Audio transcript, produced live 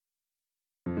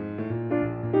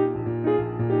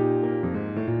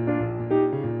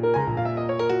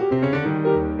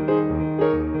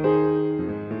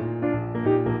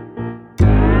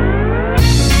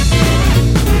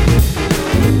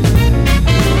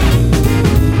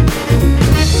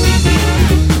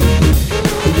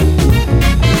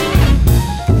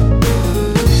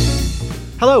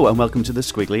Hello and welcome to the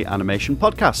Squiggly Animation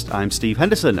Podcast. I'm Steve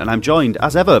Henderson and I'm joined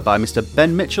as ever by Mr.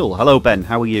 Ben Mitchell. Hello Ben,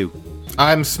 how are you?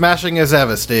 I'm smashing as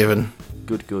ever, Stephen.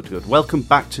 Good. Welcome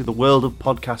back to the world of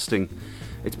podcasting.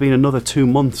 It's been another 2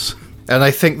 months. And I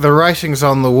think the writing's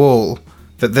on the wall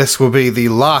that this will be the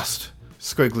last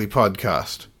Squiggly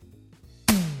podcast.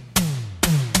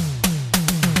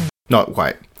 Not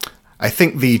quite. I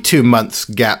think the 2 months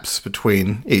gaps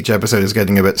between each episode is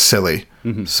getting a bit silly.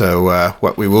 Mm-hmm. So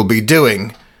what we will be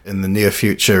doing in the near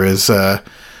future is a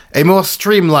more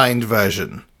streamlined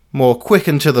version, more quick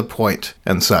and to the point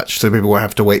and such, so people won't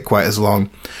have to wait quite as long.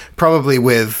 Probably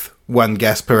with one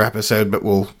guest per episode, but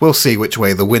we'll see which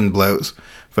way the wind blows.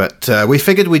 But we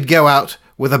figured we'd go out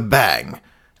with a bang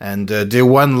and do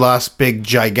one last big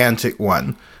gigantic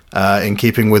one in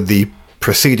keeping with the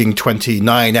preceding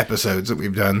 29 episodes that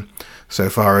we've done so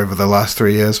far over the last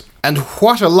 3 years. And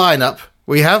what a lineup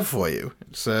we have for you.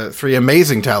 It's three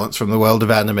amazing talents from the world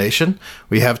of animation.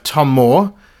 We have Tom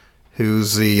Moore,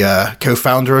 who's the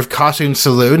co-founder of Cartoon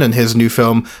Saloon and his new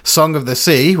film Song of the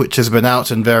Sea, which has been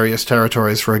out in various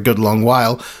territories for a good long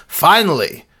while,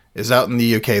 finally is out in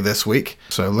the UK this week.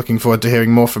 So looking forward to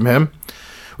hearing more from him.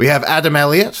 We have Adam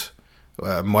Elliott,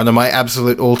 one of my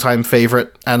absolute all-time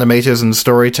favorite animators and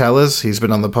storytellers. He's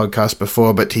been on the podcast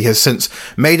before, but he has since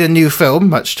made a new film,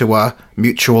 much to our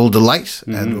mutual delight,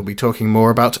 and we'll be talking more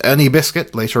about Ernie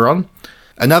Biscuit later on.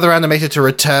 Another animator to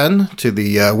return to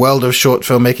the world of short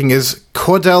filmmaking is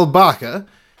Cordell Barker,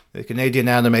 the Canadian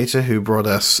animator who brought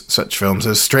us such films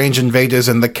as Strange Invaders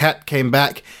and The Cat Came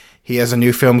Back. He has a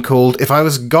new film called If I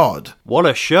Was God. What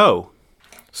a show!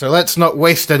 So let's not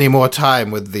waste any more time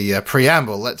with the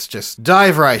preamble. Let's just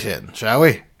dive right in, shall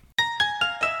we?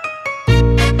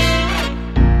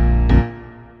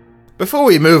 Before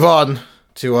we move on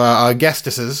to our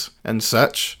guestesses and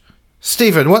such,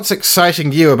 Stephen, what's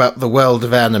exciting you about the world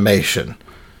of animation?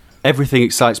 Everything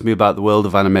excites me about the world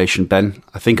of animation, Ben.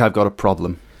 I think I've got a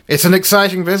problem. It's an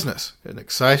exciting business.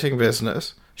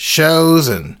 Shows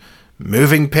and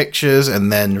moving pictures,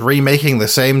 and then remaking the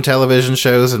same television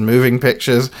shows and moving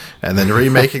pictures, and then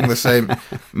remaking the same.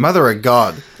 Mother of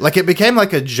God. Like, it became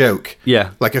like a joke. Yeah.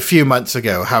 Like a few months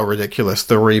ago, how ridiculous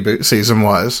the reboot season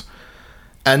was.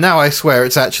 And now I swear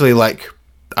it's actually like,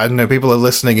 I don't know, people are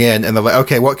listening in, and they're like,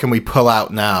 okay, what can we pull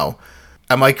out now?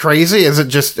 Am I crazy? Is it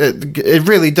just... It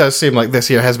really does seem like this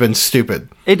year has been stupid.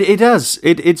 It has.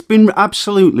 It's been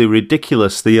absolutely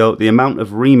ridiculous, the amount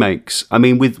of remakes. I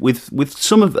mean, with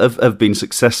some have been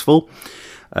successful,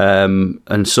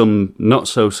 and some not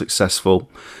so successful.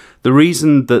 The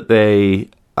reason that they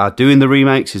are doing the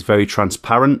remakes is very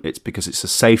transparent. It's because it's a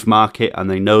safe market, and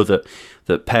they know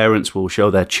that parents will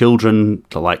show their children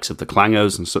the likes of the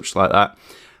Clangers and such like that.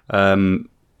 And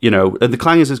the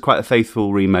Clangers is quite a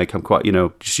faithful remake. I'm quite,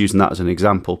 just using that as an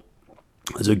example,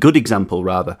 as a good example,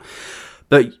 rather.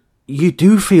 But you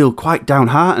do feel quite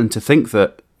downhearted to think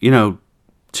that,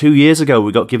 2 years ago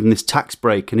we got given this tax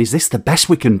break, and is this the best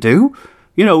we can do?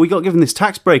 We got given this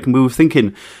tax break, and we were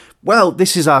thinking, well,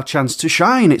 this is our chance to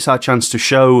shine. It's our chance to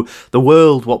show the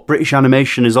world what British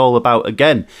animation is all about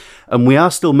again. And we are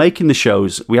still making the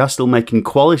shows. We are still making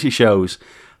quality shows.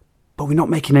 But we're not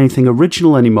making anything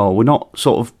original anymore. We're not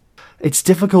it's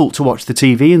difficult to watch the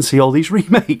TV and see all these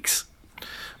remakes.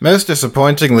 Most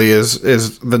disappointingly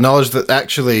is the knowledge that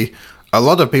actually a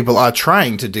lot of people are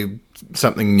trying to do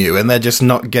something new, and they're just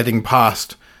not getting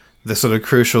past the sort of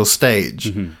crucial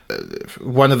stage.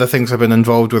 Mm-hmm. One of the things I've been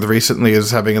involved with recently is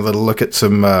having a little look at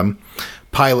some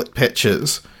pilot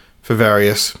pitches for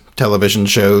various television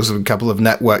shows. A couple of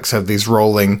networks have these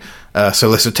rolling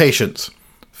solicitations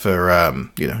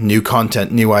for new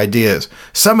content, new ideas.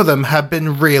 Some of them have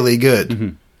been really good. Mm-hmm.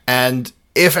 And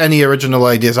if any original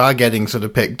ideas are getting sort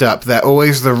of picked up, they're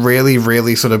always the really,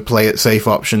 really sort of play it safe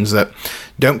options that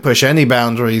don't push any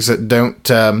boundaries, that don't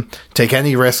take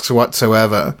any risks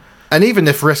whatsoever. And even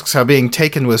if risks are being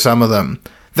taken with some of them,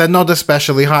 they're not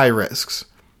especially high risks.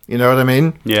 You know what I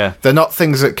mean? Yeah. They're not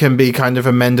things that can be kind of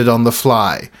amended on the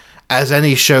fly, as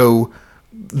any show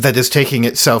that is taking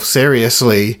itself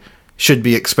seriously should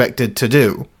be expected to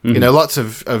do. Mm-hmm. Lots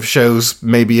of shows,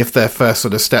 maybe if their first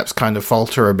sort of steps kind of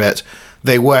falter a bit,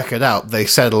 they work it out. They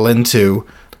settle into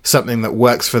something that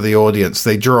works for the audience.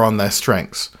 They draw on their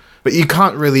strengths. But you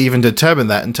can't really even determine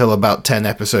that until about 10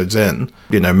 episodes in,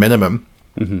 minimum.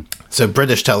 Mm-hmm. So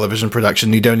British television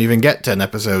production, you don't even get 10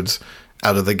 episodes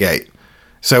out of the gate.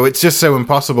 So it's just so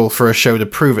impossible for a show to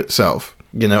prove itself.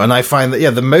 And I find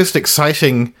that, the most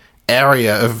exciting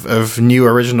area of new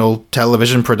original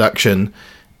television production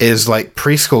is like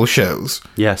preschool shows.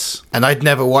 Yes. And I'd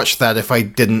never watch that if I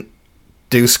didn't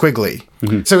do squiggly.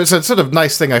 So it's a sort of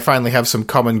nice thing. I finally have some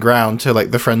common ground to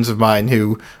like the friends of mine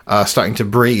who are starting to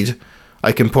breed.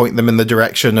 I can point them in the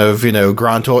direction of,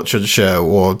 Grant Orchard Show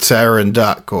or Sarah and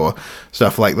Duck or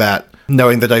stuff like that,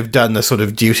 knowing that I've done a sort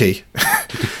of duty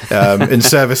in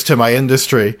service to my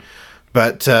industry.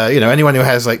 But, anyone who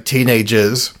has like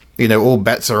teenagers, all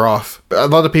bets are off. A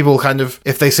lot of people kind of,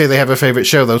 if they say they have a favorite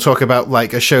show, they'll talk about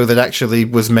like a show that actually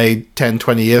was made 10,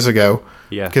 20 years ago.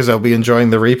 Yeah. Because they'll be enjoying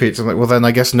the repeats. I'm like, well, then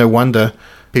I guess no wonder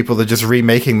people are just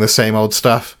remaking the same old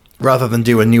stuff rather than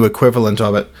do a new equivalent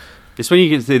of it. It's when you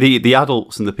get to the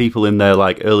adults and the people in their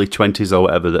like early 20s or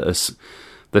whatever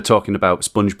they're talking about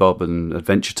SpongeBob and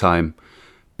Adventure Time,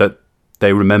 but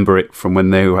they remember it from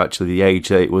when they were actually the age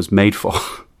that it was made for.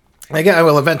 Again,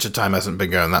 well, Adventure Time hasn't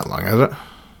been going that long, has it?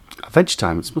 Adventure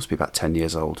Time, it must be about 10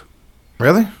 years old.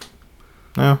 Really?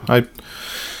 No, that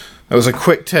was a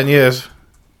quick 10 years.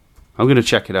 I'm going to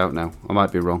check it out now. I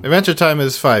might be wrong. Adventure Time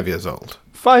is 5 years old.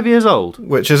 5 years old?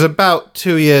 Which is about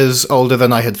 2 years older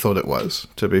than I had thought it was,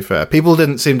 to be fair. People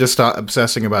didn't seem to start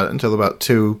obsessing about it until about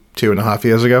 2.5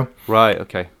 years ago. Right,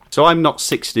 okay. So I'm not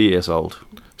 60 years old.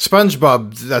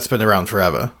 SpongeBob, that's been around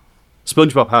forever.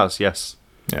 SpongeBob has, yes.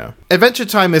 Yeah. Adventure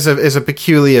Time is a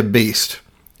peculiar beast.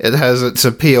 It has its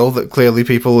appeal that clearly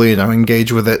people,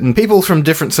 engage with it. And people from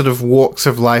different sort of walks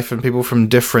of life and people from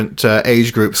different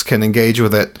age groups can engage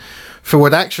with it for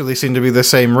what actually seem to be the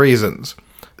same reasons.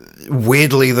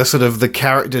 Weirdly, the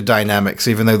character dynamics,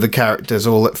 even though the characters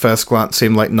all at first glance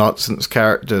seem like nonsense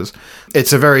characters,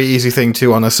 it's a very easy thing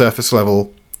to, on a surface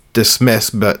level,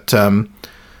 dismiss. But,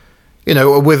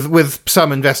 with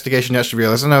some investigation, you actually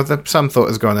realize, some thought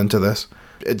has gone into this.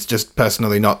 It's just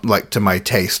personally not, to my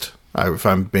taste, if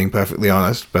I'm being perfectly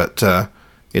honest. But,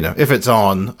 if it's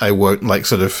on, I won't,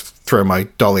 throw my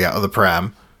dolly out of the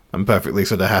pram. I'm perfectly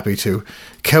sort of happy to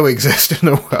coexist in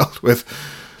a world with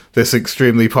this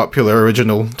extremely popular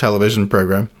original television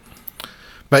program.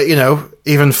 But,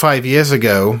 even 5 years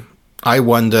ago, I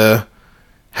wonder,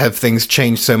 have things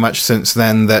changed so much since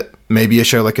then that maybe a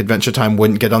show like Adventure Time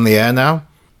wouldn't get on the air now?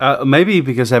 Maybe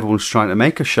because everyone's trying to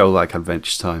make a show like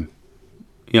Adventure Time.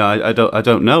 I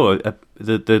don't know.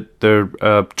 There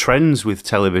are trends with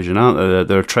television, aren't there?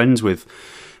 There are trends with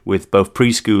both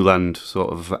preschool and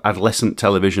sort of adolescent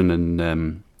television,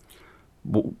 and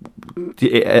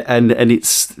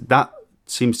it's that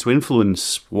seems to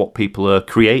influence what people are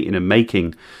creating and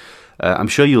making. I'm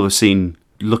sure you'll have seen,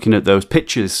 looking at those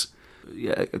pictures,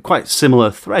 quite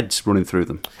similar threads running through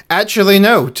them. Actually,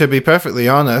 no, to be perfectly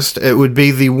honest, it would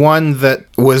be the one that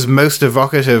was most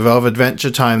evocative of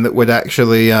Adventure Time that would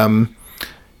actually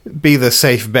be the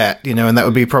safe bet, and that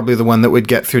would be probably the one that would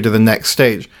get through to the next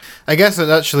stage. I guess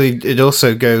it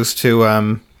also goes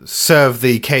to serve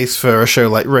the case for a show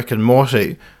like Rick and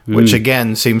Morty, which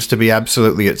again seems to be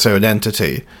absolutely its own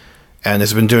entity and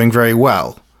has been doing very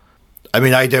well. I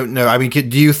mean, I don't know. I mean,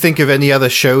 do you think of any other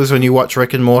shows when you watch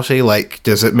Rick and Morty?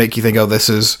 Does it make you think, this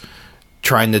is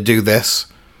trying to do this?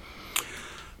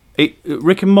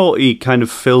 Rick and Morty kind of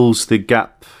fills the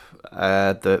gap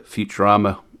that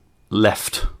Futurama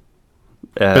left.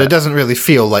 But it doesn't really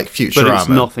feel like Futurama. But it's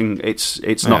nothing.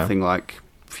 It's nothing like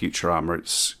Futurama.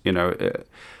 It's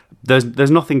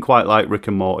there's nothing quite like Rick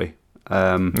and Morty.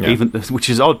 Even which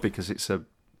is odd because it's a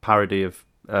parody of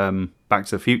Back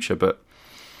to the Future, but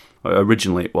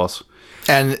originally it was,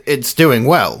 and it's doing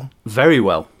well, very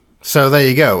well. So there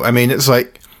you go. I mean, it's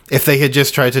like if they had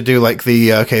just tried to do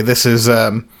this is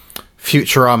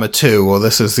Futurama 2, or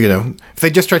this is, if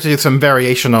they just tried to do some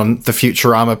variation on the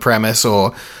Futurama premise,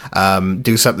 or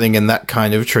do something in that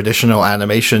kind of traditional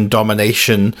animation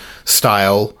domination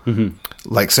style,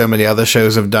 like so many other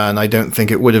shows have done, I don't think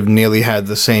it would have nearly had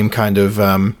the same kind of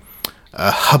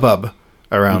hubbub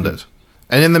around it.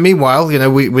 And in the meanwhile,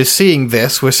 we're seeing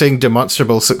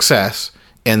demonstrable success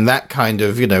in that kind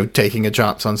of, taking a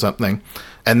chance on something.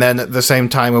 And then at the same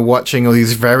time, we're watching all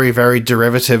these very, very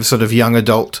derivative sort of young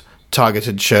adult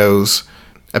targeted shows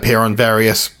appear on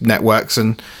various networks.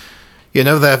 And,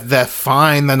 they're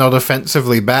fine. They're not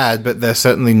offensively bad, but they're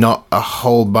certainly not a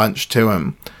whole bunch to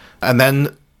them. And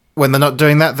then when they're not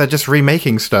doing that, they're just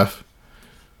remaking stuff.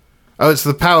 Oh, it's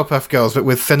the Powerpuff Girls, but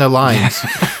with thinner lines.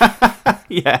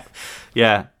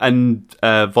 Yeah, and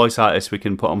voice artists we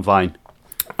can put on Vine.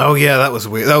 Oh, yeah, that was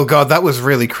weird. Oh, God, that was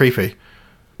really creepy.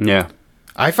 Yeah.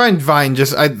 I find Vine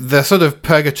the sort of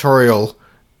purgatorial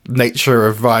nature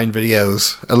of Vine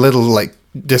videos a little,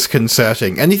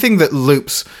 disconcerting. Anything that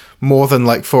loops more than,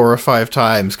 4 or 5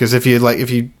 times, because if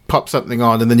you pop something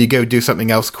on and then you go do something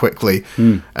else quickly,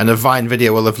 and a Vine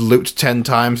video will have looped 10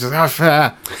 times,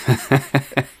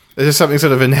 There's just something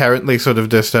sort of inherently sort of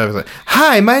disturbing. Like,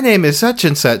 hi, my name is such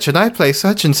and such, and I play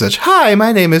such and such. Hi,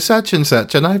 my name is such and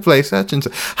such, and I play such and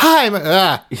such.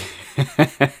 Hi,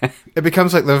 It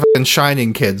becomes like the fucking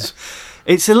Shining kids.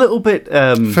 It's a little bit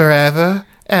forever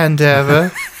and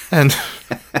ever and.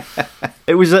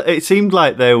 It seemed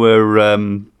like they were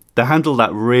they handled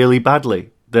that really badly.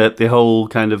 The whole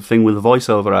kind of thing with the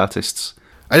voiceover artists.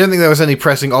 I don't think there was any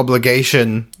pressing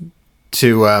obligation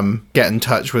to get in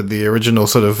touch with the original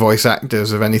sort of voice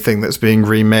actors of anything that's being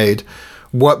remade.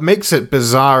 What makes it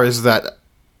bizarre is that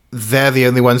they're the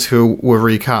only ones who were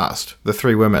recast, the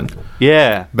three women.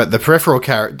 Yeah. But the peripheral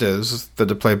characters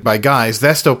that are played by guys,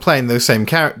 they're still playing those same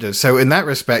characters. So in that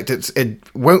respect, it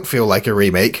won't feel like a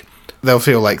remake. They'll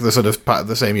feel like the sort of part of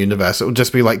the same universe. It will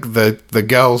just be like the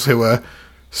girls who are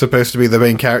supposed to be the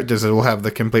main characters that will have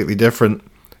the completely different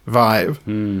vibe.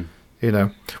 You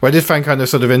know, what I did find kind of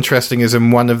sort of interesting is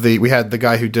in one of we had the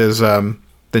guy who does the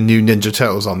new Ninja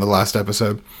Turtles on the last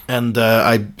episode, and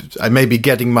I may be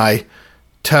getting my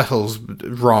Turtles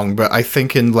wrong, but I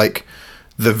think in like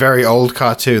the very old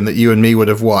cartoon that you and me would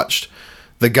have watched,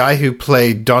 the guy who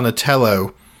played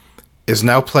Donatello is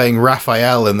now playing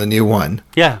Raphael in the new one.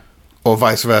 Yeah. Or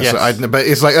vice versa. Yes. But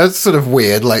it's like, that's sort of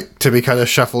weird, like, to be kind of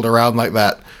shuffled around like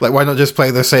that. Like, why not just play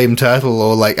the same turtle?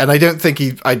 Or like, and I don't think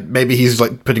maybe he's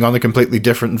like putting on a completely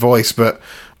different voice, but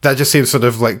that just seems sort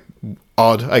of like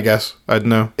odd, I guess. I don't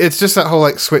know. It's just that whole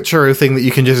like switcheroo thing that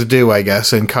you can just do, I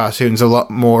guess, in cartoons a lot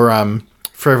more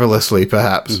frivolously,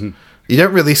 perhaps. Mm-hmm. You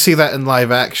don't really see that in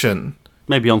live action.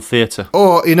 Maybe on theatre.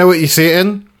 Or, you know what you see it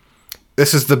in?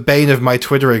 This is the bane of my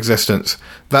Twitter existence.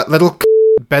 That little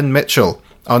Ben Mitchell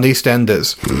on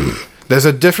EastEnders. There's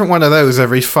a different one of those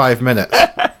every 5 minutes.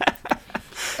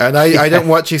 And I don't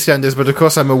watch EastEnders, but of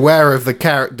course I'm aware of the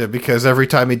character because every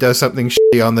time he does something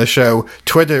shitty on the show,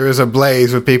 Twitter is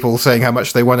ablaze with people saying how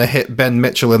much they want to hit Ben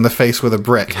Mitchell in the face with a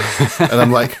brick. And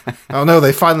I'm like, oh no,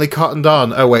 they finally cottoned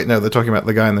on. Oh wait, no, they're talking about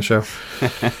the guy in the show.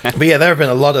 But yeah, there have been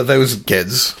a lot of those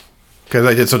kids. Because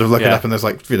I did sort of look it up, and there's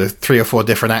like 3 or 4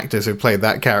 different actors who played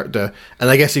that character. And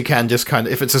I guess you can just kind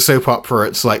of, if it's a soap opera,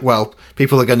 it's like, well,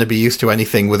 people are going to be used to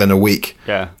anything within a week.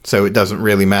 Yeah. So it doesn't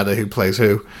really matter who plays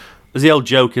who. There's the old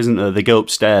joke, isn't there? They go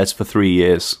upstairs for 3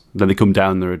 years, then they come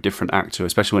down, they're a different actor,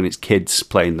 especially when it's kids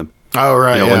playing them. Oh,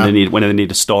 right, you know, when they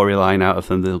need a storyline out of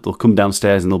them, they'll come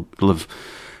downstairs and they'll have,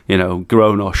 you know,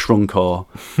 grown or shrunk or,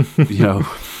 you know...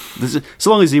 So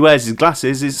long as he wears his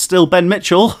glasses, he's still Ben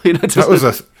Mitchell. You know, that was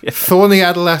a thorny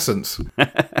adolescence.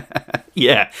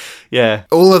 Yeah.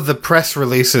 All of the press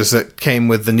releases that came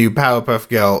with the new Powerpuff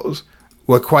Girls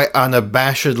were quite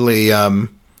unabashedly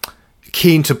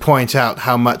keen to point out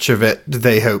how much of it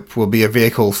they hope will be a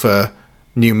vehicle for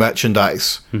new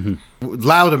merchandise. Mm-hmm.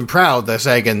 Loud and proud, they're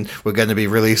saying, and we're going to be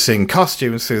releasing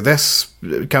costumes through this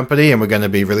company, and we're going to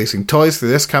be releasing toys through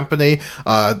this company.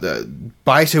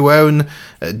 Buy-to-own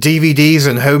DVDs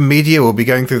and home media will be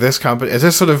going through this company. It's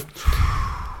just sort of...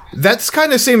 That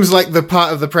kind of seems like the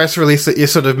part of the press release that you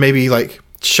sort of maybe, like,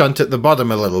 shunt at the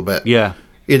bottom a little bit. Yeah.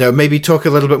 You know, maybe talk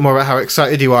a little bit more about how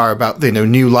excited you are about, you know,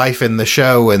 new life in the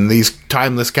show and these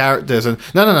timeless characters. And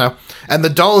no. And the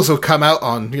dolls will come out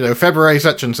on, you know, February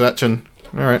such and such, and...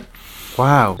 All right.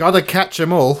 Wow. Gotta catch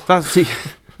them all. That's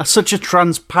such a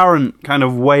transparent kind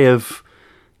of way of...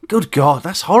 Good God,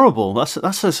 that's horrible. That's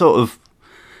a sort of...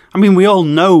 I mean, we all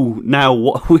know now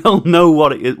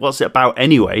what's it about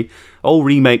anyway. All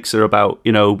remakes are about,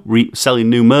 you know, selling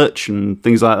new merch and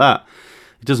things like that.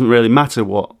 It doesn't really matter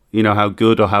what, you know, how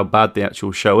good or how bad the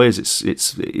actual show is.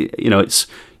 It's you know,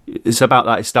 it's about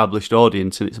that established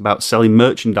audience and it's about selling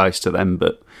merchandise to them,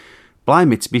 but...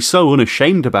 Blimey, to be so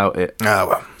unashamed about it. Oh,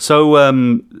 well. So,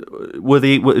 have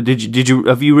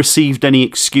you received any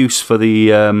excuse for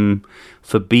the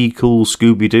for Be Cool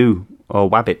Scooby-Doo or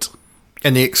Wabbit?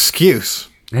 Any excuse?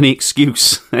 Any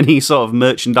excuse? Any sort of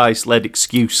merchandise-led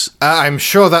excuse? I'm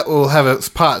sure that will have its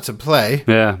part to play.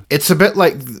 Yeah. It's a bit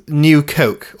like New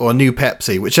Coke or New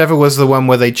Pepsi, whichever was the one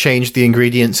where they changed the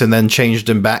ingredients and then changed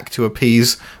them back to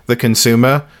appease the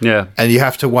consumer. Yeah. And you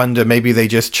have to wonder, maybe they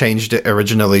just changed it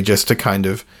originally just to kind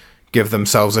of give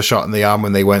themselves a shot in the arm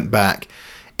when they went back.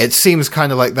 It seems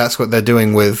kind of like that's what they're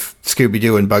doing with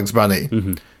Scooby-Doo and Bugs Bunny.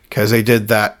 Because they did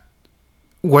that,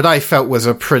 what I felt was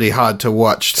a pretty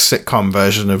hard-to-watch sitcom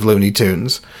version of Looney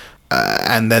Tunes.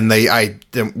 And then I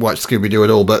didn't watch Scooby-Doo at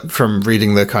all, but from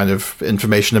reading the kind of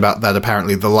information about that,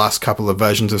 apparently the last couple of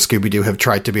versions of Scooby-Doo have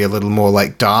tried to be a little more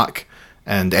like dark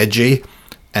and edgy,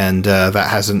 and that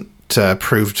hasn't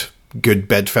proved good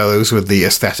bedfellows with the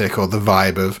aesthetic or the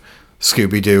vibe of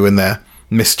Scooby-Doo and their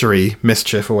mystery,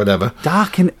 mischief, or whatever.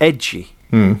 Dark and edgy.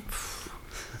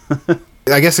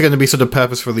 I guess they're going to be sort of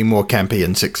purposefully more campy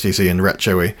and 60s and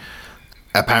retro-y.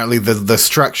 Apparently the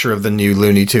structure of the new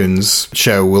Looney Tunes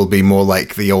show will be more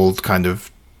like the old kind of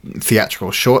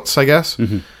theatrical shorts, I guess.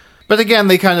 Mm-hmm. But again,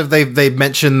 they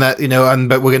mentioned that,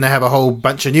 but we're going to have a whole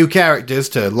bunch of new characters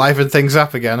to liven things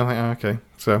up again. I'm like, oh, okay.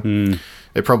 So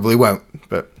it probably won't.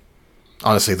 But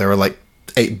honestly, there were like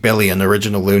 8 billion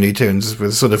original Looney Tunes. It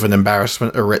was sort of an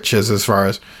embarrassment of riches as far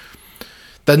as...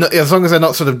 as long as they're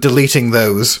not sort of deleting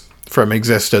those from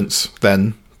existence,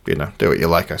 then... do what you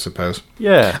like, I suppose.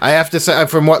 Yeah. I have to say,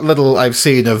 from what little I've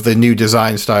seen of the new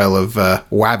design style of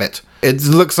Wabbit, it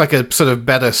looks like a sort of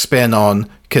better spin on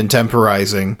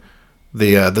contemporizing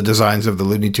the designs of the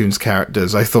Looney Tunes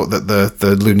characters. I thought that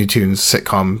the Looney Tunes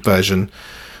sitcom version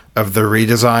of the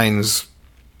redesigns,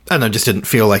 I don't know, just didn't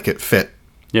feel like it fit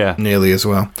nearly as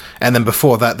well. And then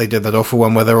before that, they did that awful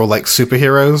one where they're all like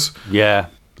superheroes. Yeah,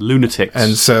 lunatics.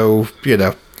 And so,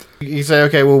 you say,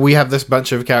 okay, well, we have this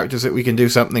bunch of characters that we can do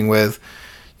something with.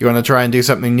 You want to try and do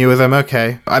something new with them?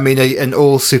 Okay. I mean, an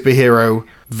all-superhero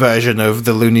version of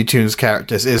the Looney Tunes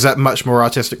characters, is that much more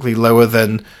artistically lower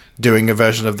than doing a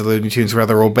version of the Looney Tunes where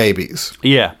they're all babies?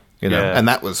 Yeah. And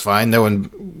that was fine. No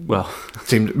one... Well...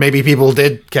 seemed... Maybe people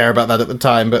did care about that at the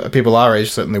time, but people our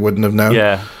age certainly wouldn't have known.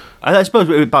 Yeah. I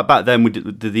suppose back then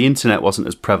the internet wasn't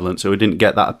as prevalent, so we didn't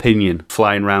get that opinion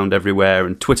flying around everywhere,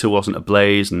 and Twitter wasn't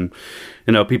ablaze, and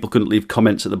people couldn't leave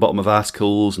comments at the bottom of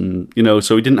articles, and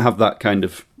so we didn't have that kind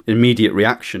of immediate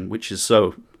reaction, which is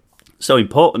so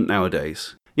important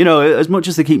nowadays. As much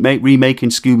as they keep remaking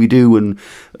Scooby-Doo and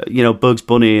Bugs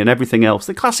Bunny and everything else,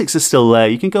 the classics are still there.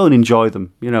 You can go and enjoy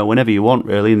them, whenever you want,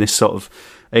 really, in this sort of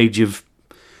age of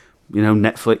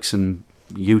Netflix and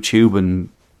YouTube and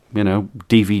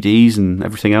DVDs and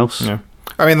everything else. Yeah.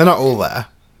 I mean, they're not all there.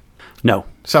 No.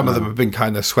 Some of them have been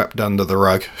kind of swept under the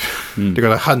rug. You've got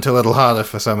to hunt a little harder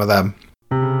for some of them.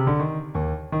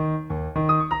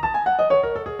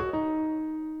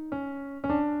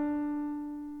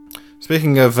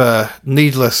 Speaking of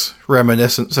needless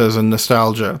reminiscences and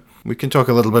nostalgia, we can talk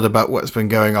a little bit about what's been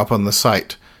going up on the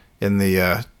site in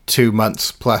the 2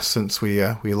 months plus since we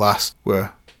last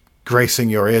were gracing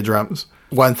your eardrums.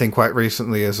 One thing quite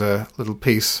recently is a little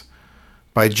piece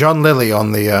by John Lilly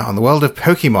on the world of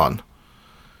Pokemon,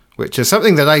 which is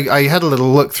something that I had a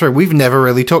little look through. We've never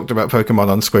really talked about Pokemon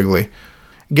on Squiggly.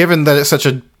 Given that it's such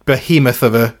a behemoth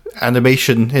of a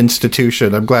animation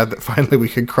institution, I'm glad that finally we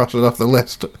can cross it off the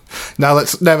list. Now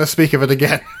let's never speak of it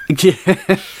again.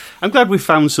 Yeah. I'm glad we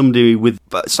found somebody with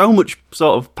so much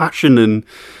sort of passion and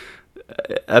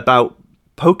about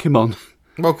Pokemon.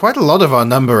 Well, quite a lot of our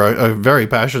number are very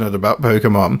passionate about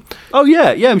Pokemon. Oh,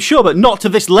 yeah, I'm sure, but not to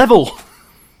this level.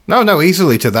 No,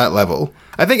 easily to that level.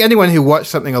 I think anyone who watched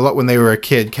something a lot when they were a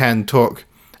kid can talk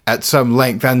at some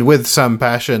length and with some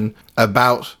passion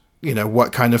about,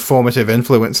 what kind of formative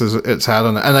influences it's had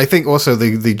on it. And I think also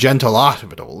the gentle art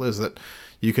of it all is that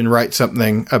you can write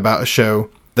something about a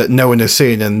show that no one has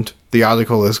seen, and the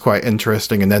article is quite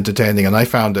interesting and entertaining, and I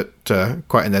found it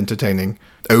quite an entertaining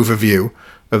overview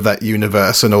of that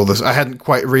universe and all this. I hadn't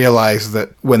quite realized that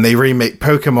when they remake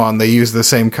Pokemon, they use the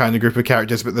same kind of group of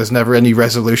characters, but there's never any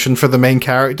resolution for the main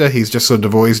character. He's just sort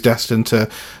of always destined to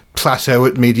plateau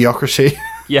at mediocrity.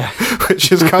 Yeah.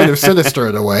 Which is kind of sinister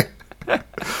in a way.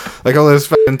 Like all this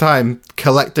fucking time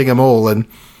collecting them all and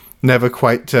never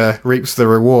quite reaps the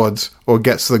rewards or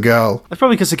gets the girl. That's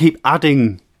probably because they keep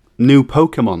adding new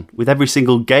Pokemon with every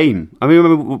single game. I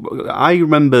mean, I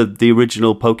remember the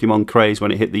original Pokemon craze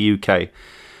when it hit the UK.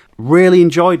 Really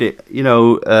enjoyed it. It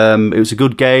was a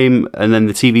good game, and then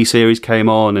the TV series came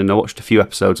on, and I watched a few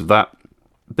episodes of that.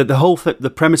 But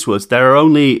the premise was there are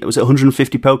only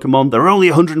 150 Pokemon. There are only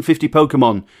 150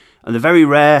 Pokemon, and they're very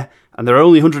rare, and there are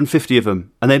only 150 of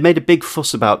them. And they made a big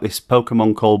fuss about this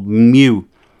Pokemon called Mew,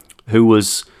 who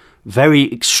was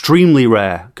very extremely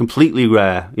rare, completely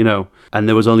rare, and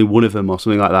there was only one of them or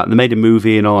something like that. And they made a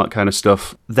movie and all that kind of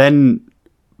stuff. Then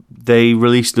they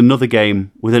released another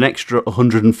game with an extra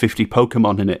 150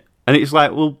 Pokemon in it. And it's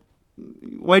like, well,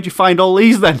 where'd you find all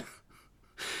these then?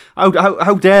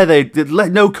 How dare they?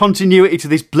 Let no continuity to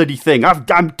this bloody thing.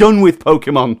 I'm done with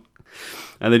Pokemon.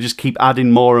 And they just keep adding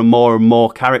more and more and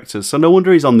more characters. So no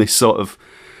wonder he's on this sort of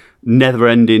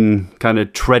never-ending kind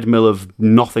of treadmill of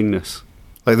nothingness.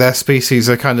 Like their species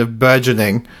are kind of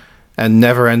burgeoning and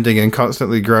never-ending and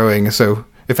constantly growing. So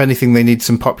if anything, they need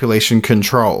some population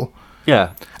control.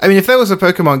 Yeah. I mean, if there was a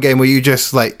Pokemon game where you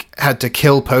just, had to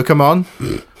kill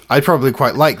Pokemon, I'd probably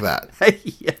quite like that.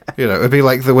 Yeah. It'd be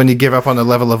like when you give up on a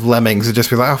level of lemmings, it'd just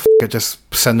be like, oh, f*** it,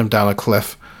 just send them down a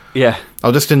cliff. Yeah.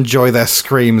 I'll just enjoy their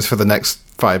screams for the next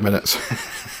 5 minutes.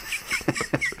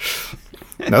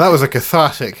 No, that was a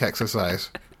cathartic exercise.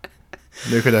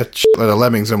 You could have shitload of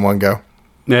lemmings in one go.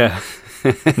 Yeah.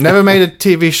 Never made a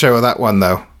TV show of that one,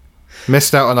 though.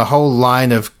 Missed out on a whole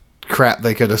line of crap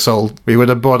they could have sold. We would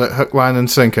have bought it hook, line, and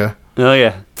sinker. Oh,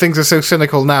 yeah. Things are so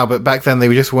cynical now, but back then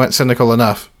they just weren't cynical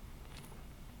enough.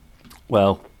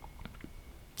 Well...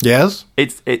 Yes?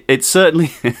 It's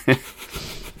certainly...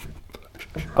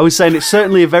 I was saying it's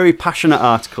certainly a very passionate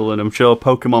article, and I'm sure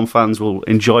Pokemon fans will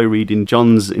enjoy reading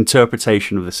John's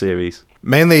interpretation of the series.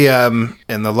 Mainly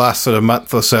in the last sort of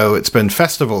month or so, it's been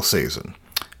festival season.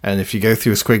 And if you go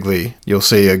through Squiggly, you'll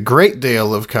see a great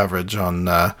deal of coverage on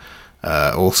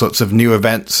all sorts of new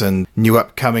events and new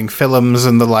upcoming films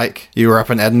and the like. You were up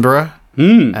in Edinburgh,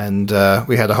 and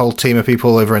we had a whole team of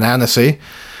people over in Annecy.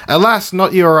 Alas,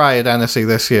 not you or I at Annecy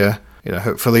this year. You know,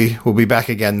 hopefully we'll be back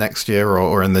again next year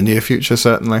or in the near future,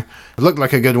 certainly. It looked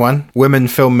like a good one. Women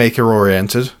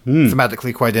filmmaker-oriented.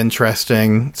 Thematically quite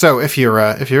interesting. So if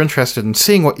you're interested in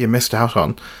seeing what you missed out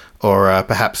on, or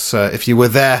perhaps if you were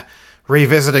there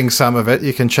revisiting some of it,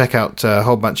 you can check out a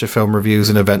whole bunch of film reviews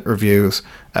and event reviews.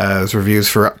 There's reviews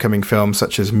for upcoming films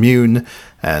such as Mune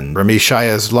and Rami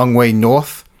Shire's Long Way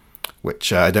North,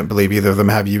 which I don't believe either of them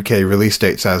have UK release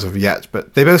dates as of yet,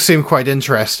 but they both seem quite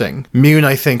interesting. Mune,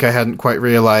 I think I hadn't quite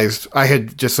realised. I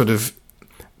had just sort of,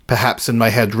 perhaps in my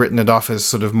head, written it off as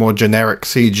sort of more generic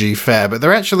CG fare, but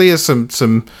there actually is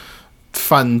some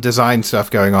fun design stuff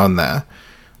going on there.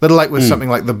 Little like with something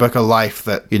like The Book of Life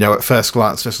that, you know, at first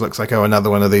glance just looks like, oh,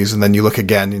 another one of these, and then you look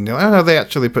again and you're like, oh, no, they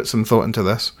actually put some thought into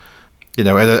this. You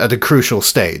know, at a crucial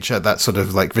stage, at that sort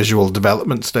of like visual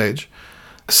development stage.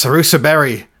 Sarusa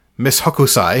Berry, Miss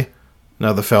Hokusai,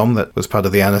 another film that was part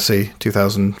of the Annecy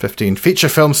 2015 feature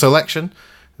film selection.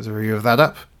 There's a review of that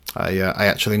up. I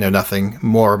actually know nothing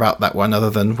more about that one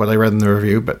other than what I read in the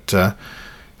review, but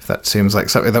if that seems like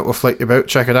something that will float your boat,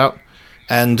 check it out.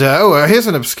 And, here's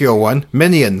an obscure one,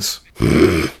 Minions.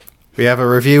 We have a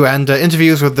review and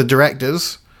interviews with the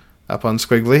directors up on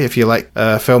Squiggly, if you like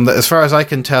a film that, as far as I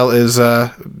can tell, is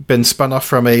been spun off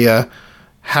from a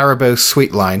Haribo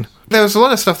sweet line. There's a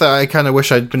lot of stuff that I kind of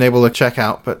wish I'd been able to check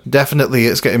out, but definitely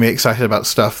it's getting me excited about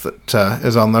stuff that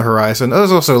is on the horizon.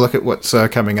 There's also a look at what's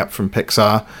coming up from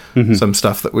Pixar, some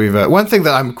stuff that we've... one thing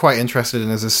that I'm quite interested in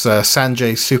is this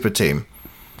Sanjay Super Team.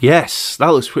 Yes, that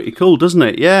looks pretty cool, doesn't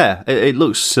it? Yeah, it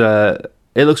looks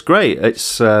great.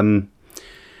 It's about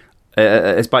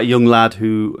a young lad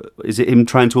who... Is it him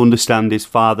trying to understand his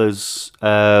father's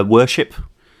worship?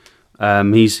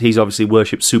 He's obviously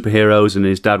worships superheroes, and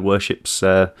his dad worships.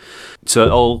 So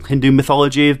all Hindu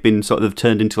mythology have been sort of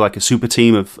turned into like a super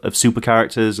team of super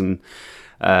characters, and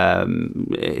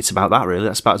it's about that really.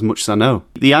 That's about as much as I know.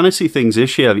 The Annecy things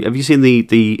this year. Have you seen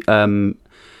the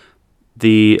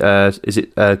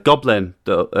Goblin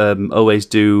that always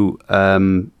do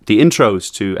the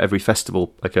intros to every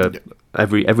festival? Like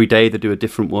every day they do a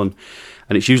different one.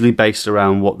 And it's usually based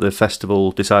around what the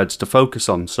festival decides to focus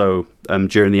on. So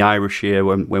during the Irish year,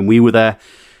 when we were there,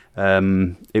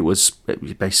 it was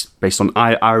based on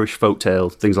Irish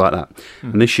folktales, things like that.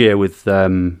 And this year, with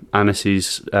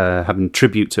Annecy's having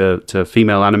tribute to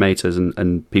female animators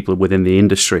and people within the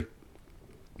industry,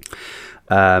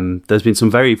 there's been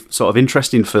some very sort of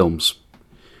interesting films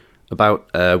about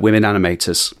women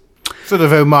animators. Sort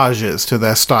of homages to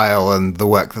their style and the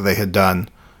work that they had done.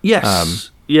 Yes.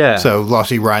 Yeah. So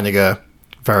Lottie Reiniger,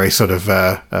 very sort of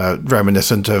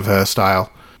reminiscent of her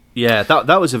style. Yeah,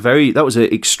 that was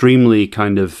a extremely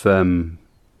kind of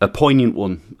a poignant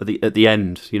one at the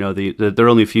end. You know, they're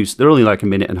only like a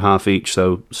minute and a half each.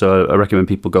 So I recommend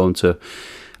people going to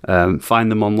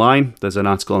find them online. There's an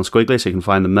article on Squiggly, so you can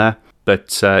find them there. But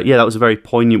that was a very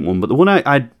poignant one. But the one I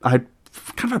kind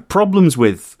of had problems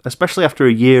with, especially after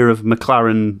a year of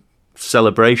McLaren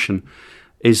celebration,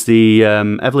 is the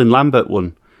Evelyn Lambert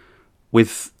one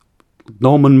with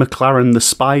Norman McLaren the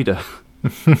Spider.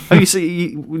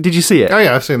 Did you see it? Oh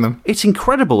yeah, I've seen them. It's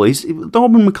incredible.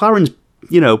 Norman McLaren's,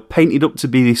 painted up to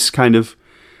be this kind of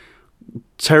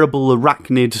terrible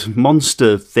arachnid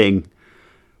monster thing,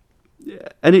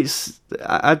 and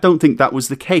I don't think that was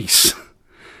the case.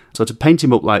 So to paint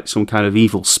him up like some kind of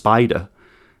evil spider,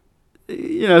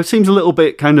 it seems a little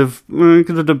bit kind of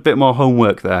could have done a bit more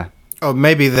homework there. Oh,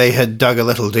 maybe they had dug a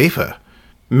little deeper.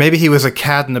 Maybe he was a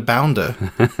cad and a bounder.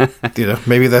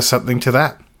 Maybe there's something to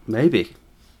that. Maybe.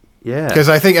 Yeah. Because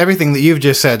I think everything that you've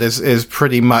just said is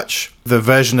pretty much the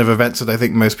version of events that I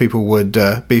think most people would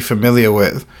be familiar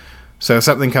with. So if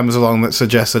something comes along that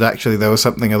suggests that actually there was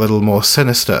something a little more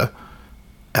sinister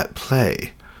at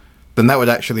play, then that would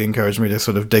actually encourage me to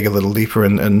sort of dig a little deeper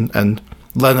and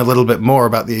learn a little bit more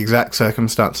about the exact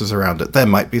circumstances around it. There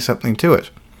might be something to it.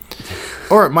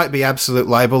 Or it might be absolute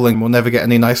libel and we'll never get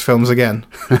any nice films again.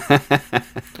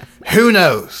 Who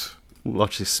knows?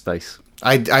 Watch this space.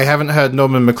 I haven't heard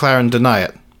Norman McLaren deny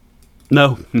it.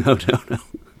 No.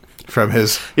 From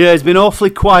his... Yeah, it's been awfully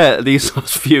quiet these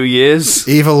last few years.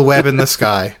 evil web in the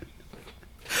sky.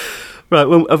 Right,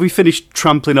 well, have we finished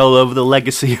trampling all over the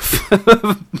legacy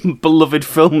of beloved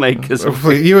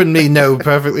filmmakers? You and me know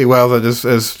perfectly well that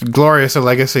as glorious a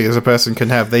legacy as a person can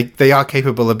have, they are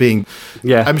capable of being...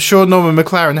 Yeah. I'm sure Norman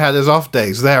McLaren had his off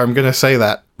days. There, I'm going to say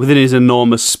that. Within his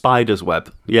enormous spider's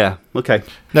web. Yeah, okay.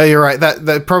 No, you're right.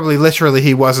 That probably literally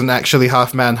he wasn't actually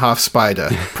half man, half spider.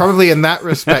 Probably in that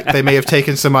respect, they may have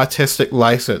taken some artistic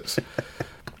license.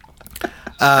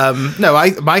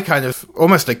 My kind of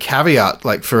almost a caveat,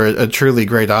 like for a truly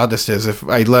great artist, is if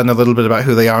I learn a little bit about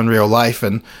who they are in real life,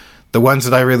 and the ones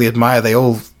that I really admire, they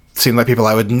all seem like people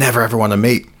I would never ever want to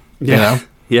meet. Yeah. You know?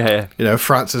 Yeah. You know,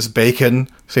 Francis Bacon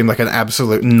seemed like an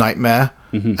absolute nightmare,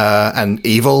 and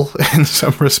evil in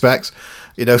some respects.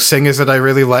 You know, singers that I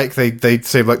really like, they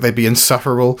seem like they'd be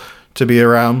insufferable to be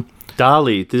around.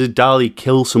 Did Dali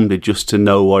kill somebody just to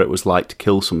know what it was like to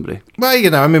kill somebody? Well, you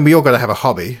know, I mean, we all got to have a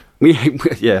hobby.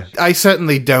 Yeah. I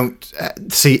certainly don't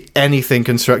see anything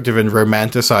constructive in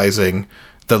romanticizing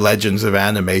the legends of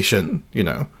animation, you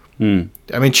know.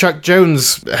 I mean, Chuck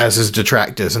Jones has his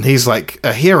detractors, and he's like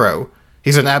a hero.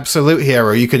 He's an absolute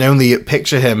hero. You can only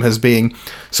picture him as being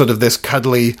sort of this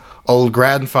cuddly old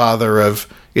grandfather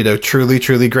of, you know, truly,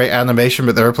 truly great animation,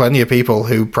 but there are plenty of people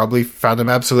who probably found him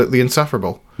absolutely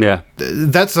insufferable. Yeah.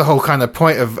 That's the whole kind of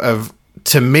point of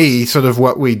to me, sort of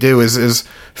what we do is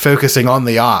focusing on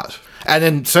the art. And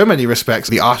in so many respects,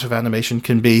 the art of animation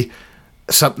can be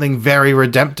something very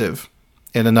redemptive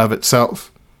in and of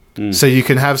itself. So you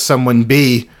can have someone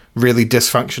be really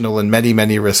dysfunctional in many,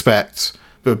 many respects,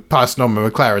 but past Norman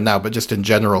McLaren now, but just in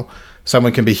general.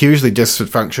 Someone can be hugely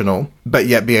dysfunctional, but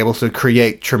yet be able to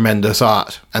create tremendous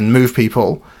art and move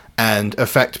people and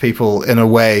affect people in a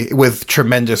way with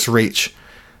tremendous reach.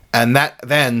 And that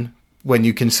then, when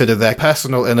you consider their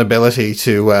personal inability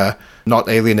to not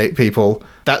alienate people,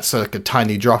 that's like a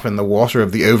tiny drop in the water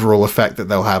of the overall effect that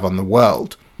they'll have on the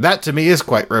world. That, to me, is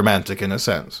quite romantic in a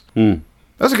sense.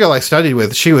 That's a girl I studied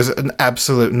with. She was an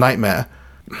absolute nightmare.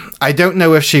 I don't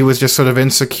know if she was just sort of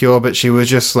insecure, but she was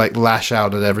just like lash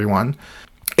out at everyone.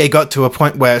 It got to a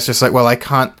point where it's just like, well, I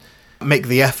can't make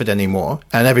the effort anymore.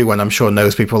 And everyone, I'm sure,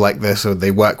 knows people like this, or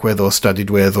they work with, or studied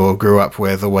with, or grew up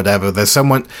with, or whatever. There's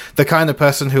someone, the kind of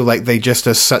person who, like, they just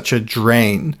are such a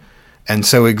drain and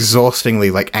so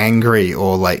exhaustingly, like, angry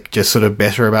or, like, just sort of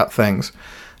bitter about things.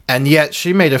 And yet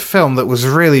she made a film that was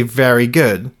really very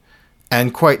good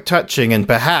and quite touching, and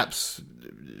perhaps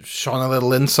shone a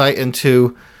little insight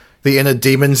into the inner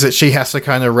demons that she has to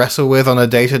kind of wrestle with on a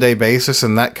day-to-day basis,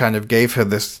 and that kind of gave her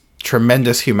this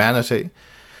tremendous humanity.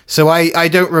 So I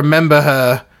don't remember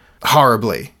her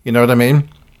horribly, you know what I mean?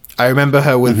 I remember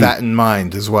her with that in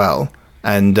mind as well.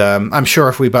 And I'm sure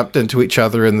if we bumped into each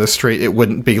other in the street, it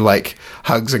wouldn't be like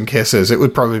hugs and kisses. It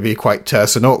would probably be quite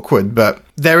terse and awkward, but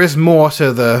there is more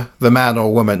to the man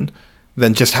or woman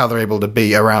than just how they're able to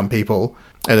be around people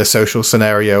in a social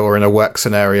scenario or in a work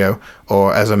scenario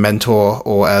or as a mentor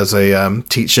or as a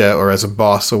teacher or as a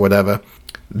boss or whatever.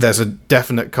 There's a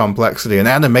definite complexity, and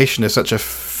animation is such a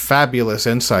fabulous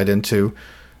insight into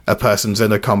a person's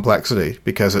inner complexity,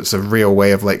 because it's a real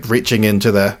way of like reaching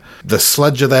into the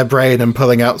sludge of their brain and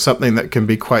pulling out something that can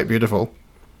be quite beautiful.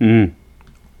 Any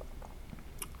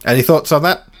thoughts on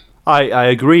that? I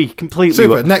agree completely.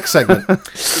 Super. Next segment.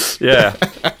 Yeah.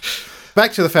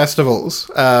 Back to the festivals.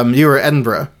 You were at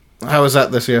Edinburgh. How was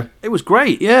that this year? It was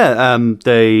great, yeah.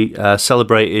 They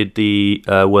celebrated the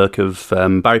work of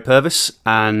Barry Purvis,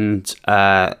 and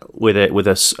with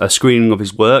a screening of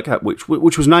his work,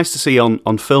 which was nice to see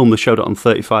on film. They showed it on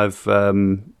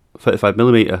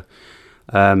 35mm.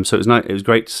 So it was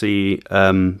great to see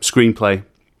screenplay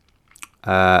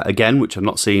again, which I've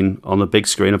not seen on the big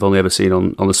screen. I've only ever seen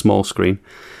on the small screen.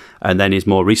 And then his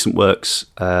more recent works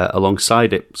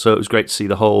alongside it. So it was great to see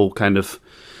the whole kind of,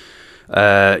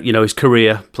 his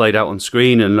career played out on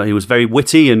screen, and he was very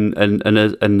witty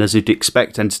and as you'd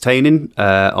expect, entertaining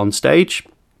on stage.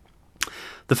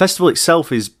 The festival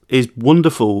itself is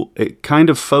wonderful. It kind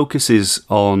of focuses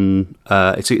on.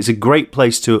 It's a great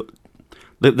place to.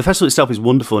 The festival itself is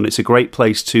wonderful, and it's a great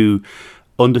place to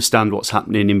understand what's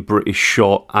happening in British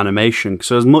short animation.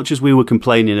 So as much as we were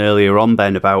complaining earlier on,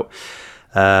 Ben, about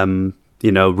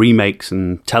remakes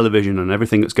and television and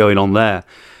everything that's going on there,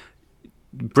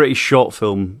 British short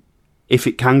film, if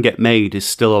it can get made, is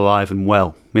still alive and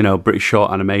well. British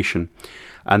short animation.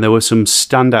 And there were some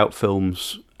standout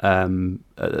films at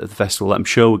the festival that I'm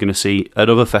sure we're going to see at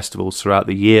other festivals throughout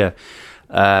the year.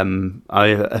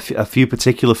 A few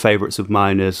particular favourites of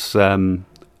mine is,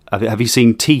 have you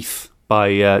seen Teeth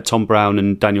by Tom Brown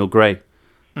and Daniel Gray?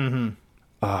 Mm-hmm.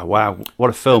 Oh, wow, what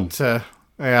a film.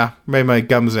 Yeah, made my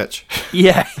gums itch.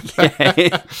 Yeah.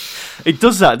 It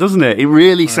does that, doesn't it? It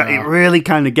really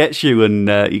kind of gets you, and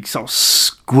you sort of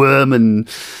squirm, and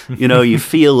you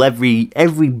feel every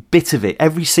bit of it,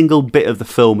 every single bit of the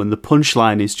film, and the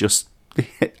punchline is just,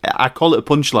 I call it a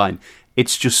punchline.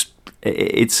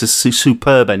 It's a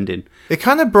superb ending. It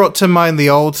kind of brought to mind the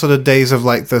old sort of days of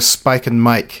like the Spike and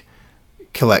Mike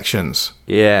collections.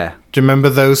 Yeah. Do you remember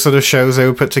those sort of shows they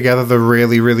would put together, the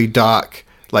really, really dark,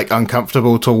 like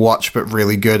uncomfortable to watch but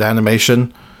really good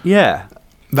animation? Yeah.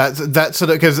 That's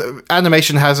sort of, because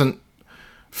animation hasn't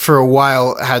for a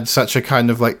while had such a kind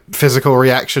of like physical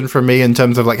reaction from me in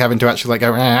terms of like having to actually like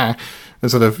go and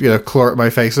sort of claw at my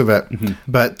face a bit. Mm-hmm.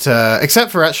 But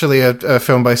except for actually a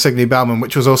film by Signe Bauman,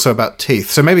 which was also about teeth.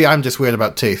 So maybe I'm just weird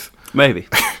about teeth. Maybe.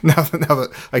 now that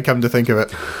I come to think of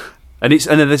it. And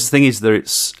then this thing is that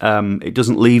it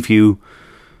doesn't leave you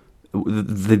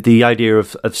the idea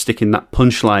of sticking that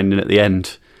punchline in at the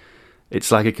end.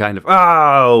 It's like a kind of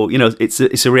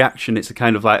it's a reaction. It's a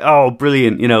kind of like, oh,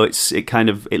 brilliant.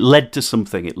 It led to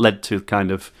something. It led to kind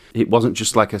of, it wasn't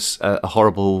just like a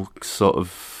horrible sort of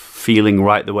feeling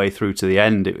right the way through to the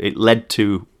end. It led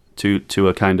to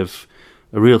a kind of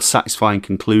a real satisfying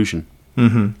conclusion.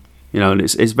 Mm-hmm. And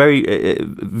it's very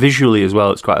visually as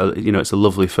well. It's quite it's a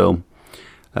lovely film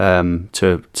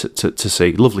to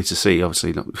see. Lovely to see,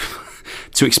 obviously not.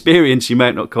 To experience, you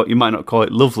might not call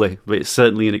it lovely, but it's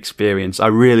certainly an experience. I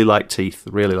really like Teeth.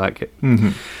 Really like it.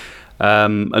 Mm-hmm.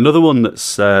 Another one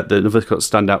that's another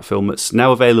standout film that's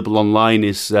now available online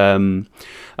is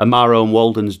Amaro and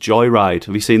Walden's Joyride.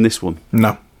 Have you seen this one?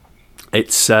 No.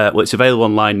 It's available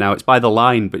online now. It's by The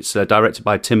Line, but it's directed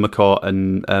by Tim McCourt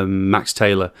and Max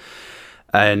Taylor.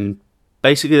 And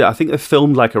basically, I think they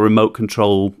filmed like a remote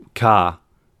control car,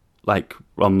 like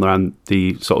around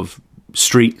the sort of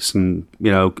streets, and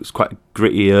it's quite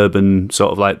gritty urban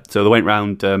sort of like. So they went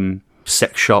round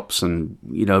sex shops and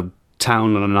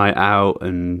town on a night out,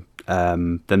 and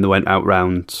then they went out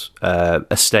round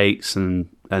estates and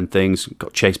things.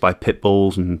 Got chased by pit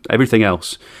bulls and everything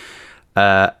else.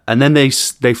 And then they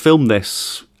filmed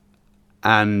this,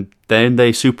 and then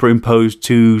they superimposed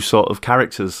two sort of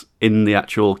characters in the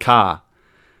actual car.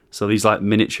 So these like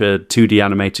miniature 2D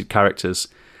animated characters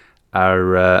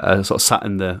are sort of sat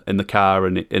in the car,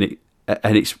 and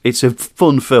it's a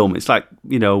fun film. It's like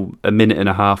a minute and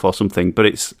a half or something, but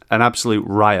it's an absolute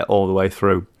riot all the way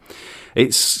through.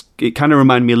 It kind of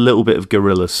reminded me a little bit of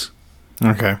Gorillaz.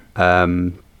 Okay.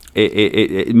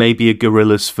 It may be a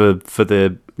Gorillaz for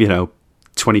the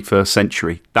 21st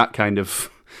century. That kind of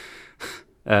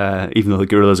even though the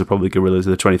Gorillaz are probably Gorillaz of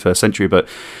the 21st century, but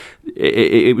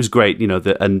it was great.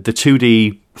 And the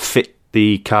 2D fit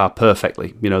the car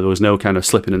perfectly. There was no kind of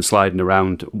slipping and sliding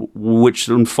around, which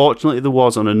unfortunately there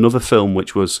was on another film,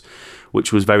 which was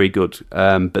very good,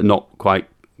 but not quite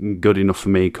good enough for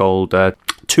me, called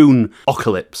Toon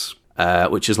Ocalypse,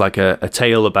 which is like a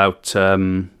tale about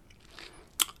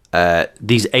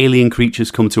these alien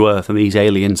creatures come to Earth, and these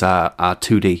aliens are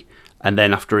 2D, and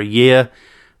then after a year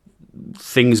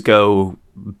things go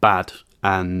bad,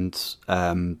 and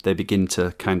they begin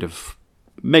to kind of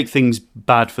make things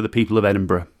bad for the people of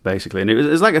Edinburgh, basically. And it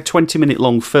was like a 20-minute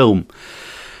long film,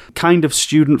 kind of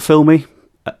student filmy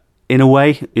in a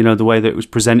way, the way that it was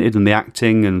presented and the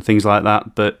acting and things like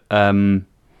that, but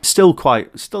still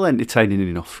entertaining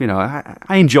enough.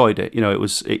 I enjoyed it.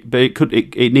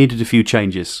 It needed a few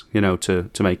changes, to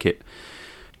make it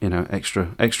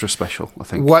extra special, I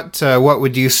think. What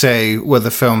would you say were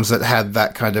the films that had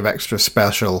that kind of extra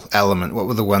special element? What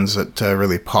were the ones that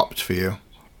really popped for you?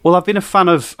 Well, I've been a fan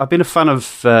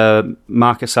of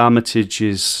Marcus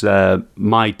Armitage's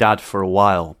My Dad for a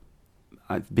while,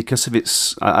 because of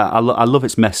its. I love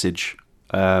its message.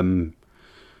 The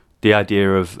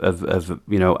idea of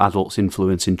adults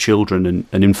influencing children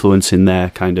and influencing their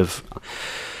kind of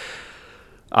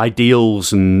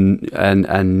ideals and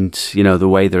the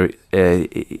way that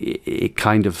it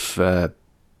kind of the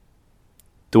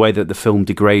way that the film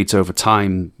degrades over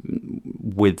time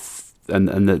with.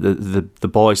 And the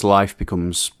boy's life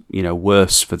becomes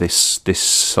worse for this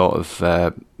sort of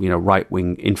right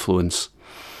wing influence.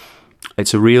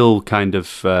 It's a real kind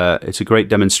of it's a great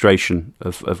demonstration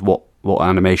of what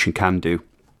animation can do.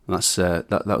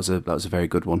 That was a very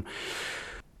good one.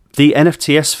 The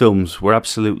NFTS films were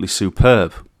absolutely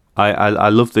superb. I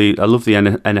love the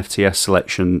NFTS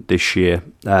selection this year.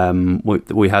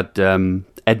 We had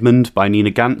Edmund by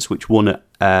Nina Gantz, which won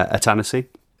at Annecy.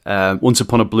 Once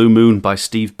Upon a Blue Moon by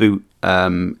Steve Boot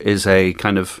is a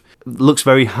kind of... looks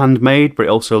very handmade, but it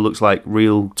also looks like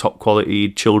real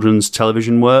top-quality children's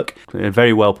television work.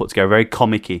 Very well put together, very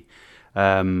comic-y.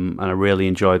 And I really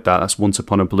enjoyed that. That's Once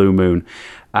Upon a Blue Moon.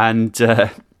 And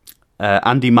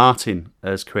Andy Martin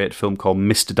has created a film called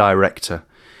Mr. Director,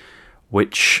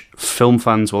 which film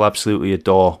fans will absolutely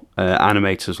adore.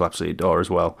 Animators will absolutely adore as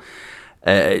well.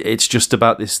 It's just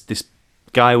about this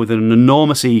guy with an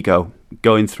enormous ego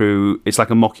going through... It's like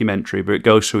a mockumentary, but it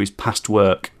goes through his past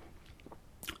work.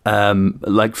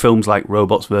 Like films like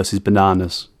Robots vs.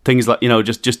 Bananas. Things like,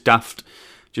 just daft,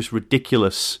 just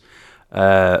ridiculous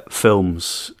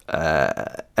films.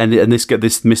 And this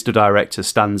Mr. Director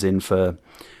stands in for,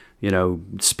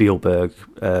 Spielberg,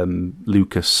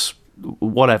 Lucas,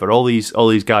 whatever, all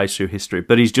these guys through history,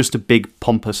 but he's just a big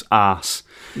pompous ass.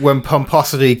 When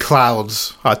pomposity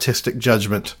clouds artistic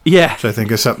judgment, yeah, which I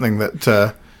think is something that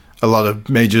a lot of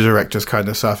major directors kind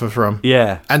of suffer from.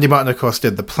 Yeah, Andy Martin, of course,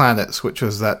 did The Planets, which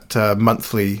was that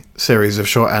monthly series of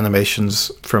short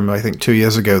animations from I think 2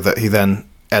 years ago that he then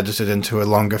edited into a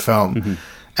longer film. Mm-hmm.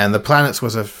 And The Planets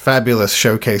was a fabulous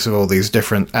showcase of all these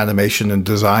different animation and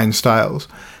design styles.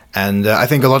 And I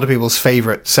think a lot of people's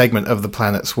favorite segment of The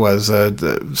Planets was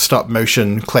the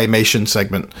stop-motion claymation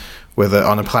segment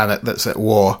on a planet that's at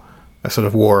war, a sort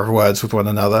of war of words with one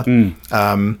another.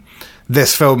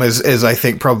 This film is, I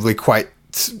think, probably quite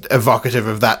evocative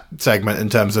of that segment in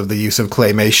terms of the use of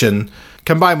claymation,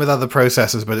 combined with other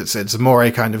processes, but it's more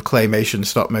a kind of claymation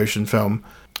stop-motion film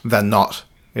than not,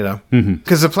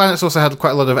 Because The Planets also had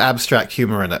quite a lot of abstract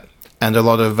humor in it, and a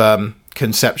lot of...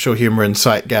 conceptual humor and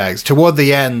sight gags. Toward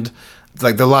the end,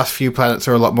 like the last few planets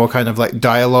are a lot more kind of like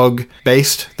dialogue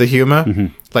based, the humor. Mm-hmm.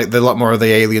 Like a lot more of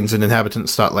the aliens and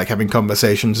inhabitants start like having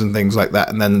conversations and things like that.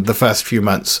 And then the first few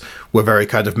months were very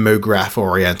kind of MoGraph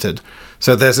oriented.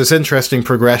 So there's this interesting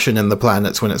progression in The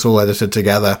Planets when it's all edited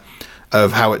together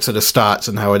of how it sort of starts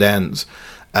and how it ends.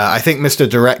 I think Mr.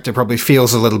 Director probably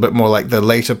feels a little bit more like the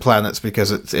later Planets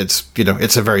because it's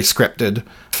a very scripted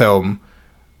film.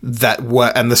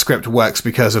 And the script works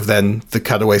because of then the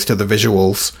cutaways to the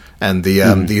visuals and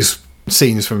the these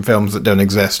scenes from films that don't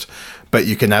exist. But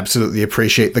you can absolutely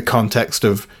appreciate the context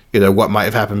of what might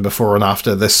have happened before and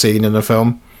after this scene in a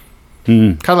film.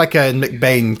 Kind of like in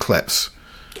McBain clips.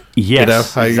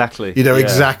 Yes, exactly.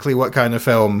 Exactly what kind of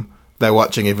film they're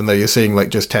watching, even though you're seeing like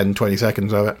just 10, 20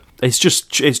 seconds of it.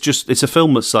 It's a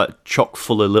film that's like chock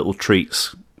full of little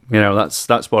treats.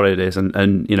 That's what it is, and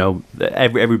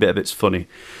every bit of it's funny.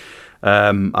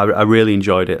 I really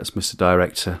enjoyed it as Mr.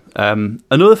 Director.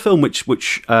 Another film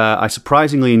which I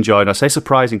surprisingly enjoyed. I say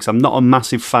surprising because I'm not a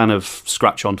massive fan of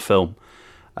scratch on film.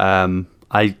 I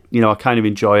kind of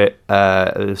enjoy it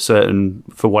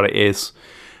for what it is,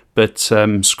 but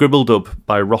Scribbledub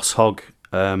by Ross Hogg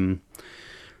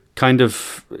kind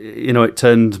of it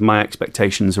turned my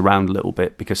expectations around a little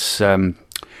bit because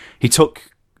he took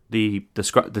the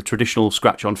traditional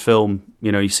scratch on film,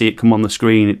 you see it come on the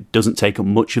screen, it doesn't take up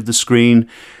much of the screen,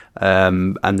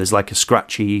 and there's like a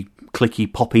scratchy,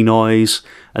 clicky, poppy noise,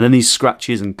 and then these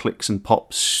scratches and clicks and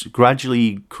pops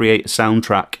gradually create a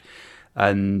soundtrack,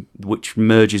 and which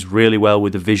merges really well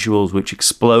with the visuals, which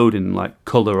explode in like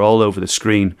colour all over the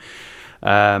screen.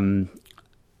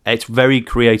 It's very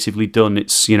creatively done.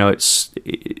 It's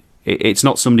it's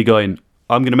not somebody going,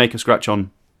 I'm going to make a scratch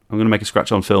on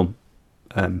film.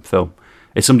 Film.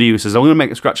 It's somebody who says, I'm going to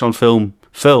make a scratch on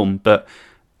film, but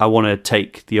I want to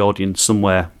take the audience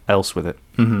somewhere else with it.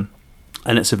 Mm-hmm.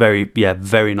 And it's a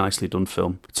very nicely done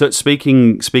film. So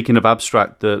speaking of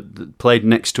abstract, the played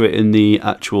next to it in the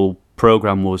actual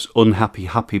program was Unhappy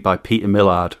Happy by Peter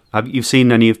Millard. Have you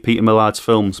seen any of Peter Millard's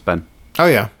films, Ben? Oh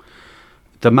yeah.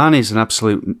 The man is an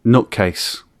absolute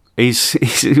nutcase. He's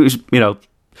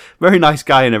very nice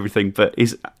guy and everything, but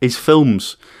his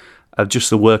films are just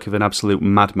the work of an absolute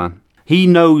madman. He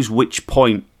knows which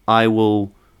point I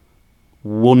will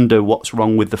wonder what's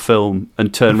wrong with the film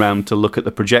and turn around to look at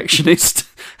the projectionist,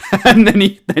 and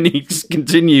then he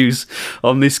continues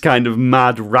on this kind of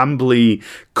mad, rambly,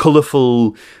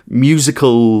 colourful,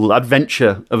 musical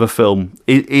adventure of a film.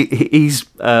 I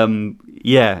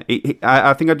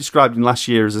think I described him last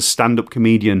year as a stand-up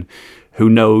comedian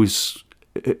who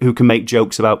can make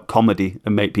jokes about comedy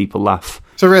and make people laugh.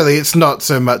 So really, it's not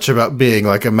so much about being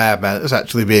like a madman, it's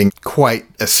actually being quite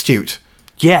astute.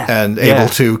 Yeah. And able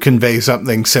to convey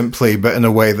something simply, but in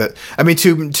a way that... I mean,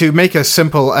 to make a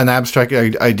simple and abstract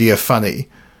idea funny,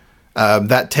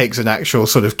 that takes an actual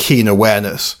sort of keen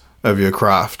awareness of your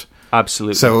craft.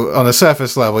 Absolutely. So on a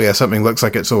surface level, something looks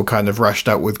like it's all kind of rushed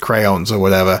out with crayons or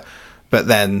whatever, but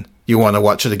then, you want to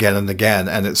watch it again and again,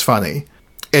 and it's funny.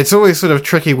 It's always sort of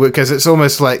tricky because it's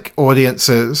almost like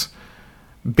audiences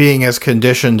being as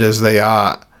conditioned as they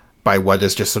are by what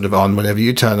is just sort of on whenever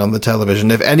you turn on the television.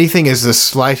 If anything is the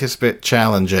slightest bit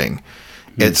challenging,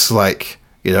 it's like,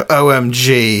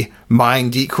 OMG,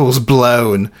 mind equals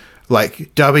blown.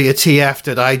 Like, WTF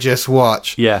did I just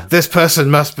watch? Yeah. This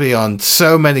person must be on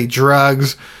so many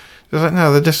drugs. It's like,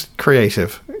 no, they're just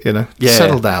creative, Yeah.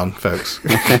 Settle down, folks.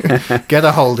 Get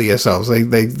a hold of yourselves.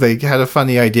 They had a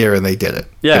funny idea and they did it.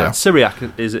 Yeah, Syriac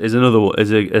is another one,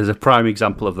 is a prime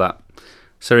example of that.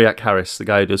 Syriac Harris, the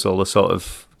guy who does all the sort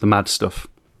of the mad stuff.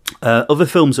 Other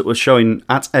films that were showing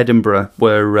at Edinburgh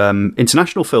were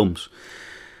international films.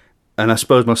 And I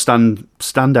suppose my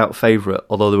standout favourite,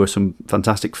 although there were some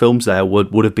fantastic films there,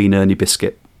 would have been Ernie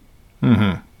Biscuit.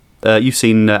 Mm-hmm. You've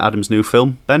seen Adam's new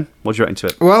film, Ben? What do you reckon to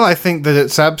it? Well, I think that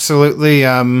it's absolutely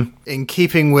in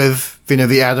keeping with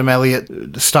the Adam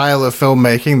Elliott style of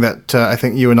filmmaking that I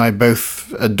think you and I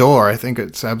both adore. I think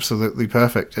it's absolutely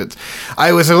perfect.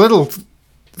 I was a little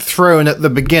thrown at the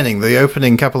beginning. The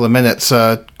opening couple of minutes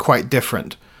are quite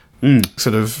different.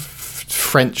 Sort of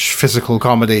French physical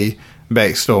comedy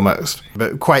based almost.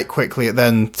 But quite quickly it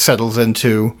then settles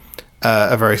into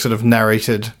a very sort of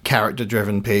narrated,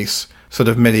 character-driven piece, sort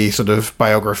of mini sort of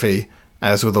biography,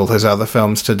 as with all his other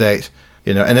films to date.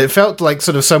 And it felt like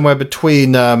sort of somewhere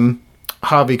between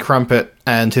Harvey Crumpet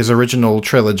and his original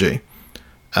trilogy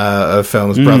of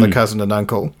films, Brother, Cousin, and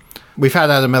Uncle. We've had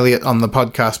Adam Elliott on the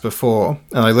podcast before,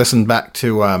 and I listened back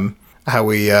to how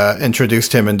we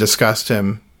introduced him and discussed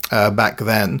him back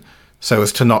then, so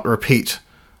as to not repeat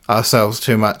ourselves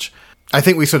too much. I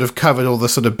think we sort of covered all the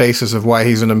sort of basis of why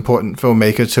he's an important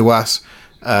filmmaker to us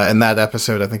in that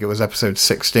episode. I think it was episode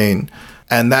 16.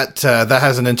 And that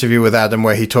has an interview with Adam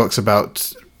where he talks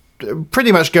about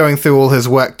pretty much going through all his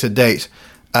work to date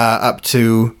up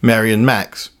to Mary and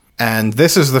Max. And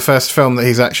this is the first film that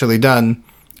he's actually done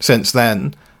since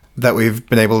then that we've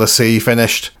been able to see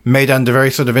finished, made under very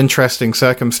sort of interesting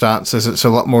circumstances. It's a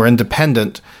lot more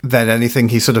independent than anything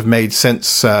he sort of made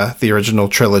since the original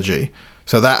trilogy.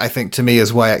 So that, I think, to me,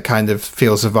 is why it kind of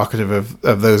feels evocative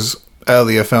of those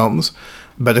earlier films.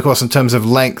 But, of course, in terms of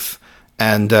length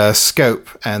and scope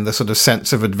and the sort of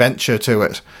sense of adventure to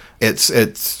it,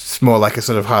 it's more like a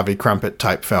sort of Harvey Crumpet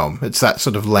type film. It's that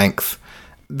sort of length.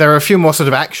 There are a few more sort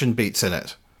of action beats in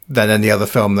it than any other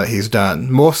film that he's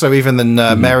done. More so even than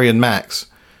Mary and Max,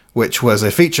 which was a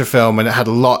feature film and it had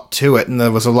a lot to it and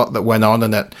there was a lot that went on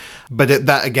in it. But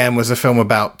that, again, was a film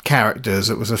about characters.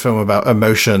 It was a film about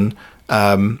emotion.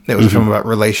 It was a film about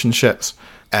relationships.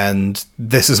 And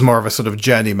this is more of a sort of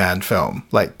journeyman film,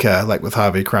 like with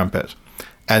Harvey Crumpet.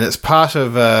 And it's part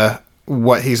of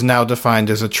what he's now defined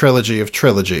as a trilogy of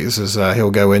trilogies, as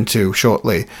he'll go into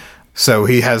shortly. So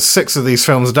he has 6 of these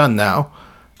films done now,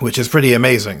 which is pretty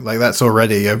amazing. Like, that's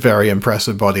already a very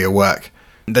impressive body of work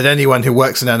that anyone who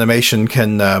works in animation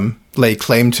can lay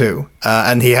claim to.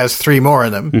 And he has 3 more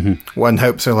in him. Mm-hmm. One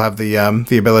hopes he'll have the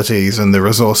abilities and the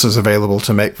resources available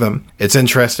to make them. It's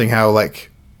interesting how, like,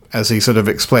 as he sort of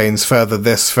explains further,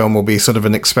 this film will be sort of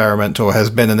an experiment, or has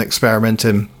been an experiment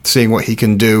in seeing what he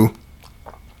can do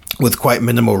with quite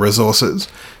minimal resources.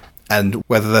 And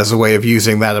whether there's a way of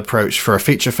using that approach for a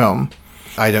feature film,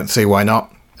 I don't see why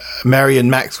not. Mary and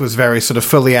Max was very sort of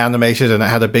fully animated and it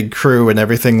had a big crew and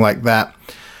everything like that.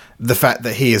 The fact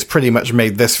that he has pretty much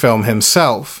made this film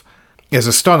himself is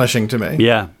astonishing to me.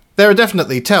 Yeah. There are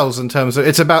definitely tells in terms of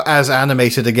it's about as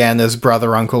animated again as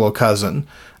Brother, Uncle, or Cousin.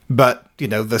 But,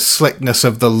 the slickness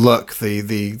of the look,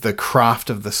 the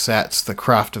craft of the sets, the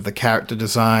craft of the character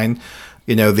design,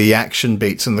 the action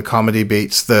beats and the comedy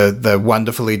beats, the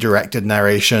wonderfully directed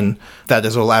narration, that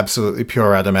is all absolutely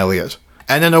pure Adam Elliott.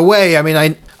 And in a way, I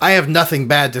mean, I have nothing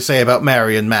bad to say about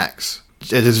Mary and Max.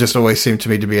 It has just always seemed to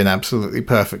me to be an absolutely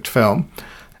perfect film.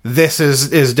 This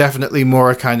is definitely more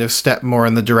a kind of step more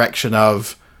in the direction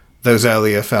of those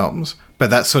earlier films. But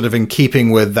that's sort of in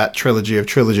keeping with that trilogy of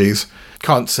trilogies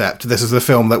concept. This is the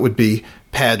film that would be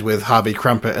paired with Harvey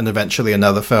Crumpet and eventually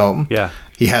another film. Yeah.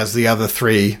 He has the other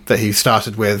 3 that he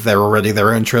started with. They're already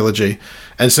their own trilogy.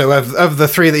 And so of the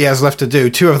 3 that he has left to do,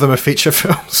 2 of them are feature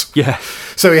films. Yeah.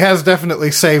 So he has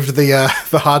definitely saved the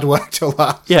hard work till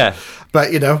last. Yeah.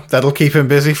 But, that'll keep him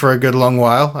busy for a good long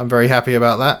while. I'm very happy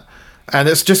about that. And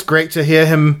it's just great to hear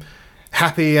him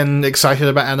happy and excited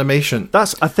about animation. I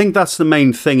think that's the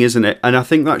main thing, isn't it? And I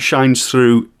think that shines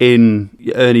through in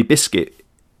Ernie Biscuit,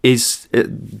 is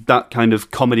that kind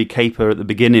of comedy caper at the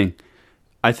beginning.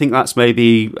 I think that's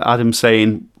maybe Adam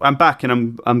saying, I'm back and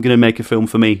I'm going to make a film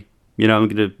for me.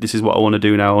 This is what I want to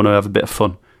do now. I want to have a bit of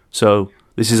fun. So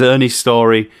this is Ernie's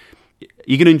story.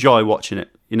 You're going to enjoy watching it.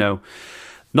 You know,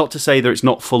 not to say that it's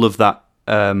not full of that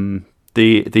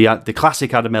the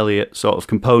classic Adam Elliott sort of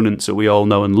components that we all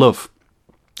know and love,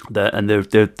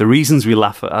 the reasons we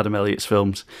laugh at Adam Elliott's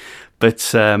films.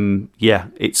 But yeah,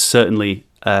 it's certainly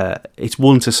it's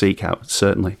one to seek out.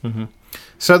 Certainly. Mm-hmm.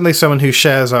 Certainly someone who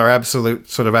shares our absolute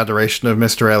sort of adoration of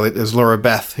Mr. Elliott is Laura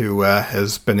Beth, who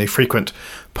has been a frequent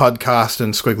podcast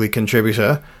and Squiggly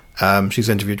contributor. She's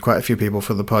interviewed quite a few people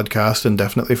for the podcast and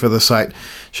definitely for the site.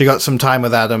 She got some time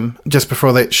with Adam just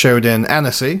before they showed in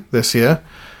Annecy this year.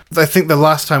 I think the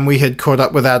last time we had caught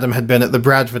up with Adam had been at the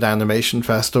Bradford Animation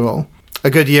Festival. A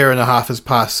good year and a half has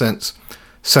passed since.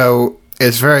 So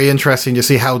it's very interesting to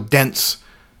see how dense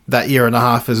that year and a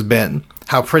half has been.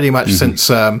 How pretty much since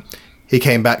he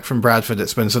came back from Bradford,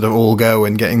 it's been sort of all go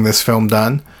in getting this film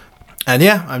done. And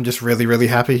yeah, I'm just really, really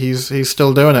happy he's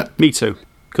still doing it. Me too.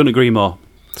 Couldn't agree more.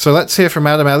 So let's hear from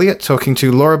Adam Elliott talking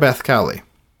to Laura Beth Cowley.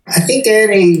 I think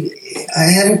Ernie, I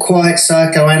haven't quite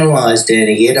psychoanalyzed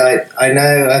Ernie yet. I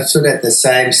know I'm sort of at the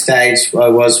same stage I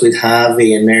was with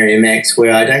Harvey and Mary Max,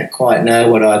 where I don't quite know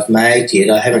what I've made yet.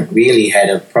 I haven't really had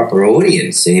a proper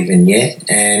audience even yet.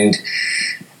 And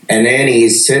Ernie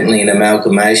is certainly an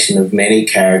amalgamation of many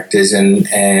characters, and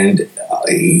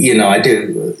you know, I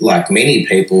do, like many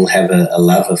people, have a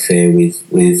love affair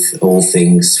with all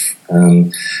things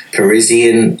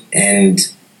Parisian, and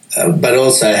but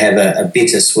also have a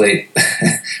bittersweet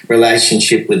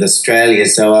relationship with Australia.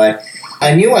 So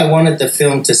I knew I wanted the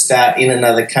film to start in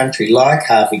another country, like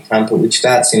Harvey Crumpet, which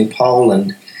starts in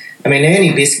Poland. I mean,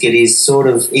 Ernie Biscuit is sort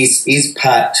of is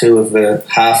part two of a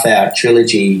half-hour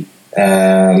trilogy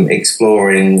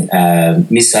exploring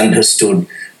misunderstood,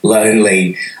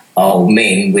 lonely old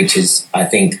men, which is, I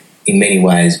think, in many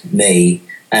ways me.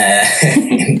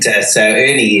 And so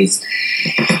Ernie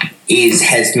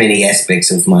has many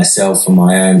aspects of myself and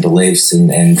my own beliefs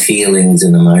and feelings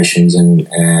and emotions, and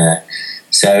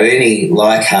so Ernie,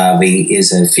 like Harvey,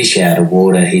 is a fish out of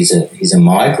water. He's a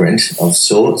migrant of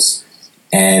sorts,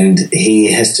 and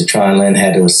he has to try and learn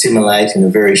how to assimilate in a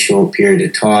very short period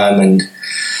of time. And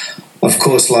of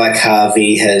course, like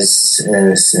Harvey, has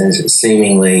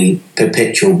seemingly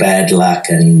perpetual bad luck,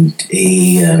 and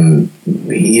he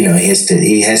has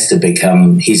to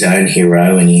become his own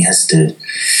hero, and he has to.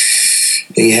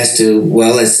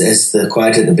 Well, as the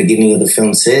quote at the beginning of the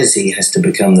film says, he has to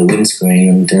become the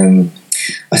windscreen. And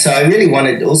so I really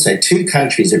wanted also two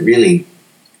countries that really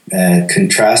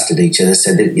contrasted each other,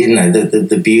 so that, you know,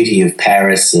 the beauty of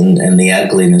Paris and the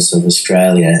ugliness of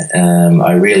Australia.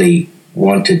 I really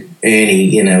wanted Ernie,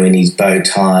 you know, in his bow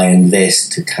tie and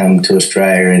vest, to come to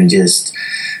Australia and just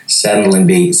suddenly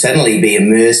be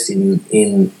immersed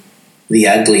in the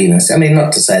ugliness. I mean,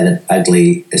 not to say that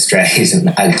Australia is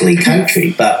an ugly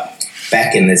country, but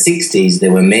back in the 60s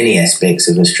there were many aspects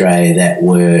of Australia that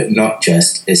were not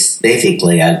just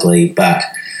aesthetically ugly, but,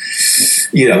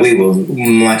 you know, we were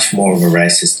much more of a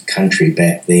racist country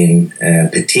back then,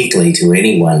 particularly to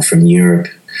anyone from Europe.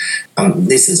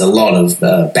 This is a lot of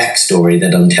backstory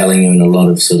that I'm telling you, and a lot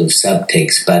of sort of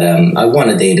subtext, but I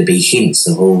wanted there to be hints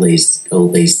of all these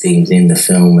things in the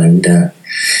film.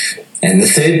 And the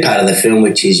third part of the film,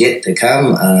 which is yet to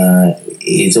come,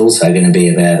 is also going to be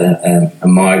about a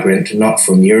migrant, not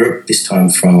from Europe, this time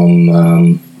from,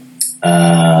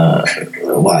 well,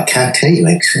 I can't tell you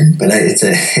actually, but it's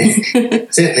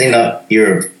certainly not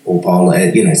Europe or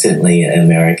Poland, you know, certainly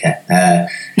America.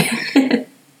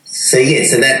 So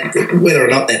that whether or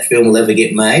not that film will ever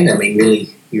get made, I mean, really,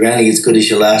 you're only as good as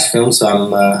your last film, so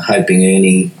I'm hoping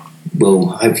Ernie will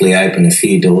hopefully open a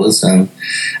few doors. I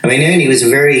mean, Ernie was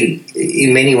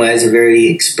in many ways, a very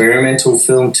experimental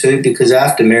film too, because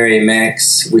after Mary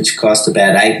Max, which cost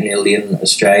about 8 million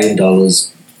Australian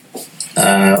dollars,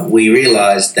 we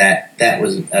realised that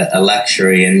was a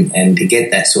luxury, and to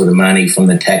get that sort of money from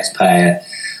the taxpayer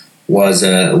was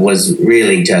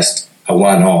really just a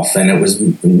one-off, and it was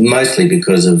mostly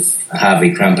because of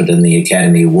Harvey Crumpet and the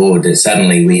Academy Award that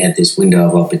suddenly we had this window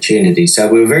of opportunity. So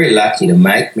we were very lucky to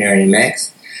make Mary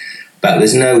Max, but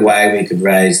there's no way we could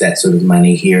raise that sort of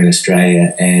money here in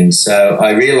Australia. And so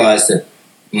I realised that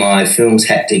my films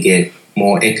had to get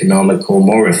more economical,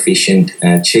 more efficient,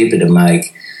 cheaper to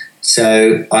make.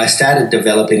 So I started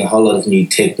developing a whole lot of new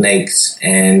techniques,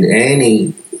 and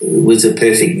Ernie was a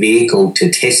perfect vehicle to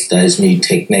test those new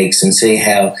techniques and see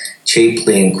how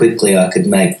cheaply and quickly I could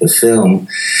make the film.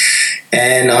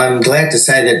 And I'm glad to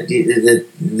say that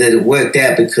it worked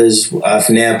out, because I've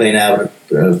now been able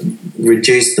to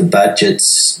reduce the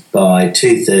budgets by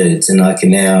 2/3, and I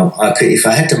could, if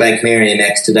I had to make Mary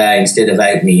Max today, instead of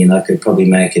 8 million, I could probably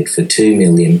make it for 2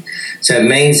 million. So it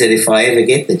means that if I ever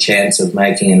get the chance of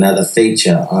making another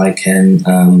feature, I can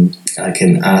I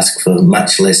can ask for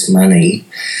much less money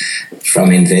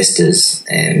from investors,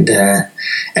 and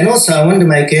also I wanted to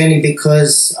make Ernie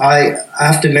because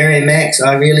after Mary Max,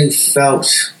 I really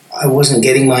felt I wasn't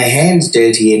getting my hands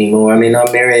dirty anymore. I mean,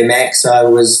 on Mary Max, I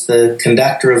was the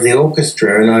conductor of the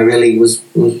orchestra, and I really was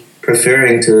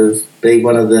preferring to be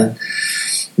one of the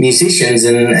musicians,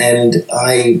 and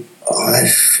I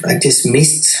just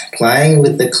missed playing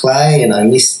with the clay, and I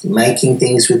missed making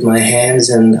things with my hands,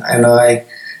 and I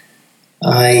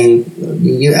am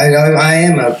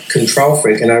a control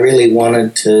freak, and I really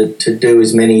wanted to do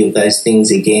as many of those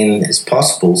things again as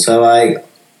possible. So I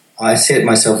set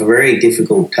myself a very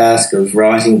difficult task of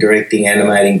writing, directing,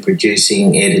 animating,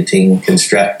 producing, editing,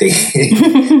 constructing.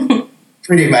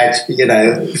 Pretty much,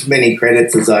 as many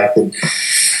credits as I could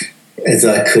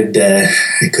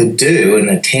do and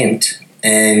attempt,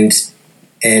 and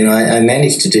I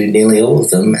managed to do nearly all of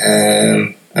them.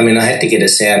 I mean, I had to get a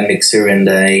sound mixer and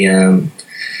a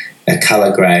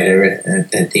color grader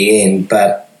at the end,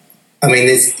 but I mean,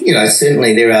 there's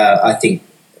certainly there are, I think,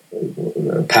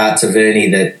 parts of Ernie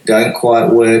that don't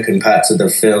quite work, and parts of the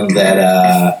film that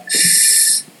are,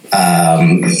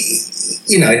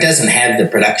 it doesn't have the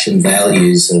production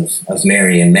values of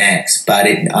Mary and Max, but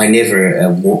I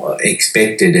never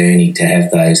expected Ernie to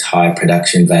have those high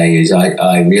production values.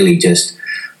 I really just,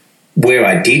 where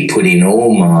I did put in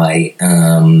all my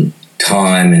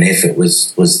time and effort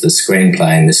was the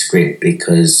screenplay and the script,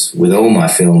 because with all my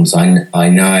films, I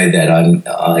know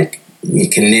that you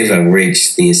can never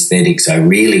reach the aesthetics I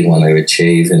really want to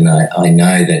achieve, and I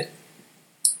know that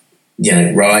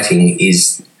writing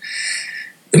is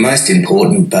the most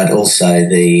important, but also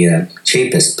the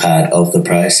cheapest part of the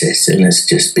process, and it's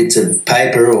just bits of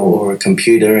paper or a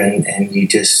computer, and you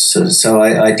just sort of. So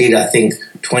I did, I think,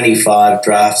 25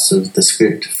 drafts of the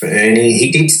script for Ernie.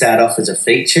 He did start off as a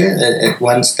feature at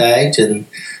one stage,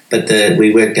 but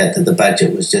we worked out that the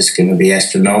budget was just going to be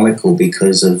astronomical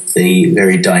because of the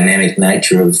very dynamic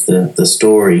nature of the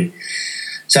story.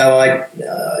 So I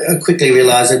quickly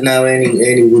realised that no,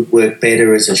 Ernie would work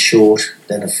better as a short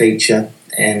than a feature.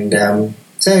 And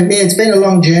it's been a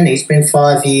long journey. It's been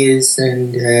 5 years,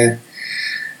 and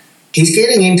he's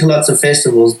getting into lots of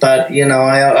festivals, but,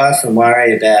 I often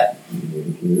worry about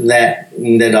that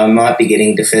I might be getting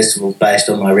into festivals based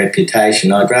on my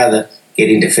reputation. I'd rather get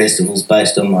into festivals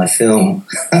based on my film.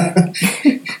 But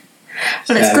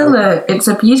it's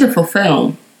a beautiful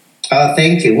film. Oh,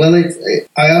 thank you. Well,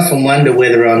 I often wonder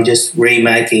whether I'm just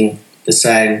remaking the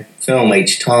same film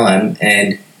each time,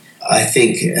 and I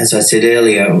think, as I said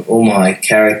earlier, all my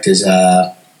characters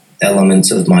are elements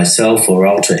of myself or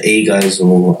alter egos,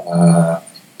 or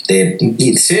they're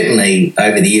certainly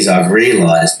over the years I've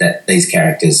realised that these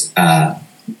characters are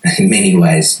in many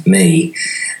ways me.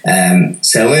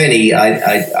 So Ernie,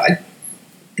 I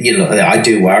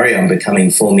do worry I'm becoming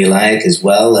formulaic as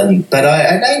well, but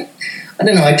I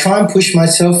don't know, I try and push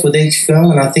myself with each film,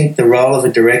 and I think the role of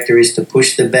a director is to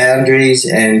push the boundaries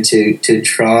and to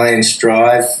try and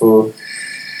strive for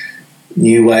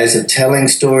new ways of telling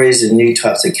stories and new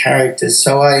types of characters.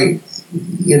 So I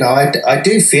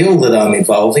do feel that I'm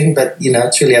evolving, but,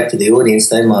 it's really up to the audience.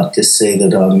 They might just see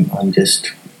that I'm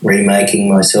just remaking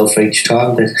myself each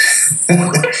time, but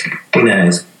who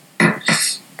knows.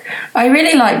 I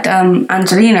really liked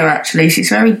Angelina, actually. She's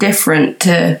very different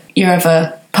to your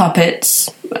other puppets,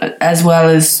 as well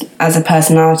as a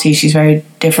personality. She's very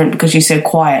different because she's so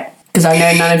quiet. Because I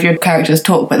know none of your characters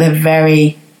talk, but they're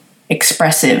very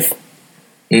expressive.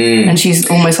 And she's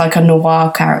almost like a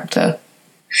noir character.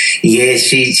 Yeah,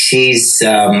 she's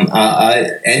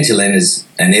Angelina's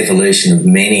an evolution of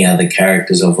many other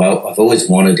characters I've always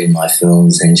wanted in my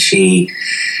films, and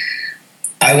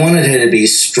I wanted her to be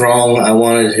strong. I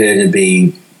wanted her to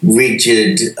be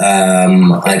rigid.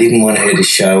 I didn't want her to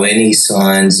show any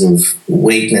signs of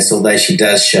weakness, although she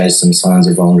does show some signs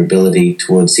of vulnerability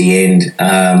towards the end.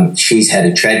 She's had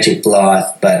a tragic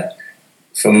life, but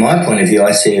from my point of view,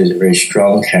 I see her as a very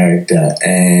strong character,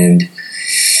 and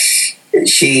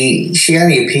she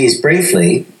only appears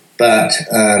briefly, but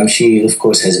she, of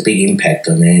course, has a big impact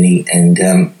on Ernie, and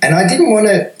I didn't want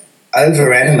to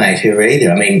over-animate her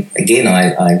either. I mean, again,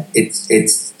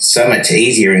 it's so much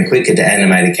easier and quicker to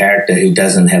animate a character who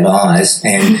doesn't have eyes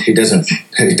and who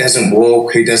doesn't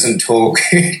walk, who doesn't talk.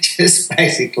 Just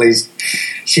basically,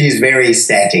 she's very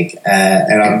static,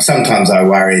 and sometimes I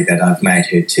worry that I've made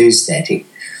her too static.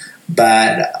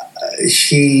 But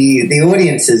the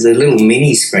audiences, the little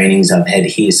mini screenings I've had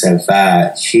here so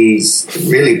far, she's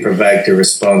really provoked a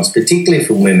response, particularly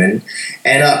from women,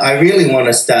 and I really want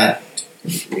to start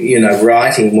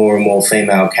writing more and more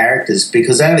female characters,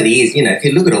 because over the years, if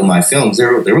you look at all my films,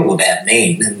 they're all about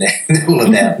men, and they're all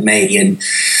about me,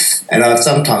 and I've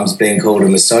sometimes been called a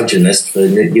misogynist for,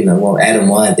 Adam,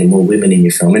 why are there more women in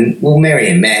your film? And, Mary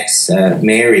and Max,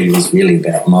 Mary was really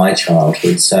about my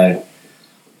childhood, so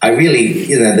I really,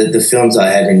 the films I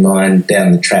have in mind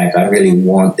down the track, I really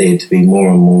want there to be more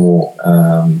and more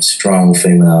strong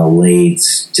female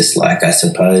leads, just like I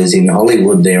suppose in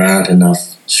Hollywood there aren't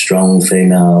enough strong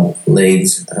female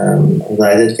leads,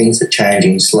 although the things are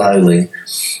changing slowly.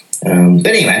 But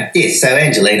anyway, yes, so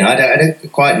Angelina, I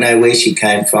don't quite know where she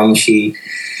came from.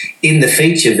 In the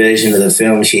feature version of the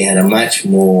film, she had a much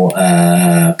more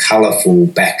colourful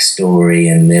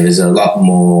backstory, and there was a lot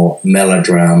more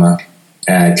melodrama,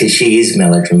 because she is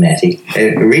melodramatic.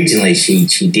 Originally,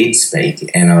 she did speak,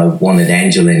 and I wanted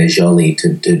Angelina Jolie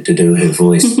to do her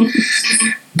voice.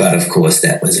 But, of course,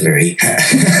 that was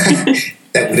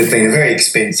that would have been a very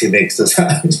expensive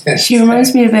exercise. She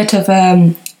reminds me a bit of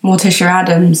Morticia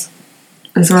Addams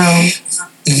as well.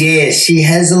 Yeah, she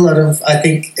has a lot of, I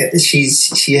think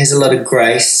she has a lot of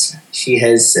grace. She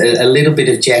has a little bit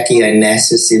of Jackie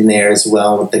Onassis in there as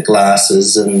well with the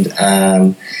glasses,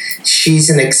 and she's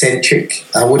an eccentric.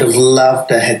 I would have loved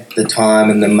to have the time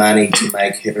and the money to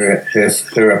make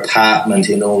her apartment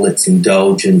in all its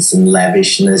indulgence and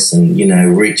lavishness and,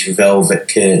 rich velvet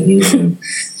curtains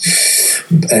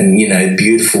and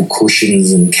beautiful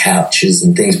cushions and couches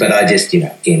and things. But I just,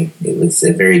 again, it was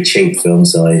a very cheap film,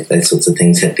 so those sorts of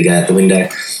things had to go out the window.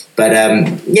 But,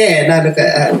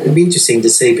 it'd be interesting to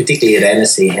see, particularly at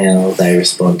Annecy, how they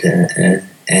respond to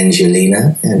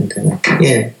Angelina. And,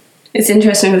 It's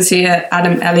interesting to see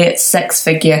Adam Elliott's sex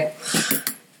figure.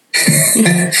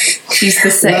 She's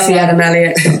the sexy Adam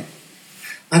Elliott.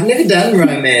 I've never done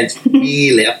romance,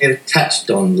 really. I've never touched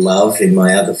on love in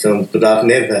my other films, but I've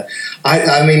never...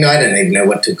 I mean, I don't even know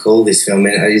what to call this film.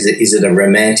 Is it a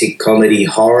romantic comedy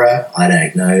horror? I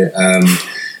don't know.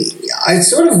 I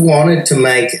sort of wanted to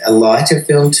make a lighter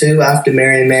film too after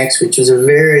Mary and Max, which was a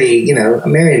very,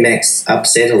 Mary and Max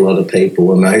upset a lot of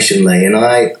people emotionally, and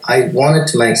I wanted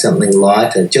to make something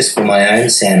lighter just for my own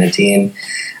sanity, and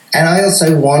I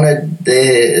also wanted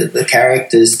the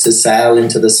characters to sail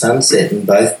into the sunset and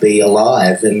both be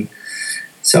alive, and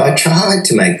so I tried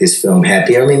to make this film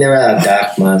happy. I mean, there are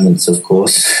dark moments, of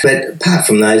course, but apart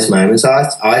from those moments,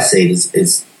 I see it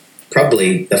as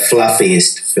probably the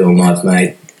fluffiest film I've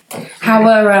made.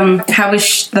 How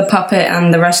is the puppet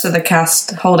and the rest of the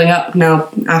cast holding up now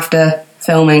after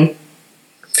filming?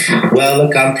 Well,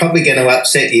 look, I'm probably going to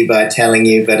upset you by telling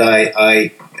you, but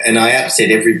I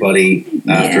upset everybody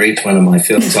after each one of my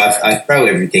films. I throw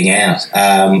everything out.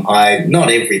 Not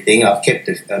everything. I've kept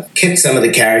some of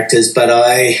the characters, but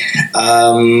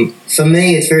for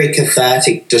me, it's very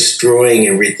cathartic destroying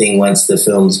everything once the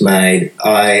film's made.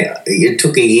 It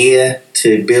took a year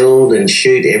to build and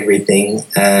shoot everything,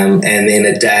 and then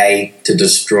a day to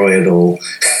destroy it all.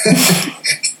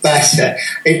 But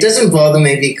it doesn't bother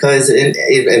me because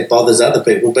it bothers other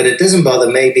people, but it doesn't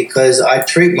bother me because I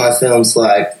treat my films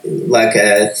like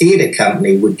a theatre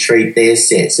company would treat their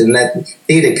sets, and that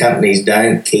theatre companies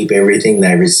don't keep everything. They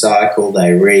recycle,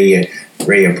 they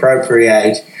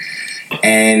reappropriate,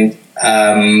 and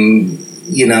and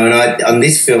on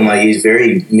this film I used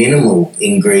very minimal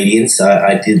ingredients.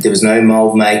 There was no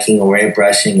mould making or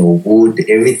airbrushing or wood.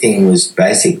 Everything was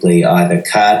basically either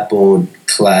cardboard,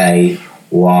 clay,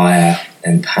 wire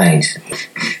and paint.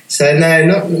 So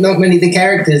no, not many of the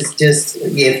characters. Just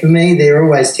for me they're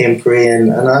always temporary,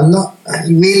 and I'm not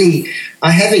really.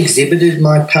 I have exhibited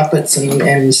my puppets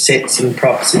and sets and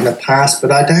props in the past, but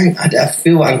I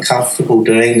feel uncomfortable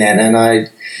doing that, and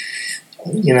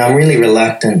I'm really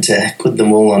reluctant to put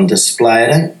them all on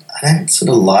display. I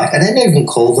don't even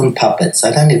call them puppets.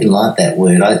 I don't even like that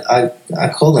word. I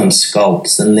call them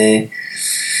sculpts, and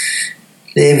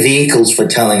they're vehicles for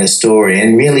telling a story,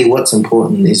 and really what's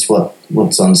important is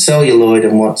what's on celluloid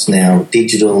and what's now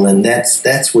digital, and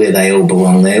that's where they all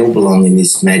belong. They all belong in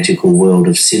this magical world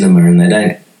of cinema, and they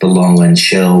don't belong on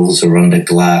shelves or under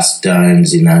glass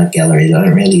domes in art galleries. I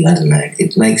don't know.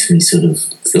 It makes me sort of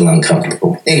feel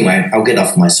uncomfortable. Anyway, I'll get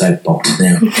off my soapbox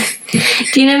now.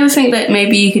 Do you never think that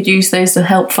maybe you could use those to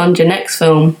help fund your next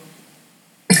film?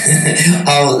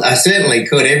 I certainly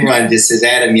could. Everyone just says,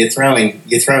 Adam, you're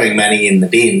throwing money in the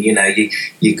bin.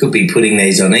 You could be putting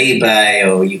these on eBay,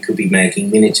 or you could be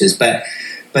making miniatures. But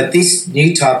this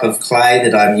new type of clay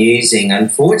that I'm using,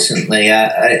 unfortunately,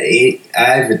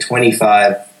 over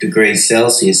 25 degrees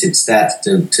Celsius, it starts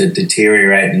to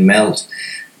deteriorate and melt.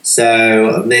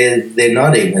 So they're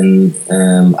not even.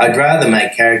 I'd rather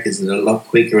make characters that are a lot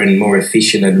quicker and more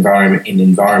efficient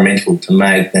environmental to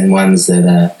make than ones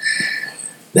that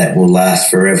will last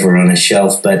forever on a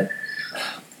shelf. But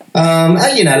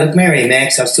look, Mary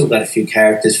Max, I've still got a few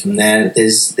characters from that.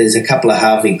 There's a couple of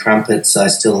Harvey Crumpets I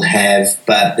still have,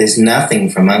 but there's nothing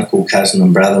from Uncle, Cousin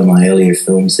and Brother, my earlier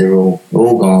films. They're all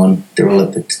gone. They're all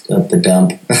at the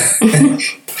dump.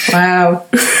 Wow.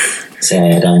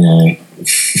 Sad, I know.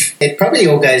 It probably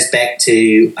all goes back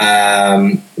to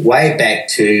way back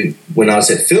to when I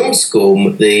was at film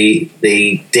school. The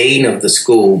dean of the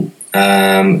school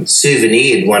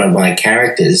souvenired one of my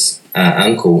characters,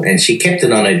 Uncle, and she kept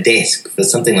it on her desk for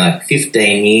something like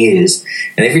 15 years.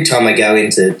 And every time I go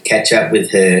in to catch up with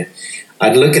her,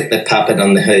 I'd look at the puppet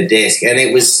on her desk, and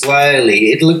it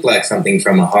looked like something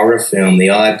from a horror film. The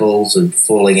eyeballs were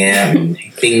falling out and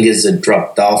fingers had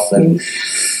dropped off, and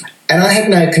I had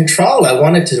no control. I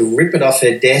wanted to rip it off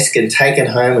her desk and take it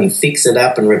home and fix it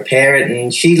up and repair it,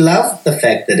 and she loved the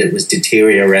fact that it was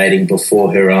deteriorating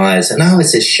before her eyes, and I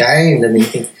was ashamed. I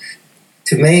mean,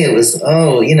 to me it was,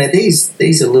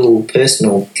 these are little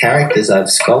personal characters I've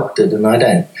sculpted, and I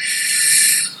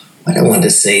don't want to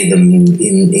see them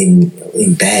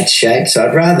in bad shape, so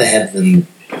I'd rather have them,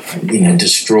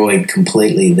 destroyed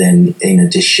completely than in a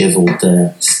dishevelled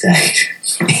state.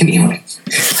 Anyway,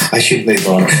 I should move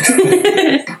on.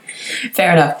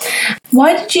 Fair enough.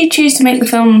 Why did you choose to make the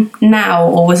film now,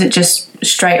 or was it just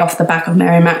straight off the back of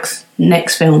Mary Mac's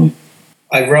next film?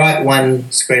 I write one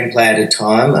screenplay at a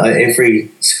time. Every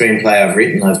screenplay I've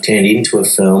written, I've turned into a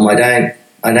film. I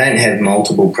don't have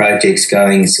multiple projects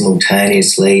going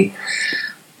simultaneously.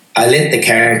 I let the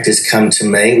characters come to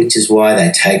me, which is why they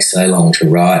take so long to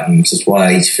write, and which is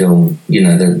why each film,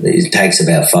 it takes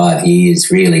about 5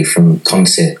 years, really, from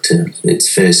concept to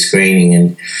its first screening.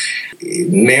 And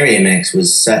Mary Max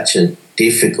was such a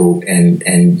difficult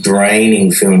and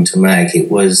draining film to make. It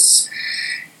was,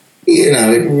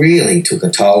 it really took a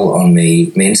toll on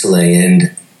me mentally,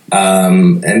 and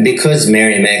because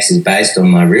Mary Max is based on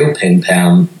my real pen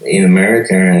pal in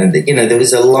America, there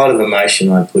was a lot of emotion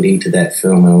I put into that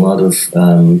film, and a lot of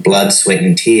blood, sweat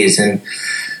and tears. And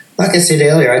like I said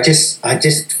earlier, I just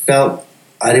felt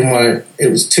I didn't want to, it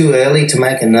was too early to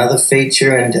make another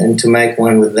feature and to make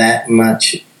one with that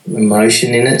much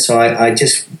emotion in it. So I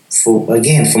just, for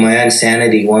my own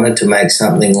sanity, wanted to make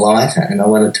something lighter, and I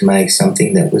wanted to make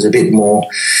something that was a bit more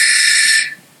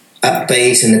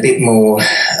upbeat and a bit more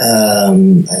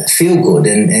feel good,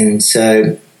 and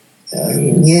so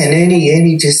and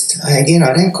Ernie just, again,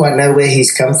 I don't quite know where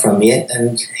he's come from yet,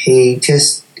 and he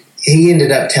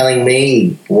ended up telling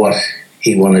me what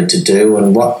he wanted to do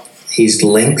and what his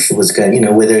length was going,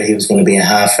 whether he was going to be a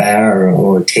half hour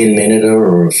or a 10-minute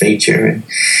or a feature.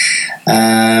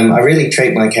 And I really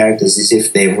treat my characters as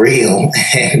if they're real,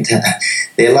 and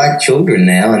they're like children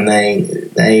now, and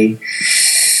they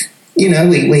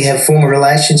we have formed a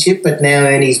relationship, but now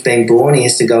Ernie's been born, he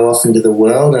has to go off into the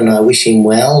world, and I wish him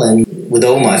well. And with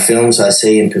all my films, I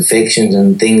see imperfections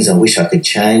and things I wish I could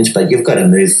change, but you've got to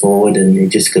move forward and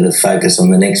you've just got to focus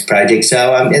on the next project.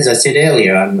 So as I said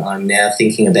earlier, I'm now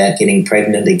thinking about getting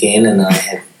pregnant again, and I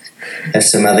have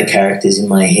some other characters in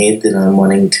my head that I'm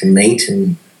wanting to meet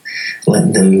and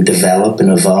let them develop and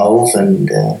evolve.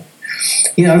 And,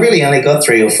 I really only got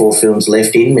 3 or 4 films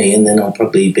left in me, and then I'll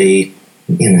probably be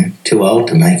too old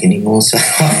to make any more. So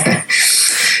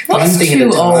one thing at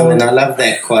a time, and I love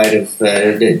that quote of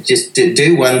just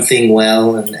do one thing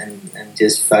well and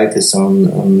just focus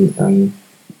on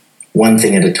one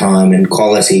thing at a time, and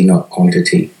quality, not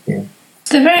quantity. Yeah.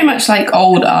 They're very much like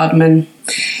old Aardman.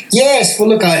 Yes, well,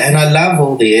 look, I love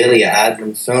all the earlier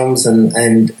Aardman films,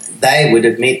 and they would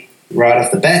admit right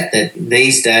off the bat that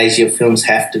these days your films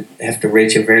have to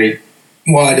reach a very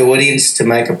wide audience to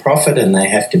make a profit, and they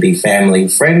have to be family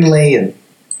friendly.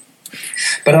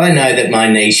 But I know that my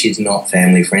niche is not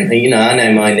family friendly. I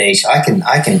know my niche. I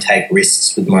can take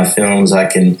risks with my films.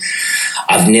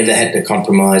 I've never had to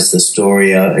compromise the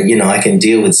story. I can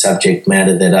deal with subject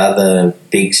matter that other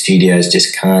big studios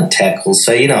just can't tackle.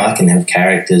 So I can have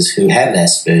characters who have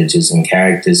Asperger's, and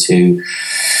characters who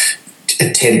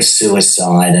attempt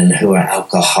suicide, and who are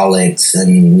alcoholics,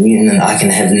 and I can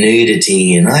have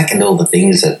nudity, and I can do all the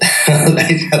things that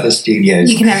those other studios.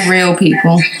 You can have real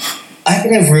people. I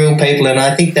can have real people, and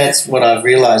I think that's what I've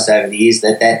realised over the years,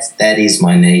 that is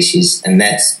my niche, and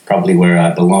that's probably where I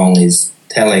belong, is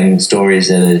telling stories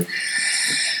that are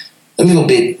a little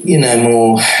bit,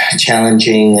 more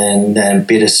challenging and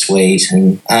bittersweet,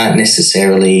 and aren't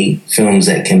necessarily films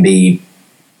that can be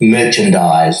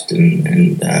merchandised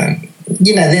and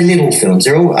they're little films.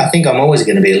 I think I'm always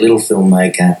going to be a little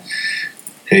filmmaker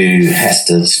who has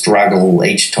to struggle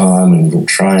each time and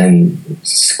try and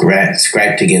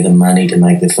scrape together money to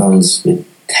make the films with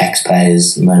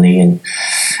taxpayers' money, and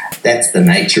that's the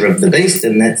nature of the beast,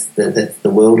 and that's the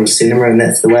world of cinema, and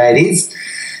that's the way it is,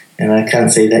 and I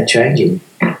can't see that changing.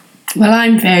 Well,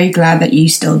 I'm very glad that you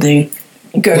still do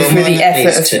go through the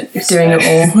effort of doing it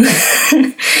all.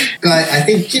 I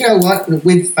think, you know what,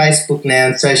 with Facebook now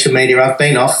and social media, I've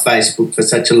been off Facebook for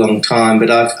such a long time,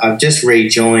 but I've just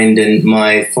rejoined, and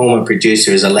my former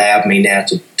producer has allowed me now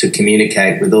to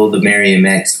communicate with all the Mary and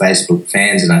Max Facebook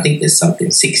fans, and I think there's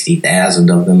something 60,000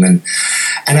 of them, and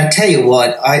I tell you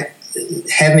what,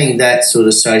 having that sort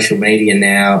of social media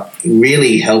now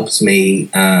really helps me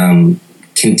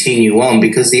continue on,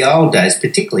 because the old days,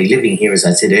 particularly living here, as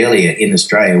I said earlier, in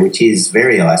Australia, which is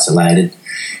very isolated,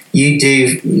 you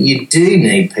do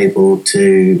need people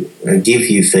to give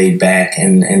you feedback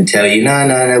and tell you,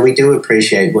 no, we do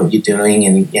appreciate what you're doing,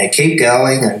 and keep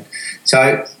going. And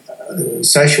so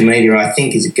social media, I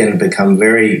think, is going to become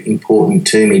very important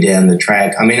to me down the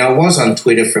track. I mean, I was on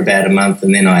Twitter for about a month,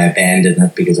 and then I abandoned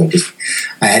it because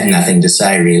I had nothing to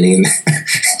say really, and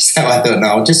so I thought,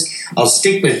 no, I'll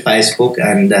stick with Facebook.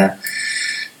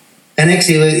 And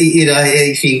actually,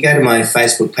 if you go to my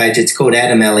Facebook page, it's called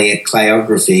Adam Elliott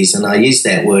Clayographies, and I use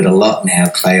that word a lot now,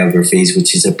 Clayographies,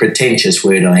 which is a pretentious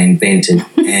word I invented.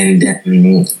 And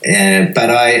but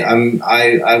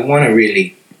I want to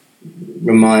really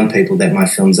remind people that my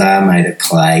films are made of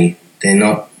clay. They're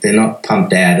not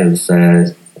pumped out of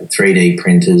 3D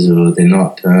printers, or they're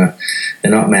not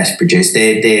mass produced.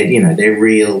 They're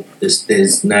real.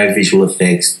 There's no visual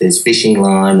effects. There's fishing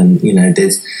line, and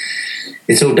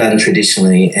it's all done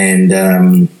traditionally, and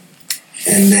that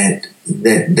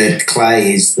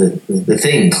clay is the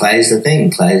thing. Clay is the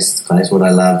thing. Clay is what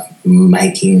I love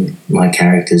making my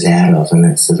characters out of, and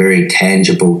it's a very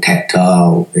tangible,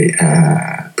 tactile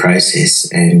process.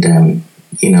 And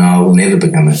I will never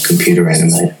become a computer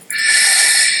animator.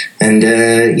 And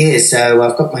so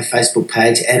I've got my Facebook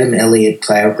page, Adam Elliott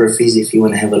Clayographies, if you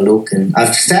want to have a look. And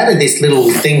I've started this little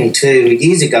thing too.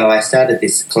 Years ago, I started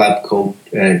this club called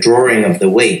Drawing of the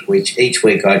Week, which each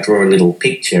week I draw a little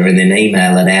picture and then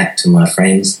email it out to my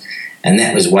friends. And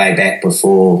that was way back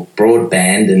before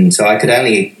broadband, and so I could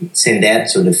only send out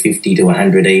sort of 50 to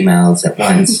 100 emails at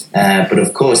once. But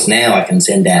of course now I can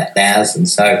send out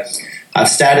thousands. So I've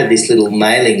started this little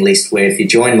mailing list where if you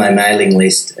join my mailing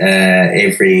list,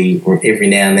 every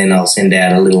now and then I'll send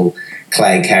out a little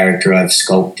clay character I've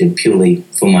sculpted purely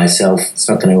for myself. It's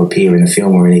not going to appear in a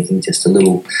film or anything, just a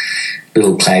little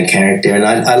clay character. And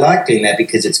I like doing that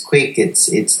because it's quick. It's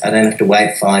I don't have to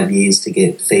wait 5 years to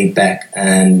get feedback.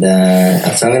 And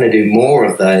so I'm going to do more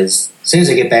of those. As soon as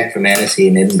I get back from Annecy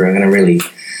in Edinburgh, I'm going to really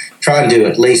try and do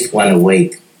at least one a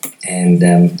week and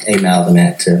email them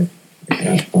out to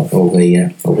all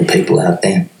the people out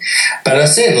there. But I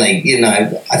certainly,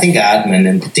 I think Aardman,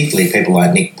 and particularly people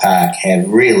like Nick Park, have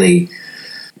really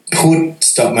put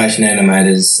stop-motion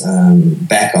animators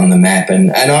back on the map.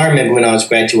 And I remember when I was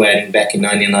graduating back in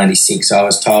 1996, I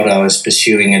was told I was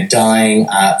pursuing a dying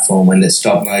art form and that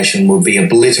stop-motion would be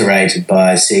obliterated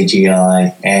by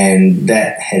CGI, and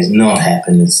that has not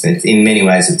happened. In many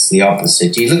ways, it's the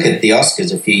opposite. You look at the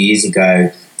Oscars a few years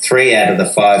ago, 3 out of the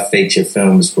 5 feature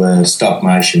films were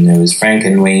stop-motion. There was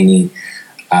Frankenweenie,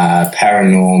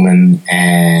 Paranorman,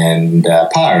 and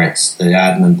Pirates, the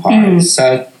Aardman Pirates.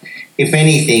 So if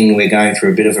anything, we're going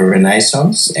through a bit of a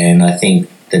renaissance, and I think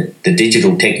that the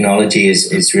digital technology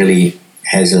is really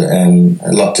has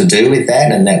a lot to do with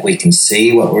that, and that we can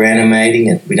see what we're animating,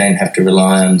 and we don't have to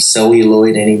rely on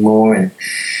celluloid anymore. And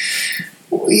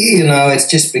it's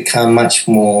just become much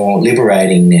more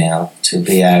liberating now to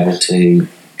be able to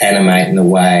animate in a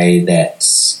way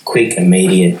that's quicker and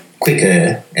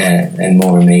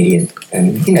more immediate.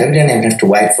 And, we don't even have to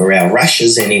wait for our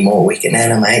rushes anymore. We can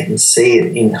animate and see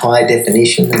it in high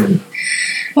definition. And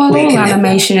all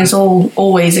animation is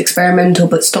always experimental,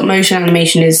 but stop-motion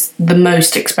animation is the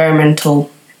most experimental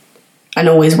and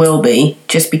always will be,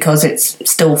 just because it's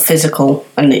still physical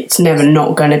and it's never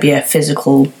not going to be a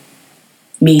physical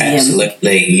medium.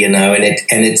 Absolutely, and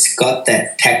it's got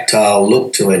that tactile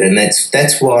look to it, and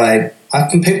that's why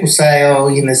often people say,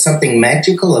 there's something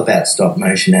magical about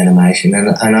stop-motion animation,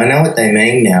 and I know what they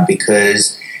mean now,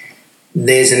 because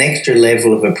there's an extra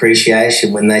level of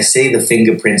appreciation when they see the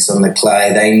fingerprints on the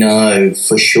clay. They know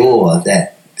for sure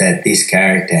that this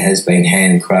character has been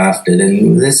handcrafted,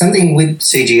 and there's something with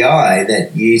CGI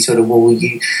that you sort of,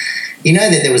 you know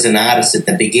that there was an artist at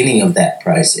the beginning of that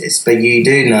process, but you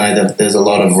do know that there's a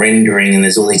lot of rendering and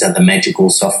there's all these other magical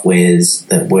softwares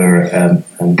that were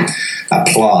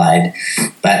applied.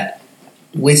 But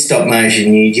with stop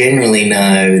motion, you generally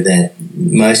know that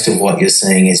most of what you're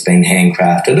seeing has been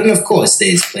handcrafted. And, of course,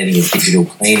 there's plenty of digital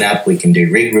cleanup. We can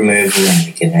do rig removal and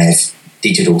we can have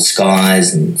digital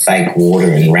skies and fake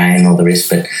water and rain, all the rest.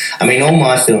 But, I mean, all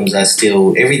my films are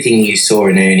still, everything you saw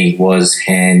in Ernie was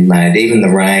handmade. Even the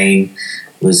rain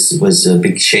was a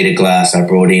big sheet of glass I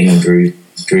brought in and drew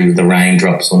the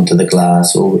raindrops onto the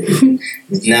glass. Or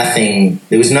nothing,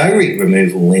 there was no rig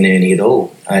removal in Ernie at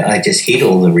all. I just hid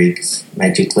all the rigs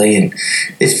magically. And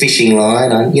this fishing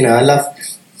line, I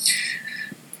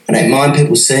don't mind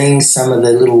people seeing some of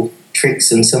the little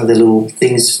tricks and some of the little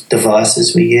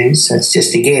devices we use. So it's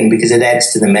just, again, because it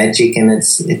adds to the magic, and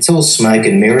it's all smoke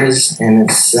and mirrors, and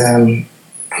it's anyway,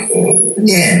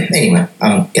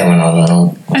 I'm going on and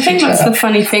on. I think that's the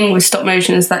funny thing with stop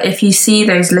motion, is that if you see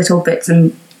those little bits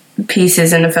and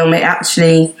pieces in a film,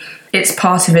 it's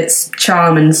part of its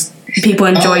charm, and people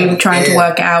enjoy trying to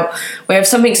work it out. Where if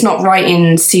something's not right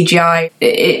in CGI,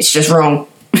 it's just wrong.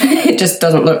 It just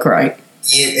doesn't look right.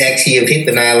 Yeah, actually, you've hit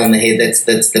the nail on the head.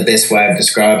 That's the best way of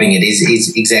describing it.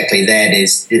 Is exactly that.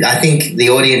 I think the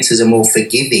audiences are more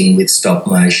forgiving with stop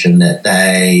motion. That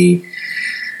they,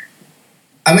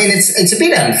 I mean, it's a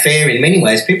bit unfair in many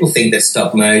ways. People think that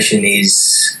stop motion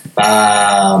is,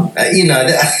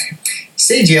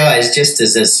 CGI is just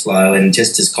as slow and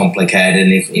just as complicated,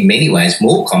 and in many ways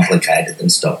more complicated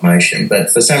than stop motion. But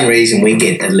for some reason, we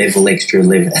get a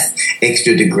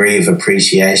extra degree of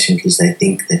appreciation because they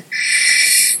think that,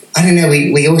 I don't know.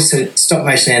 We also, stop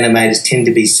motion animators tend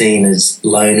to be seen as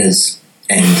loners,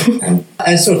 and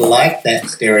I sort of like that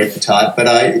stereotype, but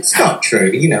it's not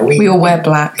true. You know, we all wear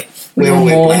black. We all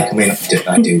wear black. I mean,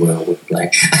 I do wear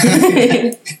black.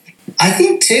 I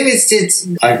think too,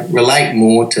 I relate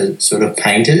more to sort of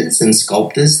painters and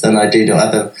sculptors than I do to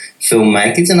other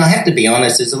filmmakers. And I have to be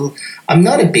honest, I'm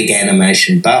not a big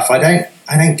animation buff. I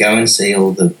don't go and see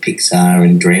all the Pixar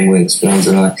and DreamWorks films,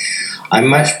 and I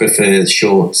much prefer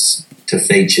shorts to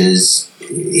features.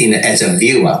 As a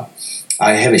viewer,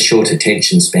 I have a short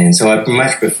attention span, so I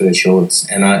much prefer shorts.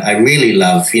 And I really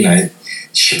love, films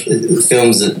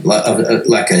that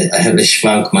have a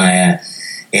Schwankmeyer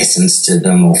essence to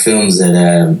them, or films that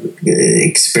are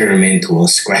experimental or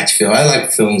scratch film. I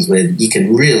like films where you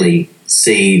can really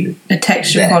see a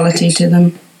texture quality to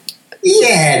them.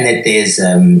 Yeah, and that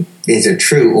there's a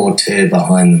true auteur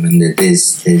behind them, and that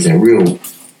there's a real,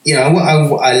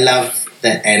 I love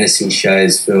that Annecy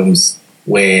shows films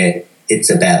where it's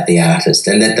about the artist,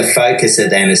 and that the focus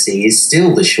of Annecy is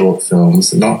still the short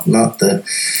films, not the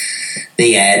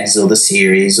ads or the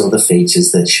series or the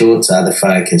features. That shorts are the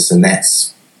focus, and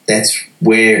that's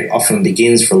where it often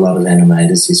begins for a lot of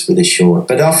animators, is with a short.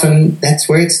 But often that's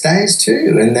where it stays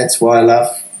too, and that's why I love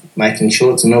making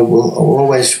shorts, and I will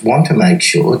always want to make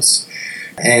shorts,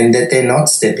 and that they're not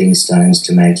stepping stones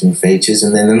to making features,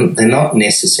 and they're not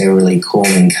necessarily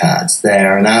calling cards. They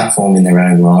are an art form in their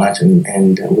own right, and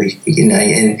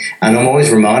I'm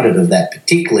always reminded of that,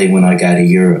 particularly when I go to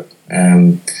Europe.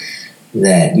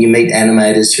 That you meet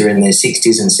animators who are in their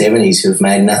 60s and 70s who have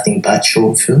made nothing but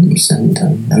short films, and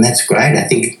that's great. I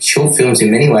think short films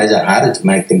in many ways are harder to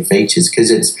make than features,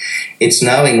 because it's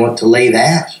knowing what to leave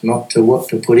out, not to what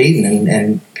to put in,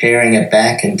 and paring it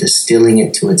back and distilling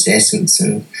it to its essence,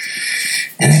 and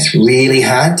it's really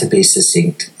hard to be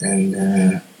succinct,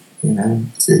 and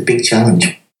it's a big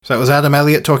challenge. So that was Adam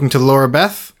Elliott talking to Laura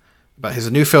Beth about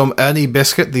his new film Ernie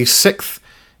Biscuit, the 6th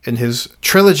in his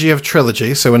trilogy of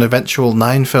trilogy, so an eventual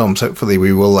 9 films. Hopefully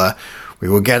we will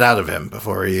get out of him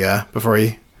before he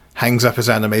hangs up his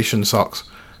animation socks.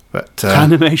 But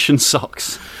animation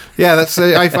socks. Yeah, that's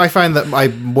I find that my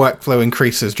workflow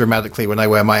increases dramatically when I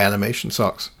wear my animation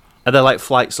socks. Are they like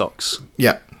flight socks?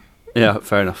 Yeah. Yeah,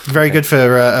 fair enough. Very good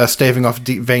for staving off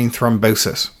deep vein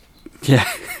thrombosis. Yeah.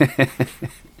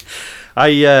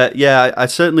 I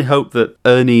certainly hope that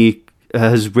Ernie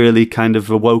has really kind of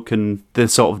awoken the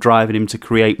sort of driving him to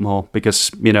create more, because,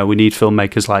 we need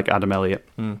filmmakers like Adam Elliott.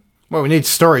 Well, we need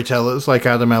storytellers like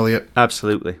Adam Elliott.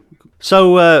 Absolutely.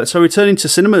 So returning to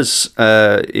cinemas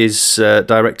is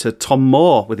director Tom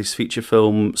Moore with his feature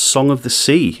film Song of the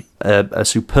Sea, a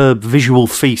superb visual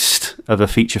feast of a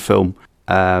feature film.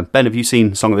 Ben, have you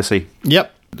seen Song of the Sea?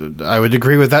 Yep, I would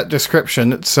agree with that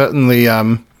description. It's certainly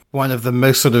one of the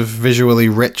most sort of visually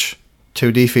rich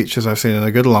 2D features I've seen in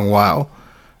a good long while.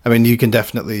 I mean, you can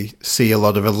definitely see a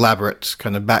lot of elaborate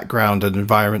kind of background and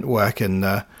environment work in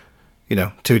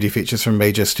 2D features from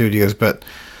major studios, but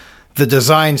the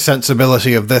design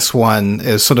sensibility of this one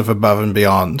is sort of above and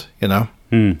beyond, you know?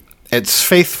 It's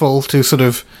faithful to sort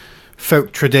of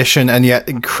folk tradition and yet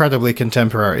incredibly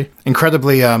contemporary,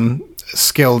 incredibly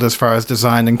skilled as far as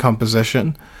design and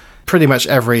composition. Pretty much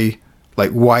every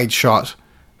like wide shot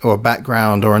or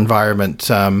background or environment,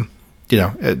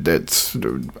 it's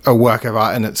a work of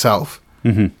art in itself.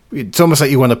 It's almost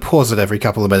like you want to pause it every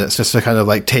couple of minutes just to kind of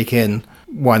like take in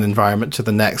one environment to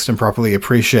the next and properly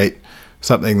appreciate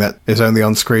something that is only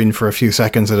on screen for a few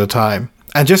seconds at a time.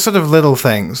 And just sort of little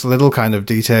things, little kind of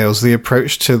details. The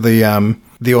approach to the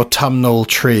autumnal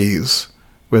trees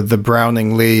with the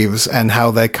browning leaves and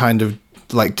how they're kind of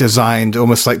like designed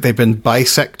almost like they've been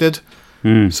bisected.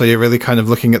 So you're really kind of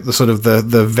looking at the sort of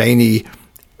the veiny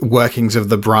workings of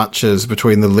the branches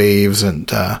between the leaves and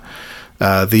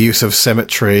the use of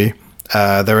symmetry.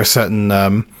 There are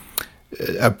certain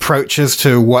approaches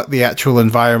to what the actual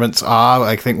environments are.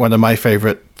 I think one of my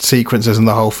favorite sequences in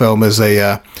the whole film is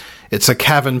it's a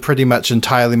cavern pretty much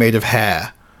entirely made of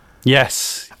hair.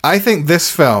 Yes. I think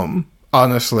this film,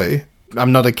 honestly,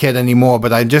 I'm not a kid anymore,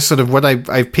 but I just sort of what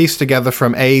I've pieced together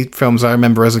from A, films I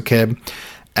remember as a kid,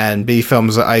 and B,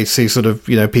 films that I see sort of,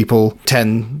 people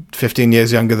 10, 15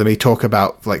 years younger than me talk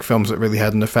about, like films that really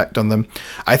had an effect on them.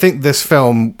 I think this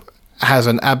film has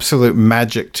an absolute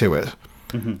magic to it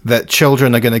that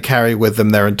children are going to carry with them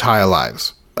their entire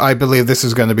lives. I believe this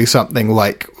is going to be something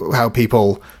like how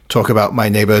people talk about My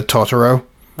Neighbor Totoro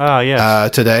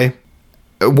today.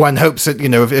 One hopes that,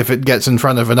 if it gets in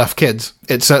front of enough kids.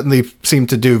 It certainly seemed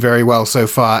to do very well so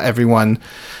far. Everyone,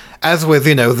 as with,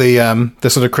 the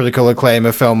sort of critical acclaim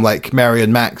of film like Mary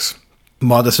and Max,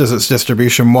 modest as its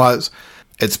distribution was,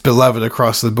 it's beloved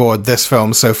across the board. This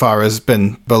film so far has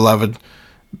been beloved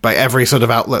by every sort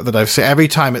of outlet that I've seen. Every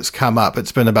time it's come up,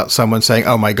 it's been about someone saying,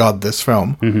 oh my God, this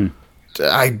film.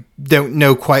 I don't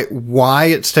know quite why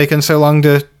it's taken so long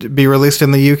to be released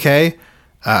in the UK.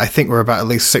 I think we're about at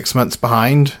least 6 months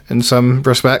behind in some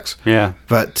respects. Yeah.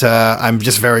 But I'm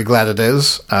just very glad it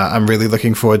is. I'm really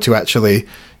looking forward to actually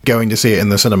going to see it in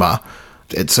the cinema.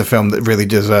 It's a film that really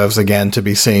deserves, again, to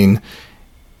be seen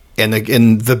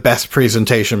in the best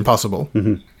presentation possible.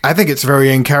 I think it's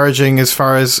very encouraging as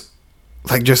far as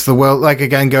like just the world, like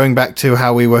again, going back to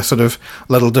how we were sort of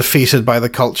a little defeated by the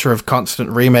culture of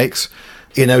constant remakes.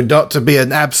 Not to be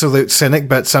an absolute cynic,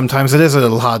 but sometimes it is a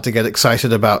little hard to get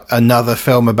excited about another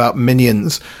film about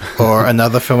Minions or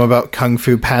another film about Kung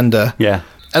Fu Panda. Yeah.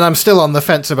 And I'm still on the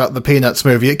fence about the Peanuts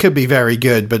movie. It could be very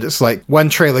good, but it's like one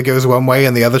trailer goes one way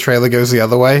and the other trailer goes the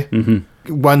other way.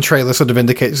 One trailer sort of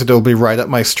indicates that it'll be right up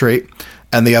my street,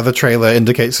 and the other trailer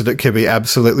indicates that it could be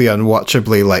absolutely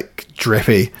unwatchably like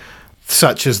drippy.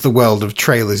 Such is the world of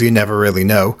trailers, you never really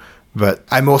know. But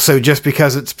I'm also, just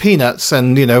because it's Peanuts,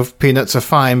 and, Peanuts are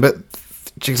fine, but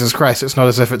Jesus Christ, it's not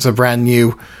as if it's a brand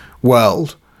new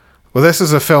world. Well, this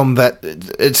is a film that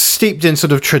it's steeped in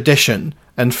sort of tradition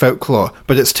and folklore,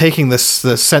 but it's taking the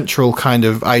central kind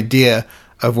of idea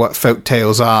of what folk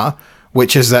tales are,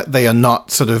 which is that they are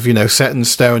not sort of, set in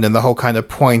stone, and the whole kind of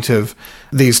point of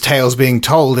these tales being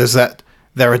told is that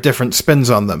there are different spins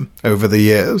on them over the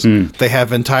years. They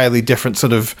have entirely different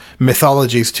sort of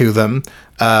mythologies to them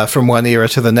from one era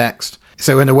to the next.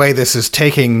 So in a way, this is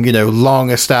taking, long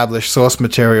established source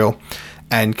material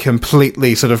and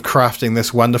completely sort of crafting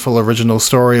this wonderful original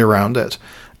story around it.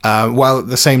 While at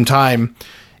the same time,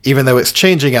 even though it's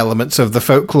changing elements of the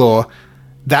folklore,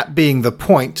 that being the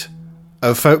point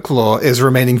of folklore is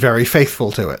remaining very faithful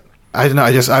to it. I don't know,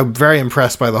 I'm very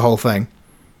impressed by the whole thing.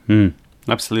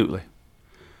 Absolutely.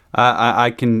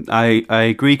 I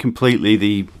agree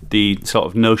completely. The sort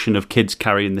of notion of kids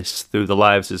carrying this through their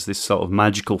lives as this sort of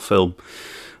magical film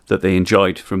that they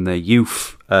enjoyed from their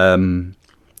youth.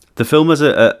 The film has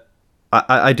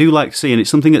I do like seeing it's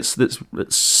something that's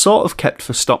sort of kept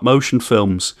for stop motion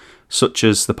films such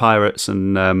as The Pirates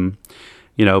and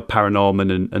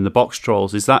Paranorman and the Box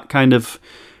Trolls. Is that kind of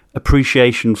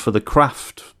appreciation for the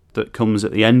craft that comes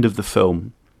at the end of the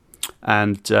film,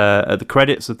 and at the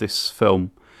credits of this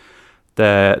film.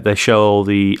 They show all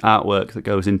the artwork that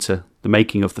goes into the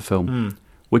making of the film,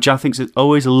 which I think is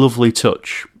always a lovely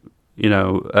touch.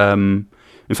 In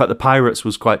fact, The Pirates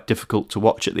was quite difficult to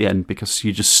watch at the end because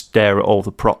you just stare at all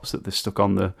the props that they stuck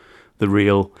on the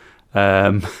reel.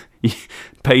 You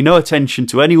pay no attention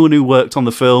to anyone who worked on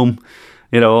the film,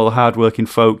 all the hard-working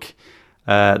folk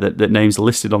that names are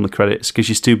listed on the credits, because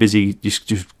you're too busy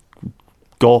just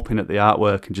gawping at the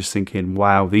artwork and just thinking,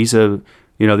 wow, these are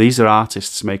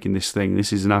artists making this thing.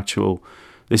 This is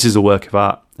a work of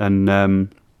art. And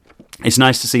it's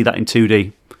nice to see that in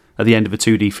 2D at the end of a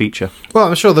 2D feature. Well,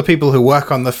 I'm sure the people who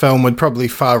work on the film would probably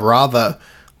far rather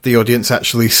the audience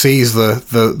actually sees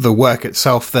the work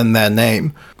itself than their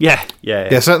name. Yeah,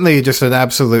 certainly just an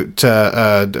absolute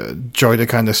joy to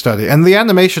kind of study. And the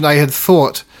animation, I had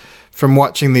thought from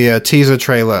watching the teaser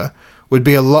trailer, would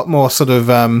be a lot more sort of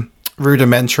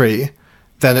rudimentary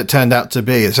than it turned out to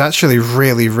be. It's actually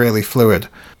really, really fluid.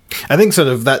 I think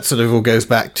that sort of all goes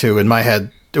back to, in my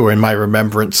head, or in my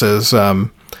remembrances,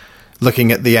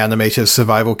 looking at the animated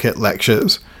survival kit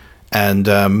lectures, and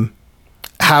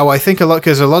how I think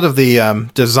because a lot of the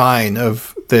design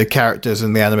of the characters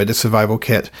in the animated survival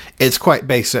kit, it's quite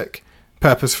basic,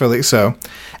 purposefully so.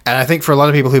 And I think for a lot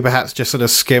of people who perhaps just sort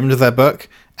of skimmed their book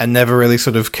and never really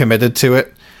sort of committed to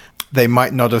it, they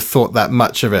might not have thought that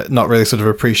much of it, not really sort of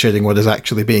appreciating what is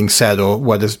actually being said or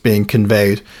what is being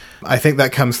conveyed. I think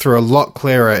that comes through a lot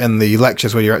clearer in the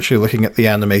lectures where you're actually looking at the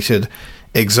animated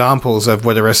examples of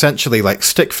what are essentially like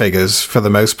stick figures for the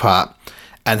most part,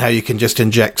 and how you can just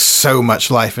inject so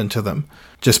much life into them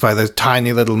just by those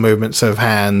tiny little movements of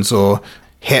hands or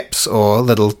hips or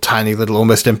tiny little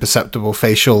almost imperceptible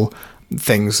facial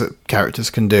things that characters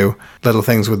can do, little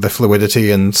things with the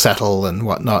fluidity and settle and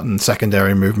whatnot and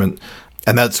secondary movement.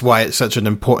 And that's why it's such an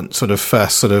important sort of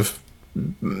first sort of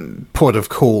port of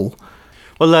call.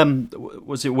 Well,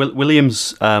 was it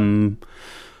Williams?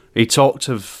 He talked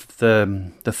of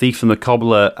the Thief and the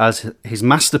Cobbler as his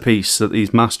masterpiece, that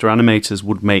these master animators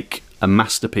would make a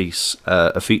masterpiece,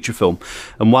 a feature film.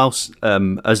 And whilst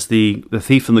as the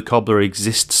Thief and the Cobbler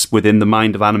exists within the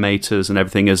mind of animators and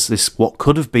everything as this what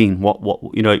could have been, what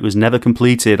it was never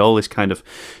completed, all this kind of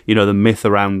the myth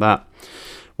around that.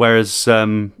 Whereas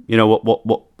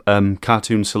what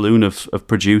Cartoon Saloon have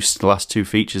produced, the last two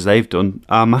features they've done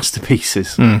are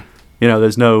masterpieces.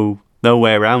 There's no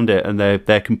way around it, and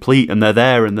they're complete, and they're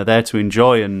there to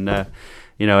enjoy, and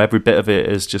every bit of it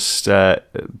is just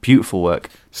beautiful work.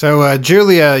 So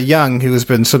Julia Young, who has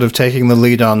been sort of taking the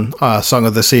lead on Song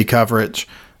of the Sea coverage,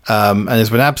 and has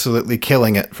been absolutely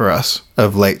killing it for us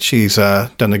of late. She's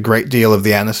done a great deal of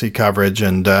the Annecy coverage,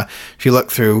 and if you look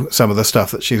through some of the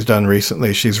stuff that she's done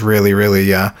recently, she's really,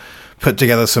 really put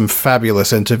together some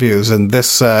fabulous interviews. And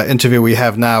this interview we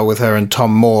have now with her and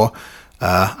Tom Moore,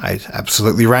 I'd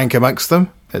absolutely rank amongst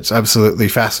them. It's absolutely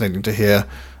fascinating to hear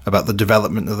about the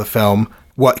development of the film.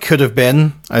 What could have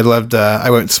been. I loved, I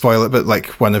won't spoil it, but like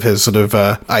one of his sort of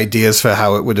ideas for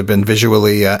how it would have been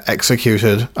visually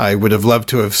executed. I would have loved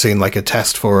to have seen like a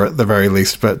test for it at the very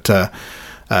least, but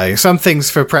some things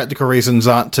for practical reasons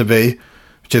aren't to be,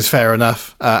 which is fair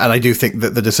enough. And I do think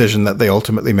that the decision that they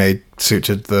ultimately made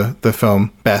suited the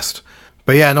film best.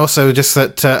 But yeah, and also just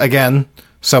that, again,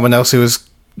 someone else who was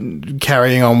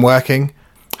carrying on working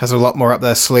has a lot more up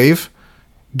their sleeve,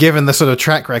 given the sort of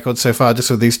track record so far just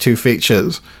with these two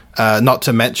features, not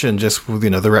to mention just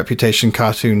the reputation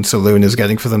Cartoon Saloon is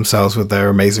getting for themselves with their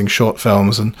amazing short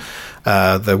films and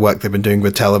the work they've been doing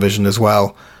with television as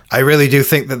well. I really do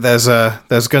think that there's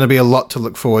going to be a lot to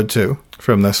look forward to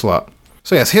from this lot.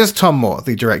 So yes, here's Tom Moore,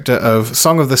 the director of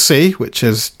Song of the Sea, which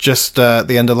has just at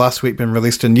the end of last week been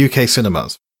released in UK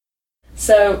cinemas.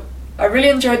 So I really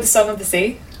enjoyed The Song of the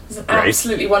Sea. It was an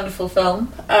absolutely wonderful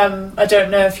film. I don't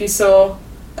know if you saw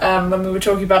when we were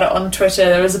talking about it on Twitter,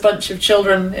 there was a bunch of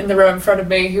children in the row in front of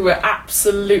me who were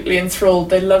absolutely enthralled.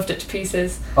 They loved it to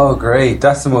pieces. Oh, great.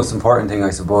 That's the most important thing,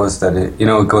 I suppose, that it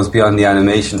goes beyond the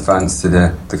animation fans to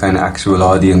the kind of actual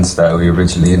audience that we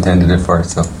originally intended it for.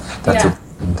 So that's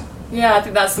important. Yeah, I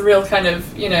think that's the real kind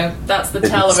of, that's the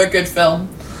tell of a good film.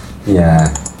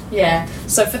 Yeah. Yeah.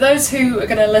 So for those who are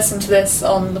going to listen to this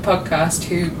on the podcast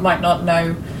who might not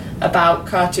know about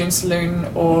Cartoon Saloon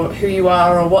or who you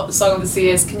are or what the Song of the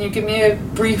Sea is, can you give me a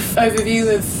brief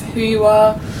overview of who you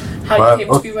are, how you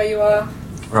came to be where you are?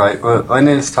 Right, well, my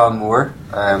name is Tom Moore.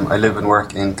 I live and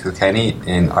work in Kilkenny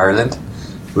in Ireland,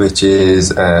 which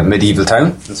is a medieval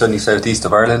town in sunny southeast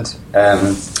of Ireland.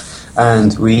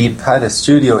 And we've had a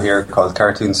studio here called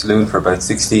Cartoon Saloon for about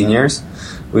 16 years.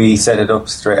 We set it up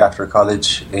straight after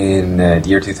college in the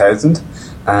year 2000.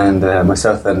 And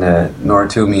myself and Nora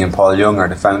Toomey and Paul Young are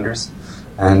the founders,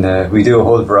 and we do a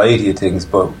whole variety of things,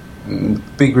 but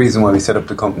big reason why we set up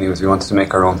the company was we wanted to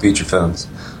make our own feature films.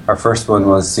 Our first one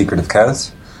was Secret of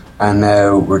Kells, and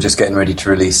now we're just getting ready to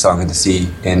release Song of the Sea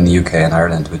in the UK and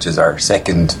Ireland, which is our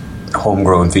second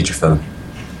homegrown feature film.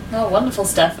 Oh, wonderful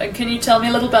stuff. And can you tell me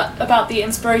a little bit about the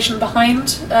inspiration behind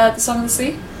the Song of the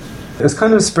Sea? It was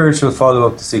kind of a spiritual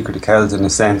follow-up to Secret of Kells in a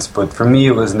sense, but for me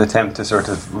it was an attempt to sort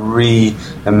of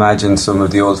reimagine some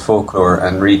of the old folklore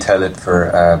and retell it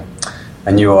for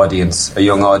a new audience, a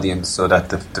young audience, so that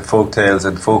the folk tales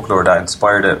and folklore that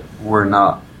inspired it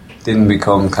didn't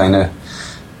become kind of,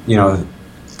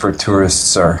 for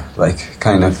tourists, or like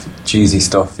kind of cheesy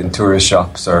stuff in tourist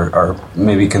shops, or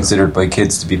maybe considered by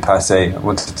kids to be passé. I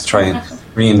wanted to try and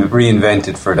reinvent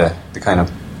it for the kind of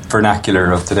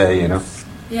vernacular of today, you know.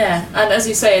 Yeah, and as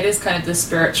you say, it is kind of the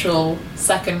spiritual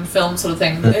second film sort of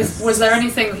thing. Was there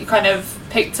anything that you kind of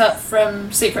picked up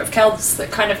from Secret of Kells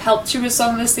that kind of helped you with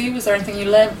Song of the Sea? Was there anything you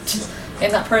learnt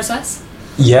in that process?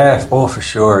 Yeah, for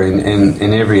sure,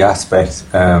 in every aspect.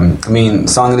 I mean,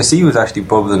 Song of the Sea was actually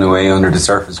bubbling away under the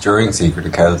surface during Secret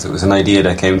of Kells. It was an idea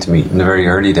that came to me in the very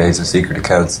early days of Secret of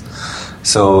Kells.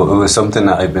 So it was something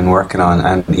that I'd been working on,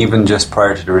 and even just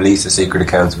prior to the release of Secret of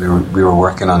Kells, we were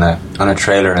working on a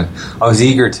trailer, and I was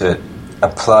eager to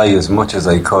apply as much as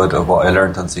I could of what I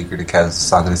learned on Secret of Kells to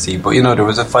Song of the Sea. But you know, there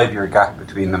was a 5-year gap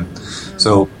between them,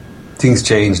 so things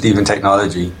changed, even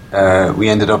technology. We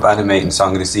ended up animating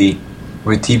Song of the Sea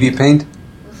with TV Paint,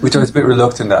 which I was a bit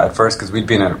reluctant at first, because we'd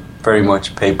been a very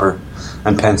much paper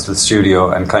and pencil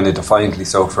studio, and kind of defiantly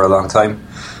so for a long time.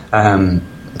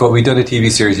 But we'd done a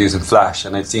TV series using Flash,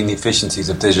 and I'd seen the efficiencies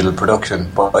of digital production,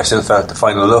 but I still felt the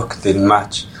final look didn't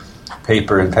match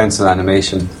paper and pencil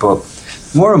animation. But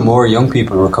more and more young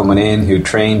people were coming in who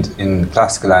trained in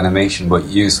classical animation but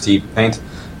used TV Paint,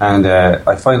 and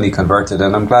I finally converted,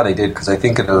 and I'm glad I did, because I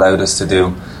think it allowed us to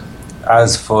do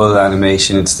as full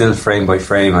animation. It's still frame by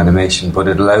frame animation, but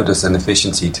it allowed us an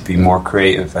efficiency to be more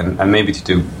creative, and maybe to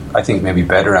do, I think, maybe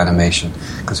better animation,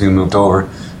 because we moved over.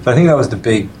 So I think that was the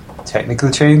big technical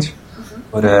change.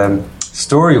 But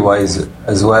story wise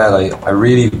as well, I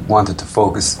really wanted to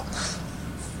focus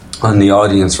on the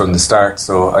audience from the start.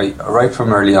 So right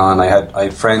from early on, I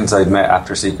had friends I'd met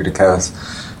after Secret of Kells,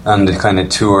 and the kind of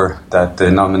tour that the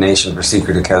nomination for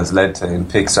Secret of Kells led to in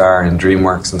Pixar and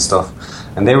DreamWorks and stuff,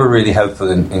 and they were really helpful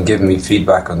in giving me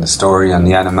feedback on the story and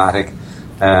the animatic.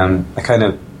 I kind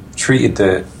of treated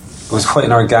it was quite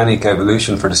an organic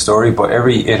evolution for the story, but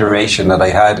every iteration that I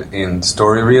had in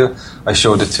Story Reel, I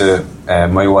showed it to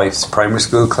my wife's primary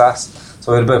school class.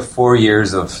 So I had about 4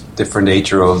 years of different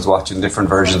 8-year-olds watching different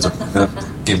versions of it,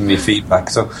 giving me feedback.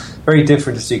 So very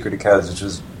different to Secret of Kells, which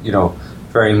was, you know,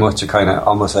 very much a kind of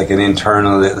almost like an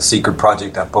internal little secret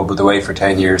project that bubbled away for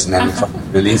 10 years and then we finally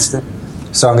released it.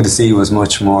 Song of the Sea was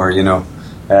much more, you know,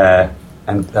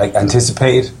 and like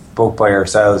anticipated both by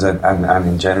ourselves and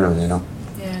in general, you know.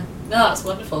 Yeah, no, that's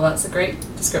wonderful. That's a great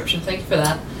description. Thank you for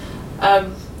that.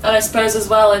 And I suppose as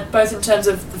well, both in terms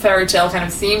of the fairy tale kind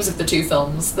of themes of the two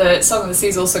films, the Song of the Sea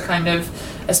is also kind of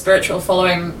a spiritual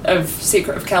following of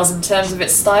Secret of Kells in terms of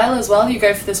its style as well. You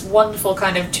go for this wonderful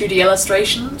kind of 2D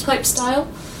illustration type style.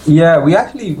 Yeah, we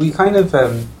kind of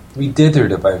we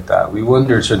dithered about that. We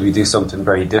wondered, should we do something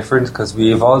very different, because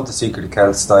we evolved the Secret of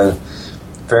Kells style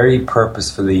very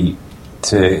purposefully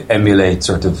to emulate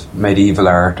sort of medieval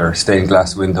art or stained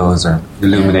glass windows or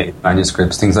illuminated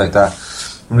manuscripts, things like that.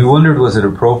 And we wondered, was it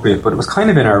appropriate? But it was kind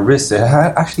of in our wrists. It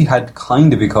had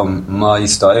kind of become my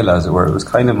style, as it were. It was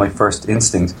kind of my first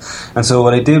instinct. And so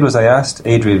what I did was I asked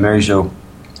Adrian Merigeau,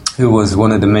 who was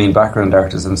one of the main background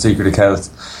artists on Secret of Kells,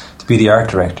 to be the art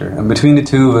director. And between the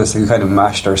two of us, we kind of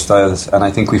mashed our styles. And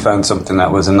I think we found something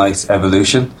that was a nice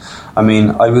evolution. I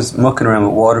mean, I was mucking around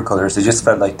with watercolours. It just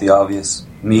felt like the obvious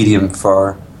medium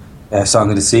for Song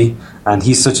of the Sea, and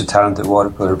he's such a talented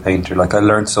watercolour painter. Like, I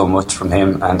learned so much from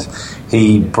him, and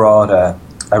he brought a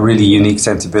really unique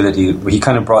sensibility. He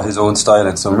kind of brought his own style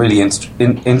and some really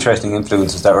interesting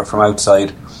influences that were from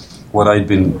outside what I'd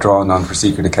been drawn on for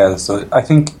Secret of Kells. So I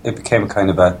think it became kind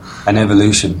of an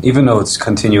evolution, even though it's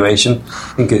continuation.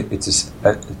 I think it's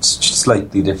a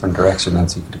slightly different direction than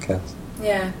Secret of Kells.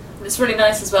 Yeah, it's really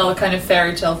nice as well, the kind of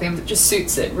fairy tale theme that just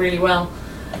suits it really well.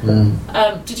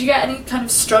 Did you get any kind of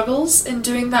struggles in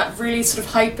doing that really sort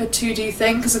of hyper 2D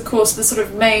thing? Because of course the sort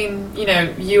of main, you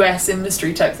know, US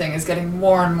industry type thing is getting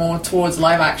more and more towards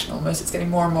live action almost. It's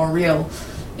getting more and more real,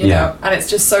 you know, and it's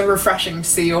just so refreshing to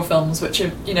see your films which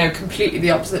are, you know, completely the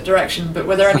opposite direction. But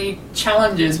were there any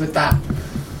challenges with that?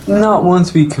 Not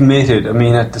once we committed. I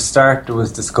mean, at the start there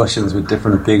was discussions with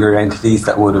different bigger entities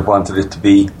that would have wanted it to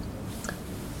be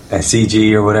a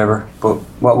CG or whatever, but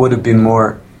what would have been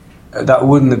more, that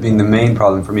wouldn't have been the main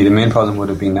problem for me. The main problem would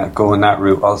have been that going that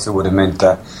route also would have meant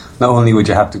that not only would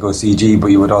you have to go CG, but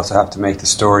you would also have to make the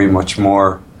story much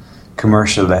more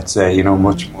commercial, let's say, you know,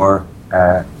 much more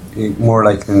more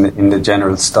like in the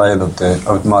general style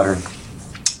of modern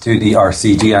 2D or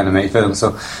CG animated film.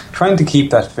 So trying to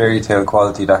keep that fairy tale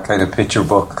quality, that kind of picture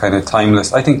book, kind of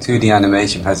timeless. I think 2D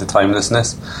animation has a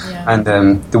timelessness. Yeah.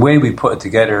 And the way we put it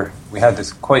together, we had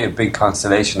this quite a big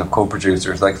constellation of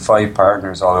co-producers, like 5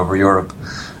 partners all over Europe.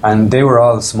 And they were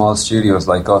all small studios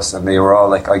like us, and they were all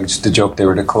like, I used to joke, they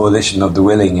were the coalition of the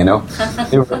willing, you know.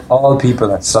 They were all people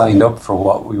that signed up for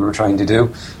what we were trying to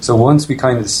do. So once we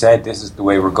kind of said this is the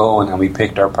way we're going, and we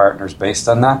picked our partners based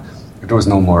on that, there was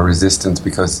no more resistance,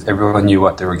 because everyone knew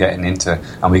what they were getting into,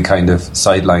 and we kind of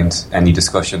sidelined any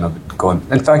discussion of it going.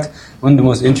 In fact, one of the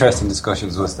most interesting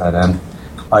discussions was that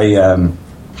I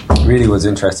really was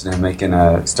interested in making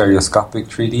a stereoscopic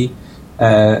 3D,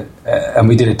 and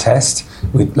we did a test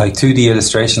with like 2D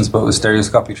illustrations, but with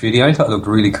stereoscopic 3D. I thought it looked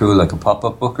really cool, like a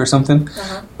pop-up book or something.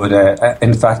 But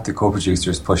in fact, the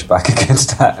co-producers pushed back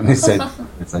against that, and they said,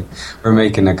 it's like, we're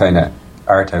making a kind of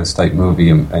art house type movie,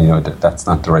 and you know, that's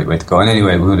not the right way to go. And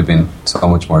anyway, it would have been so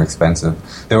much more expensive.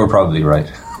 They were probably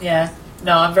right. Yeah,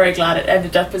 no, I'm very glad it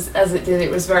ended up as it did. It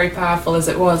was very powerful as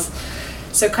it was.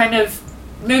 So kind of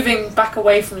moving back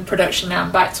away from the production now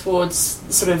and back towards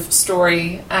the sort of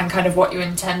story and kind of what you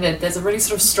intended, there's a really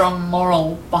sort of strong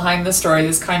moral behind the story,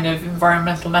 this kind of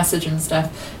environmental message and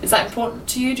stuff. Is that important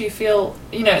to you? Do you feel,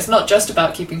 you know, it's not just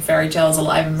about keeping fairy tales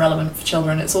alive and relevant for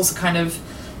children, it's also kind of,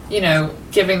 you know,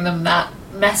 giving them that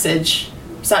message.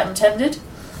 Was that intended?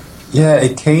 Yeah,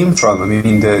 it came from, I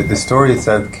mean, the story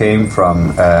itself came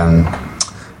from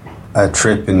a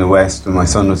trip in the West when my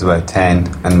son was about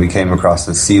 10, and we came across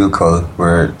a seal cull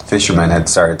where fishermen had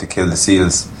started to kill the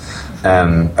seals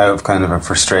out of kind of a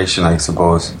frustration, I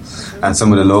suppose. And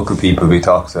some of the local people we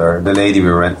talked to, or the lady we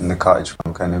were renting the cottage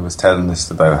from, kind of was telling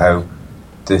us about how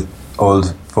the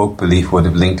old folk belief would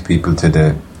have linked people to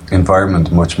the environment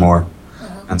much more.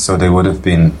 And so they would have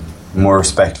been more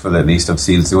respectful, at least, of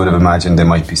seals. They would have imagined they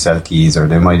might be selkies, or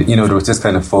they might, you know, there was this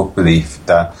kind of folk belief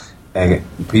that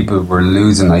people were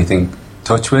losing, I think,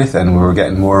 touch with, and we were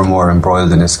getting more and more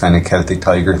embroiled in this kind of Celtic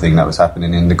tiger thing that was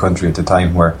happening in the country at the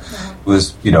time, where it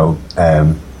was, you know,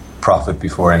 profit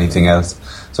before anything else.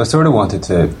 So I sort of wanted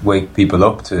to wake people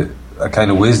up to a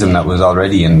kind of wisdom that was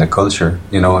already in the culture,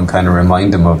 you know, and kind of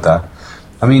remind them of that.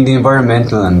 I mean, the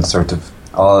environmental and sort of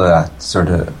all of that sort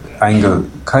of angle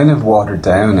kind of watered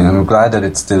down, and I'm glad that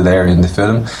it's still there in the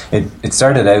film. It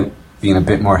started out being a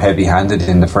bit more heavy-handed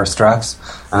in the first drafts,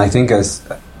 and I think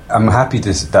I'm happy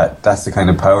that's the kind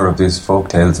of power of these folk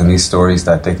tales and these stories,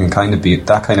 that they can kind of be,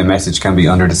 that kind of message can be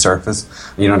under the surface.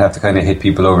 You don't have to kind of hit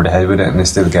people over the head with it and they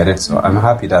still get it, so I'm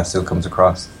happy that still comes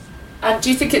across. And do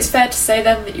you think it's fair to say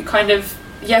then that you kind of,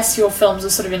 yes, your films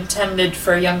are sort of intended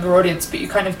for a younger audience, but you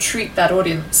kind of treat that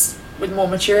audience with more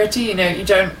maturity, you know, you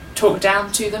don't talk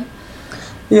down to them?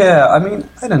 Yeah, I mean,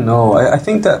 I don't know. I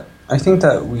think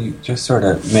that we just sort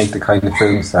of make the kind of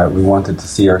films that we wanted to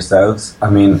see ourselves. I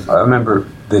mean, I remember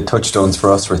the touchstones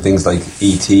for us were things like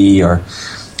E.T. or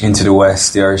Into the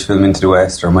West, the Irish film Into the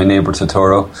West, or My Neighbour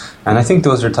Totoro. And I think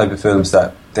those are the type of films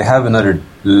that they have another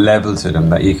level to them,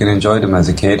 that you can enjoy them as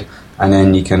a kid, and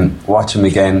then you can watch them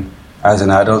again as an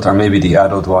adult, or maybe the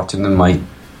adult watching them might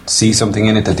see something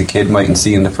in it that the kid mightn't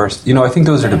see in the first. You know, I think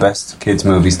those are the best kids'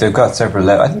 movies. They've got several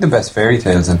levels. I think the best fairy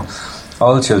tales and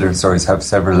all children's stories have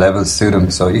several levels to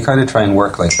them, so you kind of try and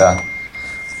work like that.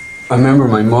 I remember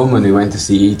my mum, when we went to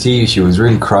see E.T., she was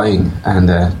really crying, and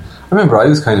I remember I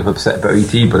was kind of upset about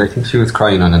E.T., but I think she was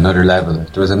crying on another level.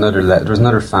 There was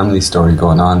another family story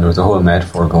going on. There was a whole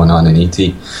metaphor going on in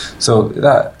E.T. So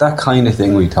that kind of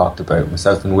thing we talked about,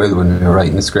 myself and Will, when we were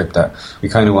writing the script, that we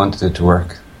kind of wanted it to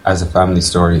work as a family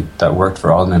story that worked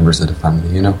for all members of the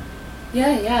family, you know?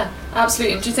 Yeah,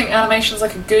 absolutely. And do you think animation's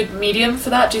like a good medium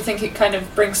for that? Do you think it kind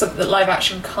of brings something that live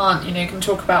action can't? You know, you can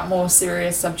talk about more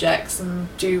serious subjects and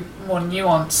do more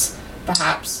nuance,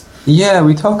 perhaps. Yeah,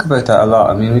 we talk about that a lot.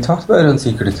 I mean, we talked about it on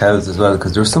Secret of Kells as well,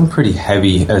 because there were some pretty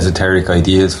heavy esoteric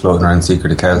ideas floating around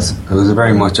Secret of Kells. It was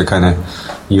very much a kind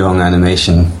of young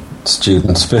animation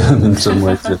students' film in some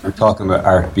ways. We're talking about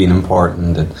art being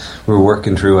important, and we're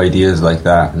working through ideas like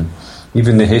that. And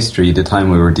even the history, the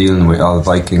time we were dealing with all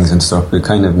Vikings and stuff, it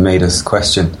kind of made us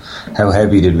question how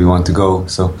heavy did we want to go.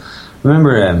 So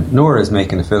remember, Nora is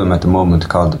making a film at the moment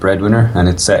called The Breadwinner, and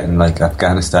it's set in like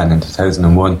Afghanistan in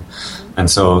 2001.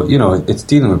 And so, you know, it's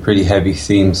dealing with pretty heavy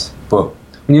themes. But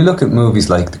when you look at movies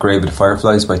like The Grave of the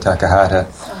Fireflies by Takahata,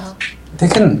 they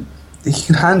can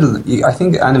handle. I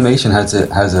think animation has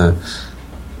a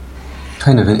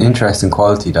kind of an interesting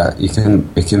quality that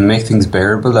it can make things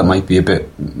bearable that might be a bit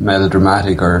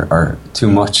melodramatic or too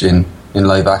much in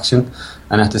live action.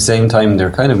 and at the same time they're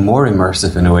kind of more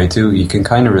immersive in a way too. You can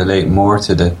kind of relate more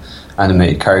to the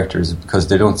animated characters because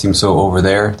they don't seem so over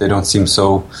there. They don't seem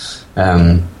so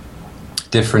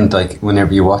different. Like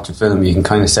whenever you watch a film, you can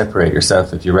kind of separate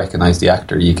yourself. If you recognize the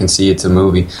actor, you can see it's a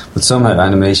movie. But somehow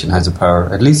animation has a power,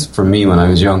 at least for me when I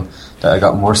was young, that I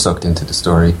got more sucked into the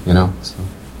story, you know. So.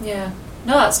 Yeah,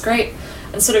 no, that's great.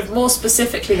 And sort of more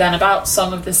specifically then about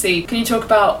Song of the Sea, can you talk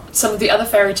about some of the other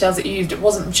fairy tales that you used? It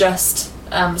wasn't just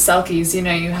Selkies, you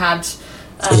know, you had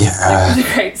like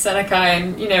the Great Seneca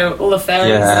and, you know, all the fairies.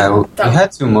 Yeah, we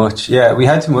had too much. Yeah, we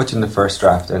had too much in the first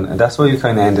draft, and that's why we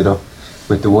kind of ended up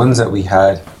with the ones that we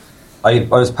had. I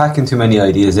was packing too many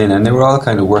ideas in, and they were all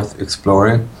kind of worth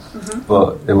exploring.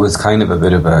 But it was kind of a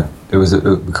bit of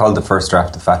we called the first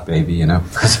draft the Fat Baby, you know,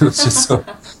 because it was just so,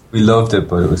 we loved it,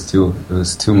 but it was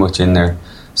too much in there.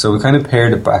 So we kind of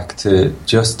pared it back to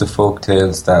just the folk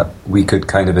tales that we could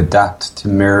kind of adapt to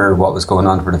mirror what was going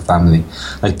on for the family.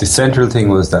 Like the central thing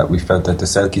was that we felt that the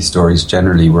Selkie stories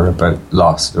generally were about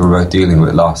loss. They were about dealing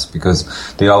with loss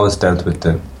because they always dealt with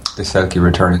the Selkie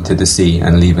returning to the sea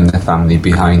and leaving the family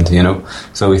behind, you know.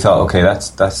 So we thought, okay, that's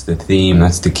the theme,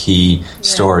 that's the key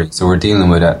story. So we're dealing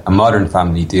with a modern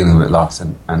family dealing with loss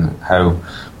and how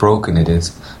broken it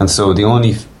is. And so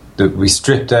we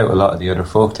stripped out a lot of the other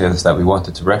folktales that we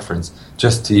wanted to reference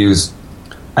just to use,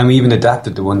 and we even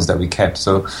adapted the ones that we kept.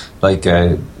 So like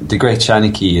The Great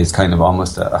Shanachie is kind of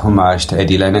almost a homage to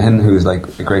Eddie Lenihan, who's like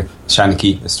a great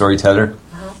Shanachie, a storyteller.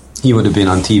 He would have been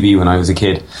on TV when I was a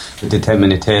kid with the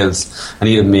 10-minute tales, and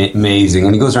he's amazing.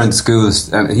 And he goes around to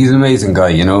schools, and he's an amazing guy.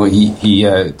 You know, he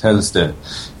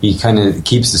kind of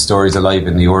keeps the stories alive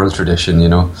in the oral tradition. You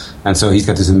know, and so he's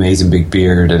got this amazing big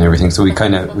beard and everything. So we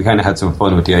kind of had some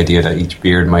fun with the idea that each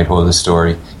beard might hold a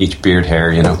story, each beard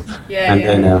hair. You know,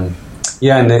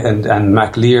 And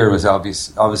MacLear was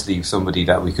obviously somebody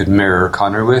that we could mirror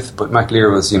Connor with, but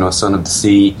MacLear was, you know, son of the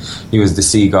sea. He was the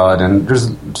sea god, and there's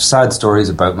sad stories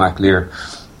about MacLear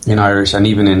in Irish, and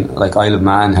even in like Isle of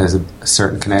Man has a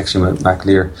certain connection with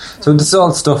MacLear. So this is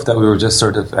all stuff that we were just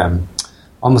sort of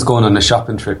almost going on a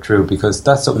shopping trip through, because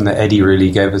that's something that Eddie really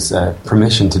gave us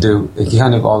permission to do. He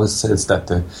kind of always says that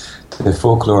the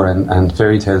folklore and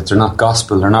fairy tales, they're not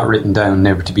gospel, they're not written down,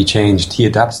 never to be changed. He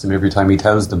adapts them every time he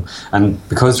tells them, and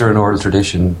because they're an oral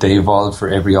tradition, they evolve for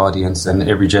every audience and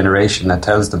every generation that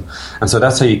tells them, and so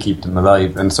that's how you keep them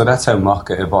alive. And so that's how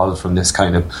Macha evolved from this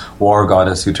kind of war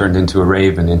goddess who turned into a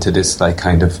raven into this like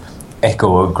kind of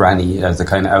echo of Granny as a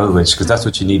kind of owl witch, because that's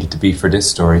what she needed to be for this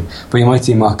story. But you might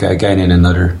see Macha again in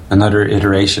another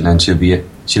iteration, and she'll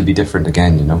be different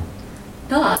again, you know.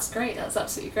 No, that's great. That's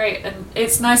absolutely great. And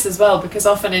it's nice as well because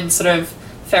often in sort of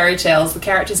fairy tales, the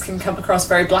characters can come across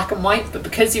very black and white, but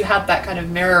because you had that kind of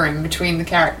mirroring between the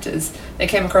characters, they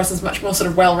came across as much more sort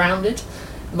of well-rounded.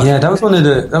 Yeah, that was one of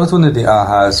the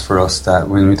ahas for us, that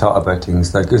when we thought about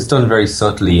things, like it's done very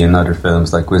subtly in other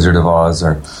films like Wizard of Oz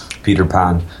or Peter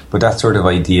Pan, but that sort of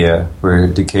idea where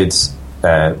the kids'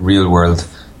 real world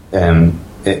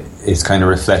is kind of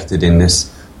reflected in this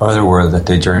other world that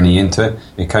they journey into,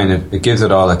 it gives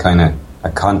it all a kind of a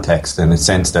context and a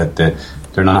sense that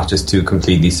they're not just two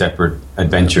completely separate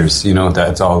adventures, you know,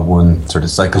 that it's all one sort of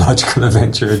psychological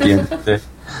adventure at the end of the day.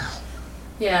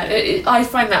 Yeah, I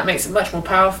find that makes it much more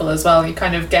powerful as well. You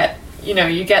kind of get, you know,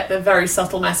 you get the very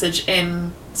subtle message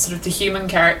in sort of the human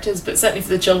characters, but certainly for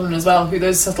the children as well, who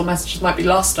those subtle messages might be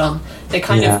lost on, they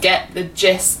kind of get the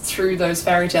gist through those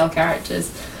fairy tale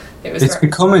characters. It's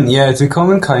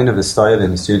becoming kind of a style in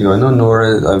the studio. I know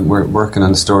Nora, we're working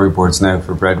on storyboards now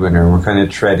for Breadwinner, and we're kind of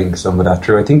treading some of that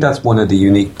through. I think that's one of the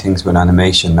unique things with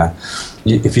animation, that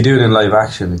if you do it in live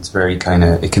action, it's very kind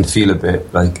of, it can feel a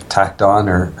bit like tacked on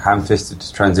or ham-fisted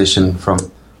to transition from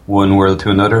one world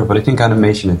to another. But I think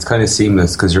animation, it's kind of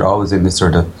seamless because you're always in this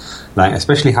sort of, like,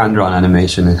 especially hand-drawn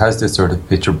animation, it has this sort of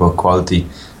picture book quality,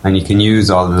 and you can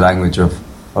use all the language of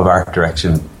art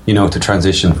direction, you know, to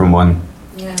transition from one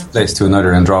place to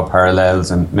another and draw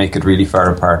parallels and make it really far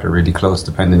apart or really close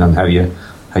depending on how you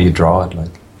draw it.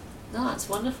 Like, no, that's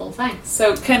wonderful, thanks.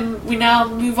 So can we now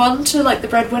move on to like the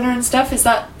Breadwinner and stuff? Is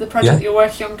that the project you're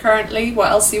working on currently?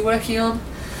 What else are you working on?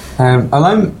 Well,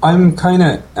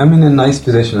 I'm in a nice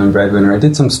position on Breadwinner. I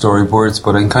did some storyboards,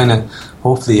 but I'm kind of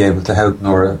hopefully able to help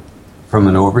Nora from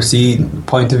an overseas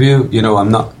point of view. You know,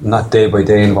 I'm not day by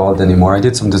day involved anymore. I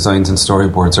did some designs and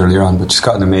storyboards earlier on, but she's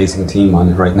got an amazing team on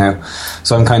it right now.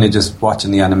 So I'm kind of just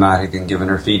watching the animatic and giving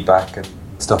her feedback and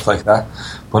stuff like that.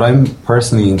 But I'm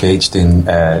personally engaged in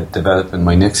developing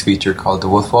my next feature called The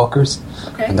Wolfwalkers.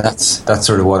 Okay. And that's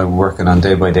sort of what I'm working on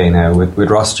day by day now with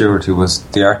Ross Stewart, who was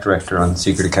the art director on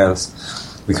Secret of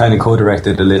Kells. We kind of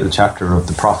co-directed a little chapter of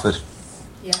The Prophet.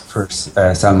 for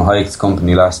Salma Hayek's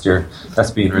company last year.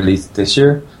 That's being released this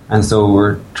year, and so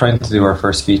we're trying to do our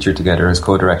first feature together as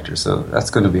co-directors. So it's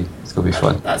going to be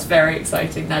fun. That's very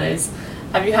exciting. That is.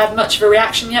 Have you had much of a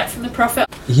reaction yet from The Prophet?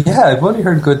 Yeah, I've only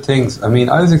heard good things. I mean,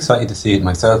 I was excited to see it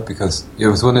myself because it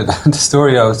was one of the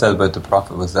story I always tell about The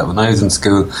Prophet was that when I was in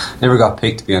school, I never got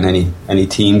picked to be on any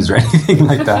teams or anything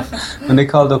like that. When they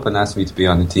called up and asked me to be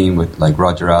on a team with like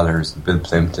Roger Allers, Bill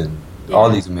Plimpton, all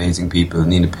these amazing people,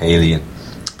 Nina Paley and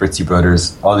Britzy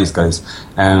Brothers, all these guys,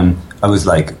 I was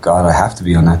like, God, I have to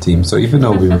be on that team. So even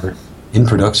though we were in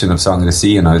production of Song of the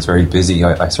Sea and I was very busy,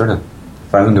 I sort of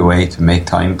found a way to make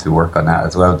time to work on that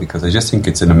as well, because I just think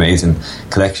it's an amazing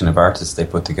collection of artists they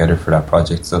put together for that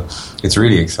project. So it's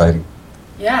really exciting.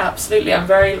 Yeah, absolutely. I'm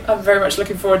very much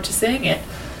looking forward to seeing it.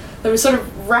 We're sort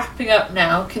of wrapping up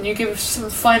now. Can you give some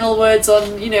final words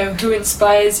on, who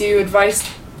inspires you, advice,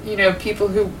 people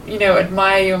who,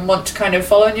 admire you and want to kind of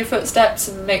follow in your footsteps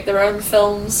and make their own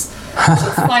films?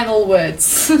 So final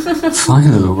words.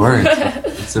 Final words.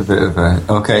 It's a bit of a...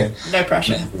 Okay. No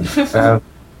pressure.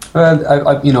 Well,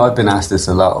 I've been asked this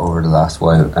a lot over the last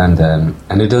while,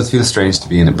 and it does feel strange to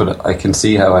be in it, but I can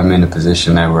see how I'm in a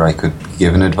position now where I could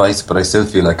give an advice, but I still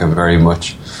feel like I'm very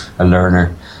much a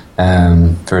learner,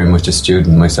 very much a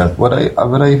student myself. What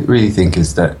I really think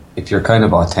is that if you're kind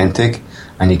of authentic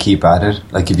and you keep at it,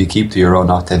 like if you keep to your own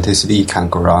authenticity, you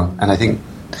can't go wrong. And I think,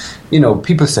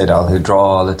 people say that they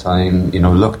draw all the time,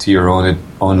 look to your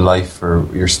own life or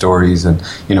your stories and,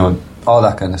 all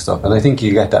that kind of stuff. And I think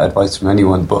you get that advice from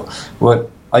anyone. But what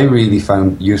I really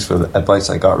found useful advice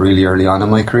I got really early on in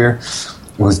my career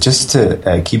was just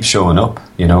to keep showing up,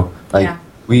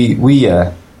 We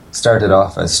started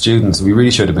off as students. We really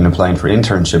should have been applying for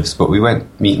internships, but we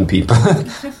went meeting people,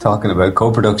 talking about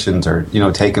co-productions or,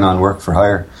 taking on work for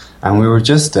hire. And we were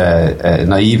just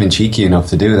naive and cheeky enough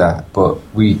to do that, but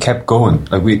we kept going.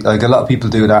 Like a lot of people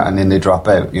do that, and then they drop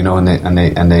out,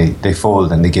 and they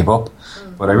fold and they give up.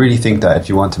 But I really think that if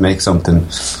you want to make something,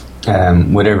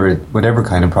 whatever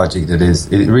kind of project it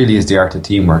really is the art of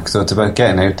teamwork. So it's about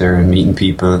getting out there and meeting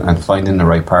people and finding the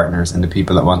right partners and the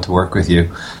people that want to work with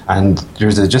you. And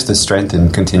there's just a strength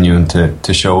in continuing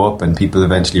to show up, and people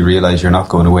eventually realise you're not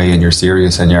going away and you're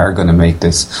serious and you are going to make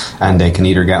this, and they can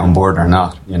either get on board or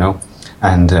not,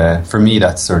 And for me,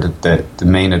 that's sort of the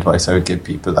main advice I would give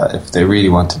people, that if they really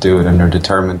want to do it and they're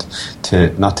determined to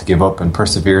not to give up, and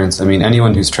perseverance. I mean,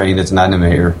 anyone who's trained as an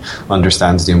animator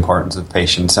understands the importance of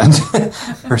patience and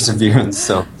perseverance.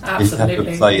 So you have to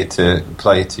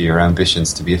apply it to your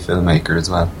ambitions to be a filmmaker as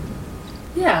well.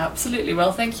 Yeah, absolutely.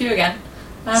 Well, thank you again.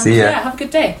 See ya. Yeah, have a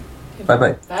good day.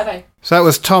 Bye-bye. Bye-bye. So that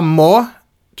was Tom Moore,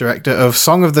 director of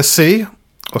Song of the Sea,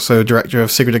 also director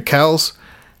of Sigrid of Kells,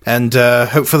 and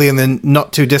hopefully in the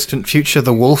not-too-distant future,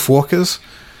 The Wolfwalkers.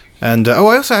 And, I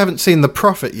also haven't seen The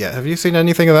Prophet yet. Have you seen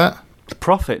anything of that? The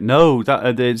Prophet? No,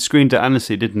 that it screened at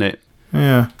Annecy, didn't it?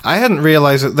 Yeah. I hadn't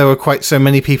realised that there were quite so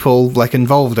many people,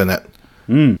 involved in it.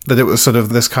 That it was sort of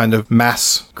this kind of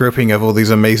mass grouping of all these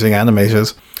amazing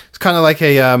animators. It's kind of like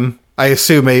I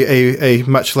assume a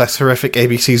much less horrific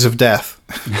ABCs of Death.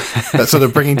 That sort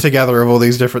of bringing together of all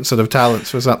these different sort of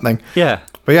talents or something. Yeah.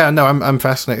 But yeah, no, I'm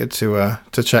fascinated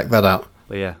to check that out.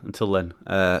 But yeah, until then,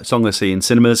 Song of the Sea in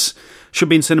cinemas. Should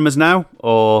be in cinemas now,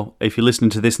 or if you're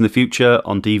listening to this in the future,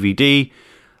 on DVD,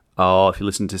 or if you're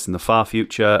listening to this in the far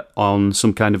future, on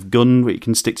some kind of gun that you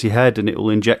can stick to your head and it will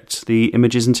inject the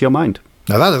images into your mind.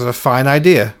 Now that is a fine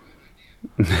idea.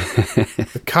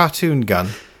 The cartoon gun.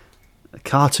 A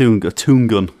cartoon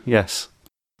gun, yes.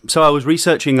 So I was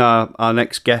researching our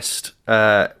next guest.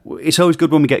 It's always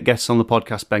good when we get guests on the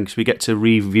podcast, Ben, because we get to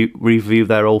review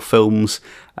their old films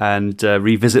and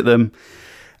revisit them.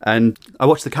 And I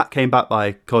watched The Cat Came Back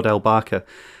by Cordell Barker,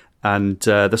 and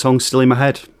the song's still in my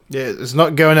head. Yeah, it's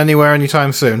not going anywhere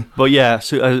anytime soon. But yeah,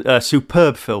 a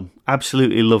superb film.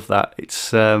 Absolutely love that.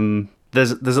 It's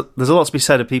there's a lot to be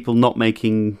said of people not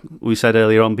making. We said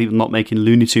earlier on, people not making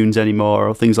Looney Tunes anymore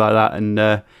or things like that.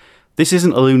 And this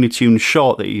isn't a Looney Tunes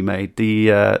short that you made.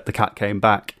 The Cat Came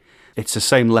Back. It's the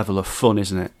same level of fun,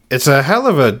 isn't it? It's a hell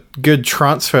of a good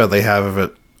transfer they have of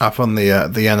it up on the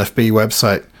NFB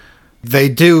website. They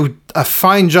do a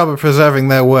fine job of preserving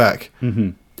their work. Mm-hmm.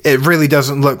 It really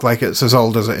doesn't look like it's as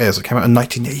old as it is. It came out in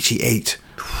 1988.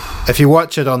 If you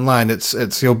watch it online, it's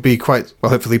you'll be quite,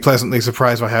 well, hopefully pleasantly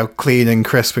surprised by how clean and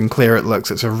crisp and clear it looks.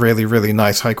 It's a really, really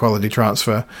nice, high-quality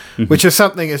transfer, which is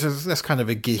something, that's kind of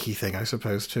a geeky thing, I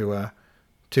suppose, to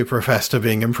profess to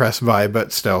being impressed by,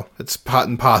 but still, it's part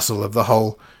and parcel of the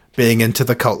whole being into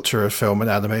the culture of film and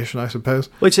animation, I suppose.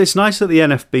 Well, it's nice that the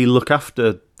NFB look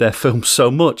after their films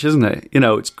so much, isn't it? You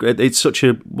know, it's such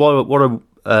a what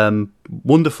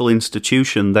wonderful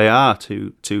institution they are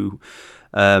to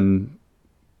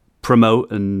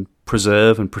promote and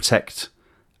preserve and protect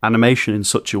animation in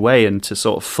such a way, and to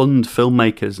sort of fund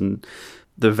filmmakers and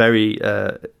the very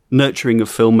nurturing of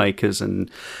filmmakers.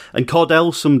 And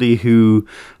Cordell's somebody who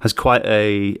has quite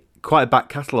a back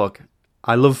catalogue.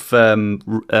 I love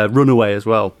Runaway as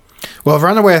well. Well,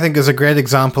 Runaway, I think, is a great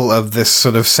example of this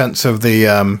sort of sense of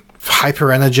the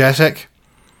hyper-energetic.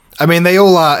 I mean, they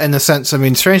all are, in a sense. I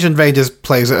mean, Strange Invaders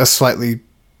plays at a slightly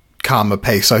calmer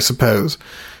pace, I suppose.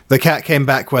 The Cat Came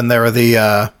Back when there are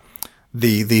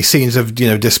the scenes of, you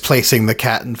know, displacing the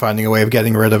cat and finding a way of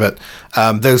getting rid of it.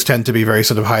 Those tend to be very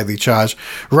sort of highly charged.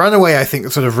 Runaway, I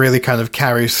think, sort of really kind of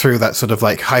carries through that sort of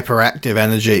like hyperactive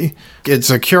energy.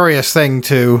 It's a curious thing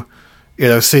to, you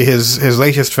know, see his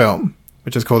latest film,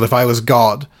 which is called If I Was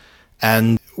God.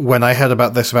 And when I heard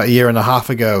about this about a year and a half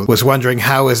ago, was wondering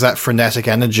how is that frenetic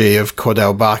energy of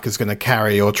Cordell Barker is going to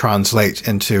carry or translate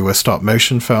into a stop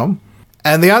motion film.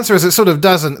 And the answer is it sort of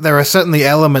doesn't. There are certainly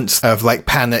elements of like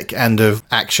panic and of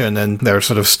action, and there are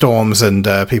sort of storms and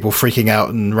people freaking out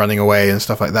and running away and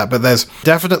stuff like that. But there's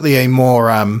definitely a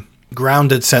more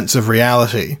grounded sense of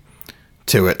reality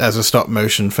to it as a stop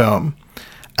motion film.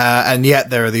 And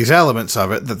yet there are these elements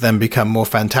of it that then become more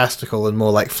fantastical and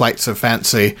more like flights of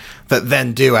fancy that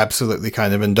then do absolutely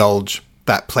kind of indulge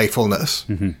that playfulness.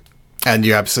 Mm-hmm. And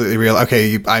you absolutely realize,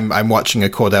 okay, I'm watching a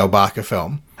Cordell Barker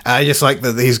film. I just like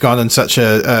that he's gone in such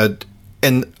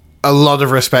in a lot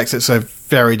of respects, it's a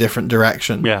very different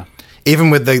direction. Yeah. Even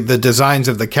with the designs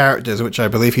of the characters, which I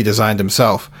believe he designed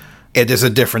himself, it is a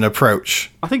different approach.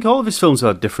 I think all of his films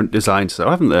have different designs, though,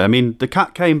 haven't they? I mean, The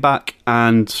Cat Came Back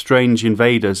and Strange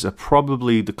Invaders are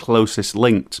probably the closest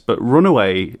linked, but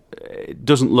Runaway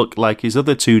doesn't look like his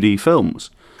other 2D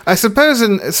films. I suppose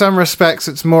in some respects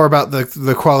it's more about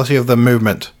the quality of the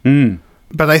movement. Mm.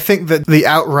 But I think that the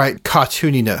outright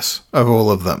cartooniness of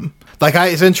all of them...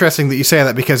 it's interesting that you say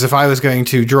that, because if I was going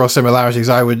to draw similarities,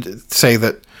 I would say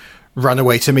that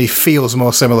Runaway to me feels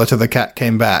more similar to The Cat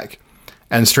Came Back,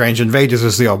 and Strange Invaders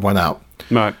was the odd one out.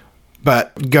 Right.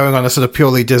 But going on a sort of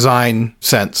purely design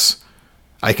sense,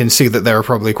 I can see that there are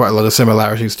probably quite a lot of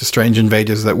similarities to Strange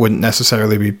Invaders that wouldn't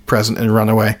necessarily be present in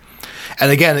Runaway.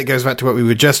 And again, it goes back to what we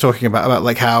were just talking about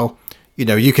like how, you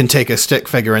know, you can take a stick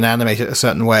figure and animate it a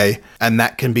certain way, and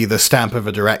that can be the stamp of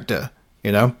a director,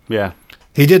 you know? Yeah.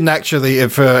 He didn't actually,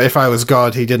 if I Was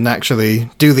God, he didn't actually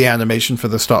do the animation for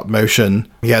the stop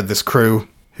motion. He had this crew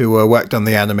who worked on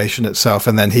the animation itself,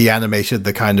 and then he animated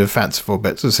the kind of fanciful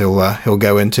bits, as he'll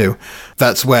go into.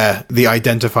 That's where the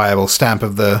identifiable stamp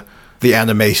of the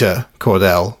animator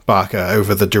Cordell Barker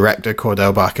over the director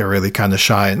Cordell Barker really kind of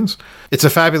shines. It's a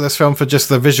fabulous film for just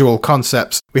the visual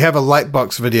concepts. We have a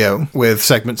Lightbox video with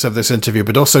segments of this interview,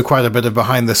 but also quite a bit of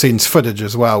behind-the-scenes footage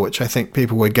as well, which I think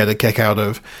people would get a kick out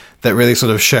of, that really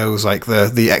sort of shows like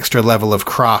the extra level of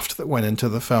craft that went into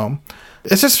the film.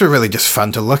 It's just really just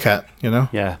fun to look at, you know?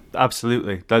 Yeah,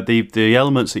 absolutely. The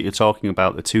elements that you're talking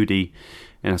about, the 2D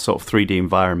in a sort of 3D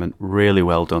environment, really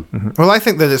well done. Mm-hmm. Well, I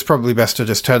think that it's probably best to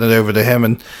just turn it over to him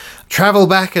and travel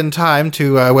back in time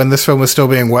to when this film was still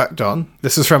being worked on.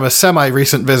 This is from a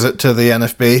semi-recent visit to the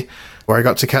NFB, where I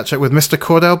got to catch up with Mr.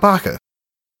 Cordell Barker.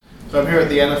 So I'm here at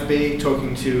the NFB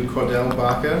talking to Cordell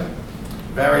Barker.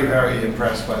 Very, very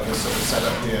impressed by this sort of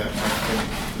setup here. I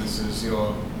think this is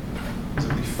is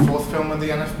it the fourth film with the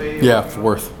NFB? Yeah,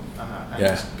 fourth. And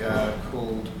Yeah. it's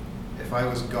called If I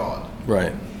Was God.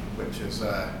 Right. Which is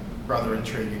a rather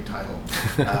intriguing title.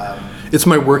 It's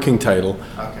my working title,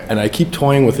 Okay. and I keep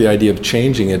toying with the idea of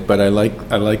changing it, but I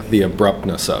like the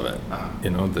abruptness of it. Uh-huh.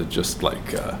 You know, the just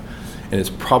like, and it's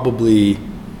probably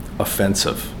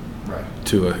offensive Right.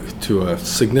 to a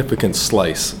significant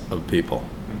slice of people.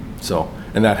 So,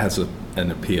 and that has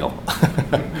an appeal.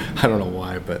 I don't know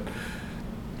why, but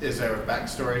Is there a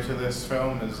backstory to this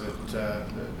film? Is it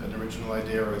an original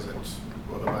idea, or is it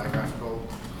autobiographical?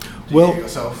 Do Well- you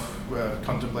yourself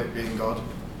contemplate being God?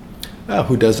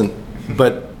 who doesn't?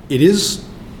 But it is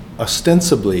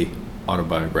ostensibly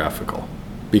autobiographical,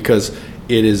 because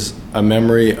it is a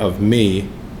memory of me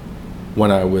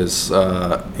when I was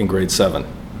in grade 7.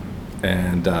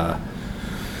 And,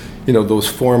 you know, those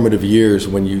formative years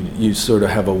when you sort of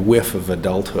have a whiff of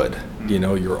adulthood. You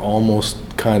know, you're almost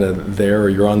kind of there,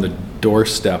 you're on the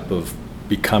doorstep of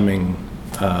becoming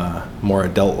more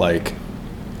adult-like,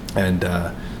 and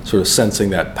sort of sensing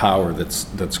that power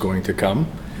that's going to come.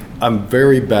 I'm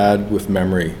very bad with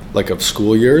memory, like of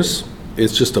school years.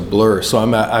 It's just a blur. So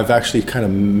I've actually kind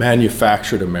of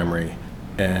manufactured a memory,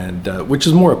 and which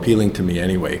is more appealing to me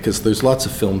anyway, because there's lots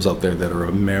of films out there that are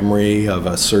a memory of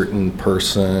a certain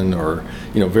person, or,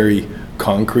 you know, very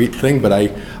concrete thing, but I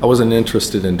wasn't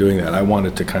interested in doing that. I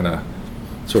wanted to kind of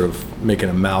sort of make an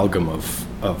amalgam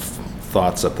of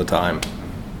thoughts at the time.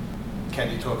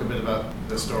 Can you talk a bit about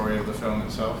the story of the film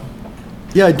itself?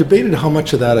 Yeah, I debated how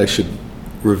much of that I should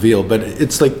reveal, but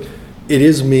it's like, it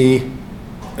is me,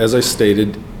 as I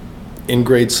stated, in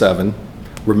grade 7,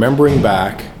 remembering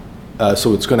back,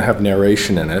 so it's going to have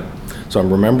narration in it. So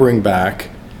I'm remembering back,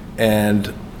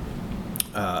 and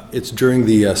it's during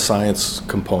the science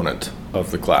component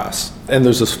of the class. And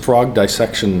there's this frog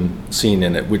dissection scene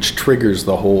in it, which triggers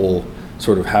the whole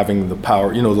sort of having the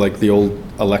power, like the old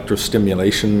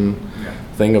electrostimulation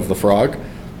thing of the frog,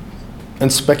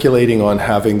 and speculating on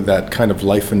having that kind of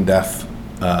life and death,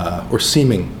 or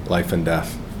seeming life and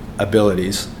death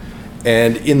abilities.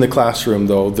 And in the classroom,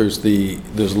 though, there's a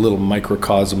little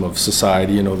microcosm of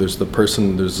society. There's the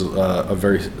person.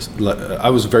 I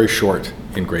was very short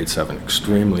in grade 7,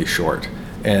 extremely short,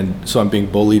 and so I'm being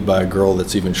bullied by a girl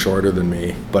that's even shorter than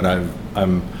me. But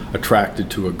I'm attracted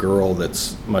to a girl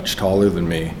that's much taller than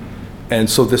me, and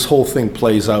so this whole thing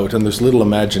plays out. And there's little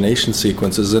imagination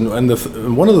sequences. And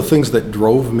one of the things that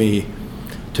drove me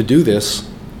to do this,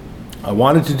 I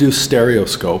wanted to do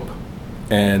stereoscope,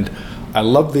 and I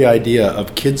love the idea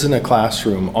of kids in a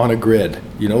classroom on a grid,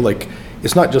 like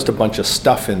it's not just a bunch of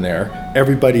stuff in there.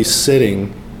 Everybody's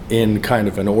sitting in kind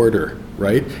of an order,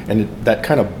 right? And that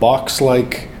kind of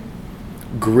box-like,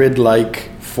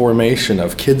 grid-like formation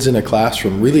of kids in a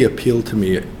classroom really appealed to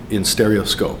me in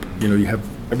stereoscope. You have,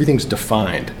 everything's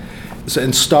defined.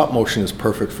 And stop motion is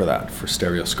perfect for that, for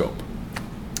stereoscope.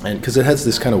 And because it has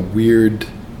this kind of weird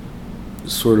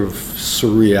sort of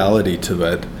surreality to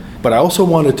it. But I also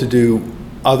wanted to do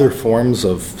other forms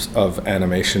of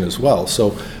animation as well.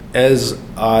 So as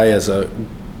a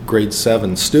grade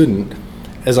 7 student,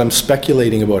 as I'm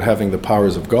speculating about having the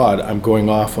powers of God, I'm going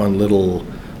off on little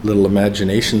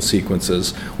imagination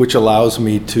sequences, which allows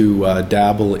me to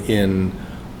dabble in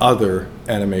other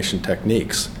animation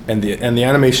techniques. And the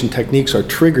animation techniques are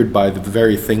triggered by the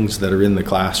very things that are in the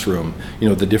classroom,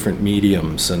 the different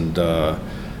mediums. And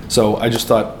so I just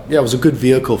thought, it was a good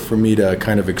vehicle for me to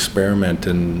kind of experiment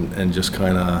and just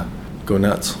kind of go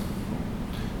nuts.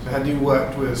 So had you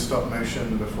worked with stop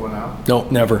motion before now? No,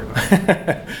 never.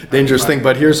 Dangerous thing.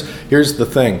 But here's the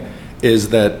thing, is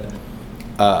that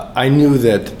I knew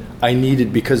that I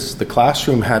needed, because the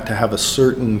classroom had to have a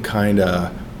certain kind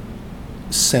of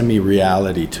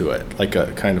semi-reality to it, like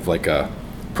a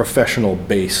professional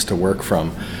base to work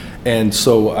from. And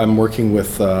so I'm working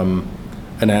with a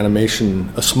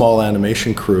small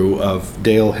animation crew of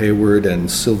Dale Hayward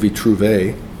and Sylvie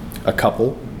Trouvé, a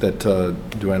couple that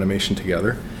do animation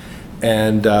together.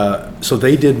 And so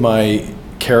they did my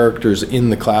characters in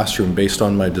the classroom based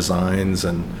on my designs,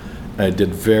 and I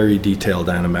did very detailed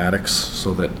animatics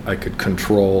so that I could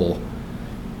control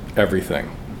everything.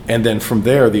 And then from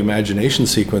there, the imagination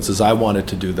sequences, I wanted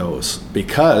to do those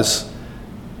because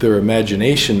they're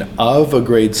imagination of a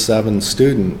grade 7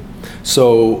 student.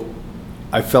 So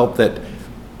I felt that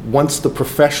once the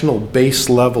professional base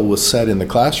level was set in the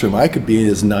classroom, I could be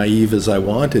as naive as I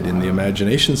wanted in the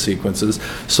imagination sequences.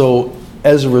 So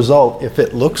as a result, if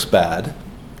it looks bad,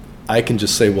 I can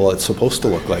just say, well, it's supposed to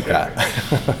look like that.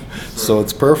 So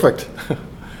it's perfect.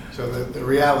 So the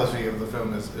reality of the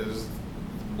film is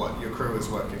what your crew is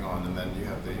working on, and then you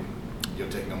have you're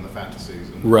taking on the fantasies.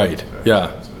 And right,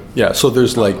 yeah. So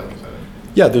there's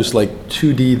there's like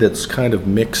 2D that's kind of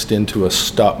mixed into a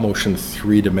stop motion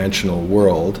 3-dimensional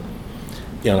world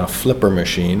on a flipper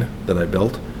machine that I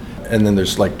built. And then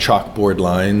there's like chalkboard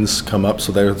lines come up.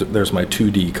 So there's my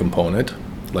 2D component,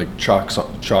 like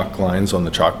chalk lines on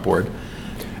the chalkboard.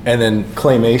 And then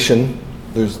claymation,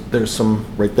 there's some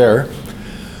right there.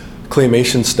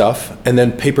 Claymation stuff, and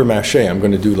then paper mache. I'm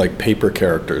going to do like paper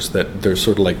characters that they're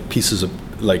sort of like pieces of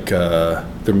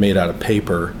they're made out of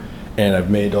paper, and I've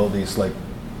made all these like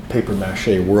paper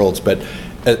mache worlds. But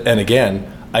and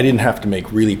again, I didn't have to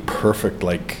make really perfect,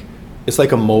 like it's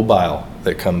like a mobile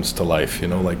that comes to life,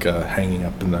 like hanging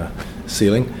up in the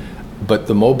ceiling. But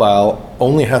the mobile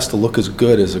only has to look as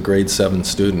good as a grade 7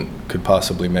 student could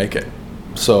possibly make it.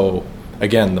 So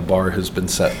again, the bar has been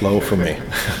set low for me.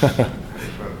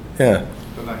 Yeah.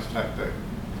 A nice tactic.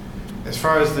 As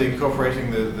far as the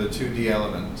incorporating the 2D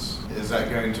elements, is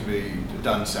that going to be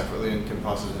done separately and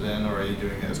composited in, or are you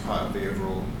doing it as part of the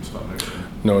overall stop motion?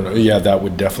 No, yeah, that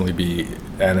would definitely be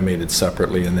animated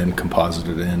separately and then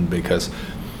composited in, because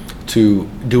to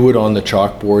do it on the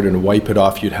chalkboard and wipe it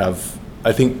off, you'd have,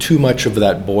 I think, too much of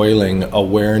that boiling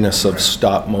awareness of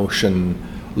stop motion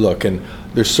look. And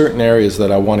there's certain areas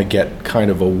that I want to get kind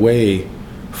of away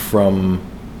from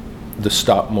the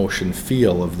stop motion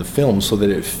feel of the film so that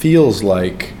it feels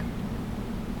like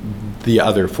the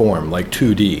other form, like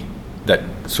 2D, that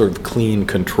sort of clean,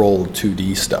 controlled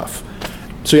 2D stuff.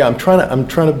 So yeah, I'm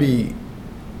trying to be,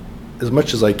 as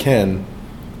much as I can,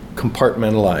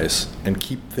 compartmentalize and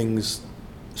keep things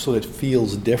so it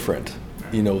feels different,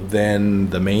 than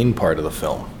the main part of the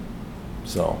film.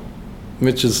 So,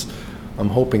 which is, I'm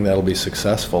hoping that'll be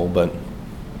successful, but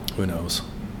who knows?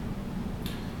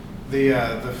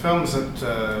 The films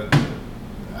that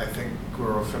I think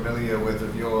we're all familiar with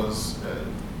of yours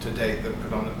to date, the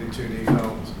predominantly 2D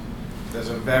films, there's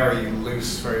a very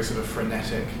loose, very sort of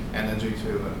frenetic energy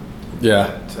to them.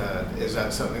 Yeah. Is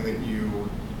that something that you're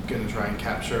going to try and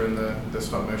capture in the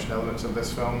stop motion elements of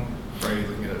this film? Or are you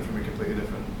looking at it from a completely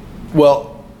different?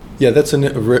 Well, yeah, that's a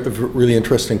really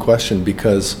interesting question,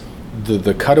 because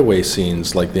the cutaway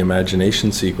scenes, like the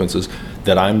imagination sequences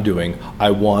that I'm doing,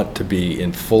 I want to be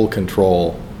in full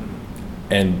control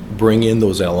and bring in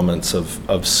those elements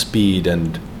of speed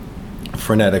and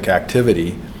frenetic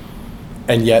activity.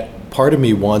 And yet part of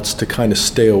me wants to kind of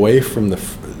stay away from the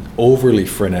overly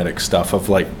frenetic stuff of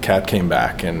like Cat Came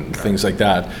Back and things like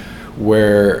that,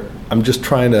 where I'm just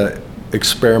trying to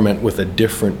experiment with a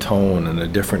different tone and a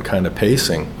different kind of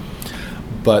pacing.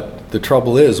 But the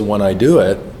trouble is, when I do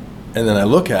it and then I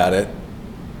look at it,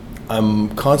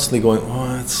 I'm constantly going,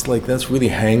 it's like that's really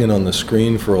hanging on the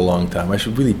screen for a long time. I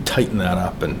should really tighten that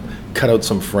up and cut out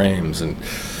some frames. And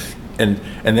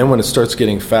then when it starts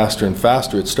getting faster and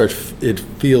faster, it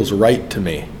feels right to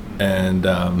me. And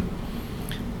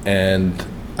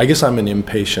I guess I'm an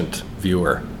impatient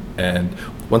viewer. And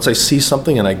once I see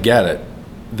something and I get it,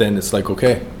 then it's like,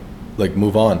 okay, like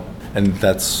move on. And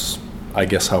that's, I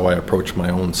guess, how I approach my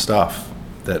own stuff.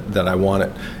 That I want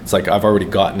it. It's like I've already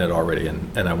gotten it already,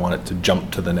 and I want it to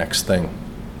jump to the next thing.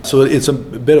 So it's a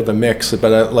bit of a mix,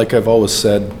 but like I've always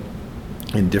said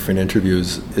in different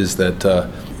interviews, is that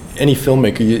any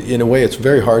filmmaker, in a way, it's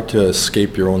very hard to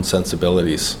escape your own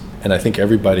sensibilities. And I think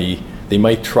everybody, they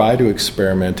might try to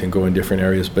experiment and go in different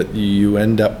areas, but you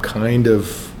end up kind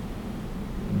of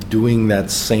doing that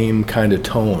same kind of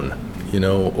tone,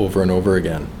 over and over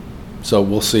again. So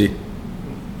we'll see,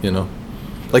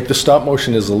 Like the stop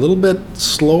motion is a little bit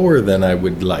slower than I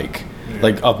would like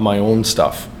of my own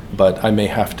stuff, but I may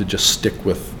have to just stick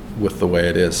with the way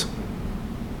it is.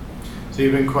 So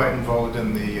you've been quite involved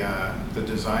in the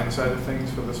design side of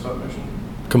things for the stop motion?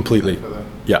 Completely.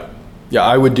 Yeah.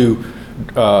 I would do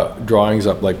drawings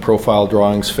up, like profile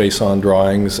drawings, face-on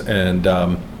drawings, and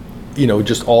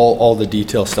just all the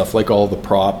detail stuff, like all the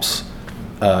props,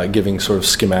 giving sort of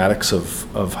schematics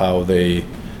of how they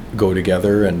go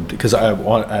together. And because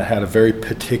I had a very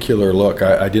particular look,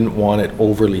 I didn't want it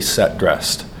overly set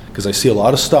dressed, because I see a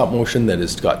lot of stop motion that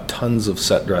has got tons of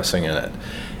set dressing in it,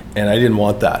 and I didn't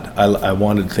want that. I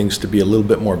wanted things to be a little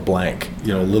bit more blank,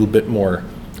 a little bit more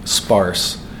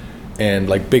sparse, and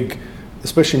like big,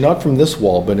 especially not from this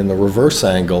wall, but in the reverse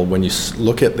angle, when you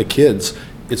look at the kids,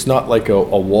 it's not like a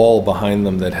wall behind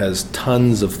them that has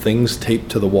tons of things taped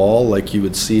to the wall like you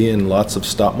would see in lots of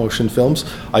stop motion films.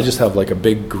 I just have like a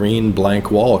big green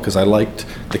blank wall, because I liked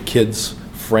the kids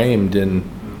framed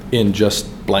in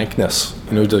just blankness,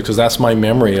 because that's my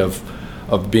memory of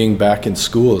being back in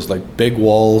school, is like big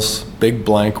walls, big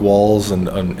blank walls,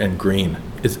 and green.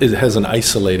 It has an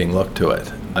isolating look to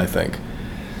it, I think.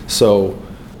 So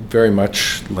very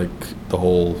much like the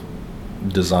whole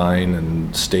design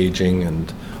and staging,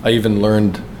 and I even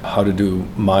learned how to do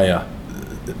Maya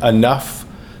enough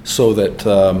so that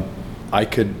I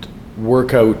could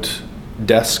work out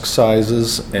desk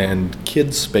sizes and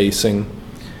kid spacing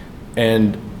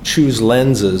and choose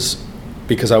lenses,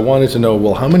 because I wanted to know,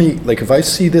 well, how many, like if I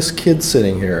see this kid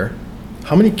sitting here,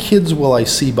 how many kids will I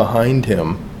see behind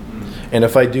him? And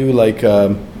if I do like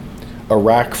a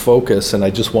rack focus and I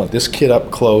just want this kid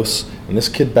up close and this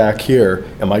kid back here,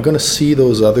 am I going to see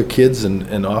those other kids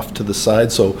and off to the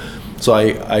side? So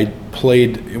I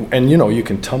played, and you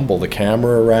can tumble the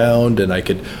camera around, and I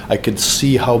could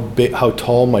see how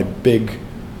tall my big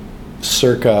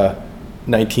circa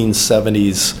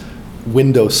 1970s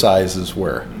window sizes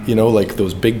were, like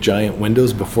those big giant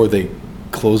windows before they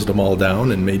closed them all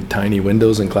down and made tiny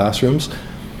windows in classrooms.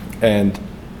 And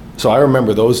so I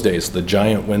remember those days, the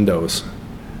giant windows.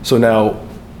 So now,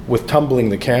 with tumbling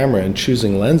the camera and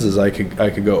choosing lenses, I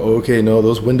could go, okay, no,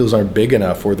 those windows aren't big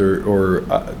enough, or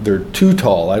they're too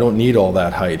tall. I don't need all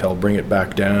that height. I'll bring it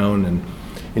back down, and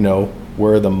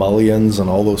where are the mullions and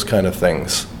all those kind of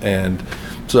things. And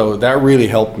so that really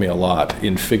helped me a lot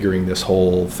in figuring this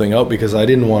whole thing out, because I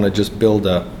didn't want to just build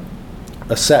a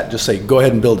set, just say, go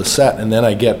ahead and build a set, and then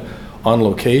I get on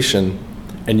location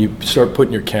and you start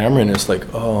putting your camera in, it's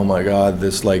like, oh my God,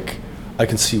 this like, I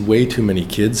can see way too many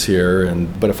kids here,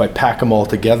 but if I pack them all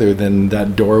together, then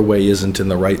that doorway isn't in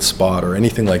the right spot or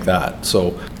anything like that.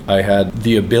 So I had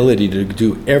the ability to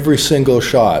do every single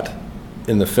shot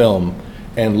in the film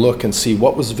and look and see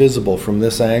what was visible from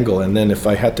this angle, and then if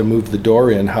I had to move the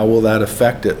door in, how will that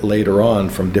affect it later on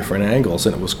from different angles?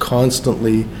 And it was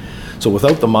constantly, so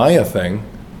without the Maya thing,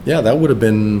 yeah, that would have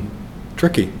been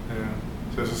tricky. Yeah.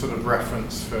 So it's a sort of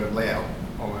reference for layout,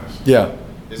 almost. Yeah.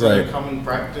 Is there a common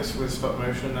practice with stop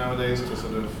motion nowadays to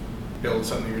sort of build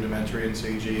something rudimentary in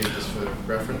CG and just for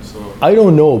reference? Or? I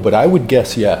don't know, but I would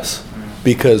guess yes,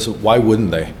 because why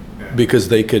wouldn't they? Yeah. Because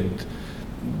they could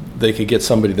get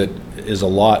somebody that is a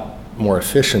lot more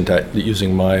efficient at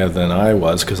using Maya than I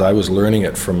was, because I was learning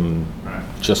it from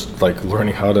just like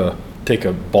learning how to take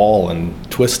a ball and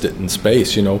twist it in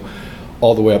space,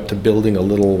 all the way up to building a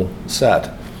little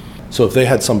set. So if they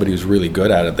had somebody who's really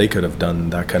good at it, they could have done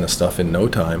that kind of stuff in no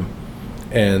time.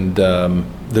 And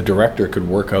the director could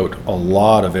work out a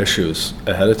lot of issues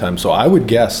ahead of time. So I would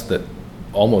guess that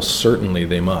almost certainly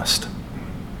they must.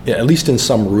 Yeah, at least in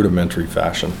some rudimentary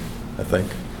fashion, I think.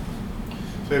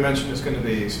 So you mentioned it's going to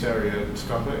be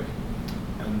stereoscopic,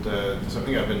 and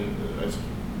something I've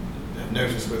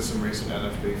noticed with some recent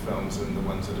NFB films and the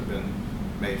ones that have been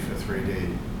made for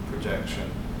 3D projection,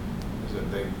 is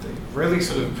that they really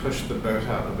sort of pushed the boat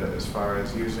out a bit as far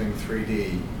as using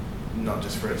 3D, not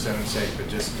just for its own sake, but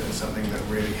just as something that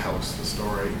really helps the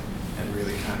story and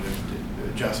really kind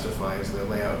of justifies the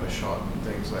layout of a shot and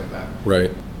things like that.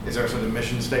 Right. Is there a sort of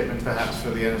mission statement perhaps for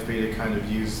the NFB to kind of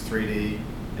use 3D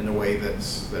in a way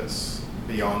that's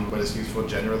beyond what it's used for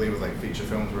generally with like feature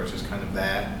films where it's just kind of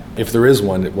there? If there is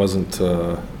one, it wasn't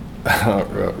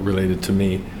related to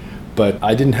me. But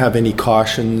I didn't have any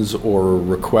cautions or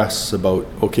requests about,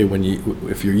 okay,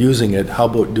 if you're using it, how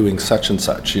about doing such and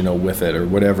such, with it or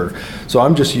whatever. So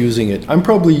I'm just using it. I'm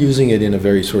probably using it in a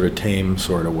very sort of tame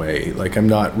sort of way. Like I'm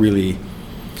not really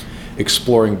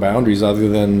exploring boundaries other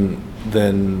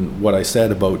than what I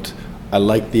said about, I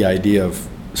like the idea of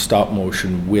stop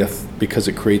motion because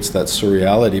it creates that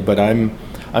surreality, but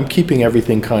I'm keeping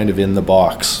everything kind of in the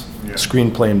box,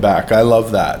 screen plane back. I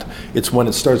love that. It's when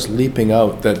it starts leaping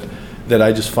out that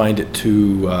I just find it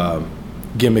too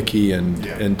gimmicky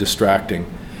and distracting.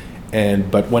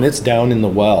 But when it's down in the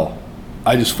well,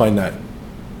 I just find that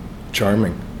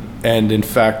charming. And in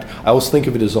fact, I always think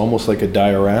of it as almost like a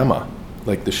diorama,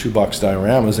 like the shoebox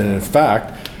dioramas. And in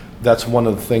fact, that's one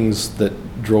of the things that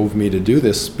drove me to do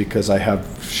this, because I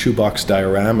have shoebox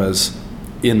dioramas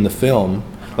in the film,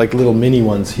 like little mini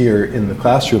ones here in the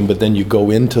classroom, but then you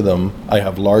go into them. I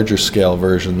have larger scale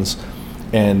versions,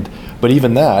 but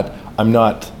even that, I'm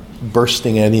not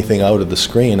bursting anything out of the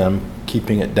screen. I'm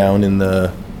keeping it down in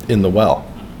the well.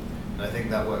 And I think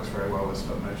that works very well with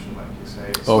stop motion, like you say.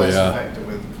 It's less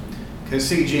effective because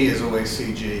CG is always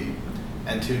CG,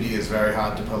 and 2D is very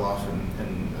hard to pull off in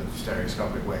a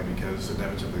stereoscopic way, because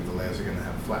inevitably the layers are going to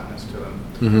have flatness to them.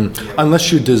 Mm-hmm.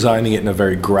 Unless you're designing it in a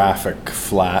very graphic,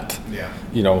 flat,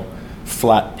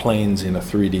 flat planes in a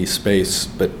 3D space,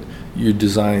 but your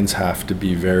designs have to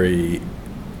be very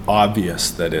obvious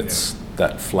that it's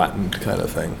that flattened kind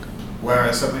of thing.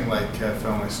 Whereas something like a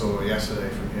film I saw yesterday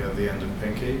from here, The End of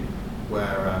Pinky,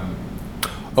 where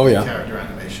character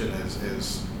animation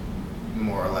is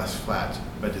more or less flat,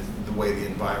 but the way the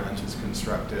environment is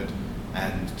constructed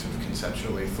and sort of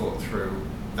conceptually thought through,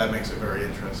 that makes it very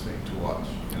interesting to watch.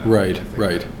 Right.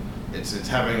 It's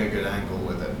having a good angle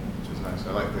with it, which is nice.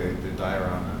 I like the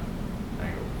diorama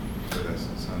angle for this.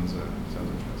 It sounds interesting.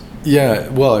 Yeah,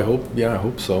 well, I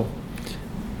hope so.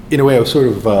 In a way, I was sort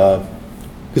of,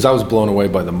 because I was blown away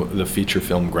by the feature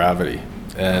film Gravity,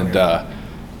 but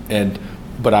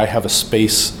I have a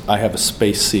space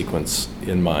sequence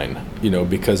in mind,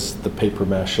 because the paper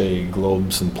mache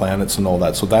globes and planets and all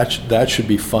that. So that should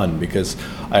be fun, because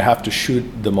I have to shoot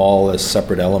them all as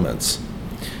separate elements,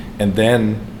 and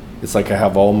then it's like I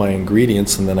have all my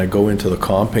ingredients, and then I go into the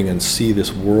comping and see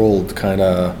this world kind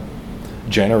of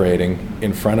generating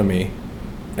in front of me,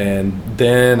 and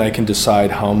then I can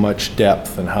decide how much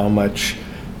depth and how much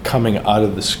coming out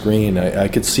of the screen. I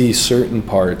could see certain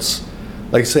parts.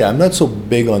 Like I say, I'm not so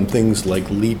big on things like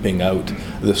leaping out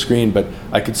the screen, but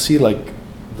I could see like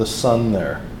the sun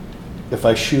there. If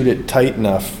I shoot it tight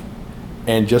enough,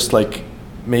 and just like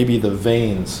maybe the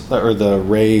veins or the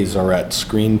rays are at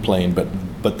screen plane,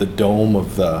 but the dome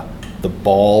of the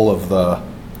ball of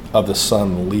the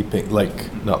sun leaping,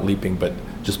 like not leaping, but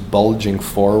just bulging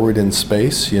forward in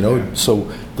space,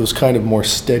 So those kind of more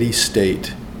steady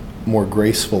state more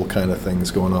graceful kind of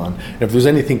things going on. And if there's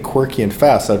anything quirky and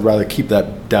fast, I'd rather keep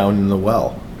that down in the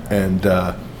well. And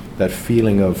that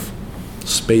feeling of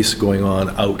space going on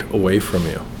out away from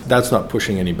you. That's not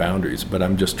pushing any boundaries, but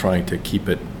I'm just trying to keep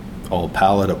it all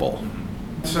palatable.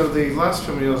 So the last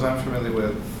film of yours I'm familiar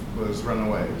with was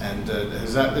Runaway. And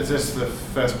is this the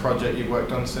first project you've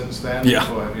worked on since then?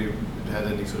 Yeah. Or have you had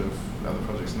any sort of other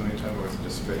projects in the meantime, or is it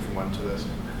just straight from one to this?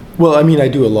 Well, I mean, I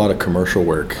do a lot of commercial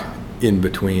work in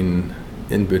between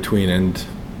and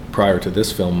prior to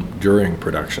this film during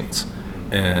productions.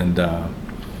 And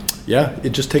yeah, it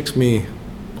just takes me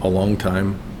a long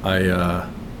time.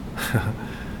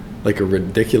 Like a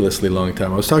ridiculously long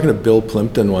time. I was talking to Bill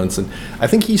Plimpton once, and I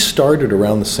think he started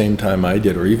around the same time I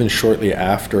did, or even shortly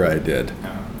after I did,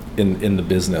 in the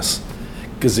business.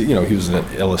 Because, you know, he was an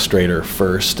illustrator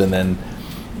first, and then...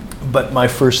 But my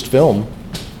first film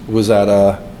was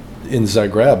in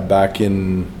Zagreb back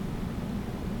in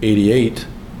 88,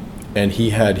 and he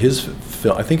had his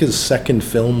film, I think his second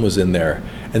film was in there.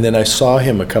 And then I saw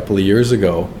him a couple of years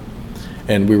ago,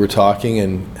 and we were talking,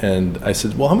 and I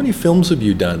said, well, how many films have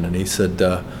you done? And he said,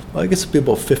 well, I guess it'll be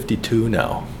about 52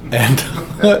 now. And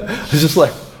I was just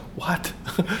like, what?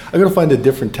 I got to find a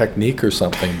different technique or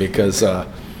something, because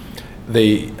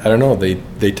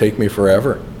they take me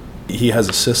forever. He has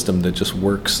a system that just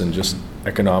works and just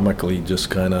economically just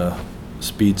kind of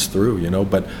speeds through, you know.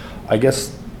 But I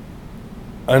guess,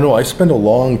 I don't know, I spend a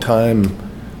long time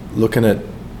looking at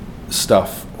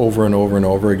stuff over and over and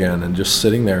over again, and just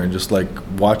sitting there and just like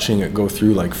watching it go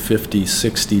through like 50,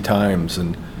 60 times,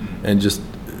 and just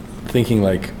thinking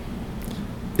like,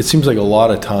 it seems like a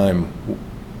lot of time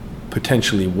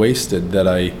potentially wasted that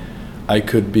I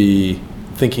could be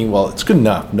thinking, well, it's good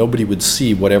enough. Nobody would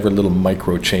see whatever little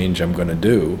micro change I'm going to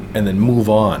do, and then move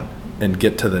on and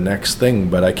get to the next thing.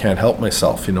 But I can't help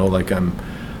myself, you know, like I'm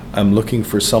looking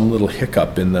for some little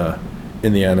hiccup in the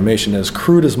animation. As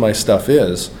crude as my stuff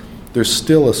is, there's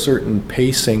still a certain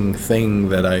pacing thing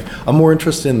that I'm more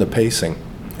interested in the pacing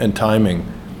and timing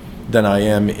than I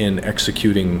am in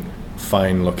executing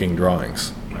fine-looking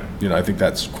drawings. Right. You know, I think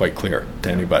that's quite clear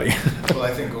to anybody. Well,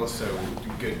 I think also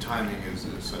good timing is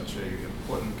such an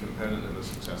important component of a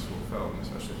successful film,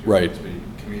 especially if you Right. want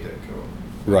it to be comedic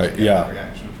or Right, to get yeah. a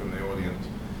reaction from the audience.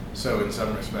 So in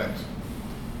some respects,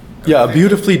 Yeah, a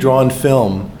beautifully drawn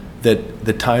film that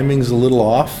the timing's a little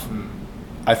off,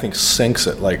 I think sinks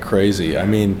it like crazy. I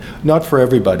mean, not for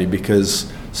everybody,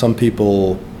 because some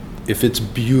people, if it's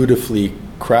beautifully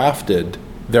crafted,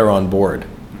 they're on board.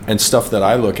 And stuff that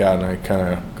I look at and I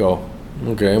kind of go,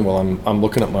 okay, well, I'm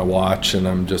looking at my watch, and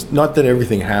I'm just, not that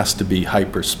everything has to be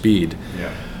hyper speed,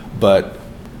 yeah. but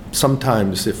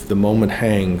sometimes if the moment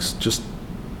hangs just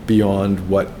beyond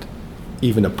what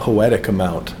even a poetic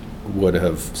amount would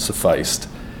have sufficed,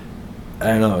 I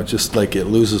don't know, just like it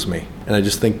loses me. And I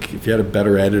just think if you had a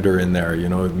better editor in there, you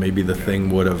know, maybe the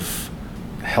thing would have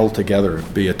held together,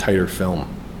 it'd be a tighter film.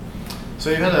 So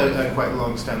you've had a quite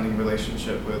long-standing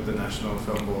relationship with the National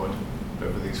Film Board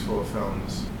over these 4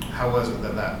 films. How was it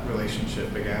that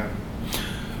relationship began?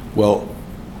 Well,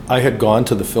 I had gone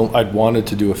to the film, I'd wanted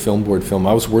to do a film board film.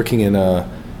 I was working in a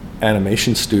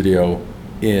animation studio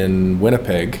in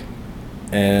Winnipeg,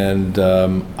 and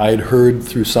I'd heard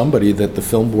through somebody that the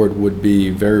film board would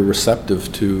be very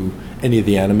receptive to any of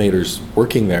the animators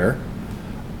working there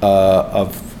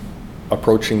of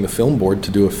approaching the film board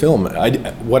to do a film.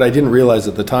 What I didn't realize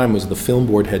at the time was the film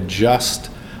board had just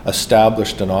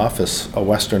established an office, a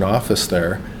Western office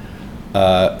there,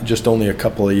 just only a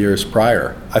couple of years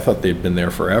prior. I thought they'd been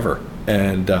there forever,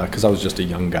 and because I was just a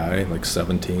young guy, like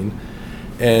 17.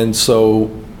 And so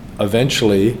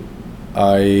eventually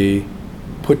I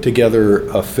put together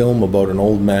a film about an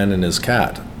old man and his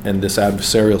cat and this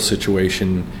adversarial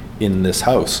situation in this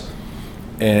house.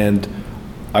 And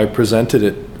I presented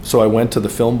it, so I went to the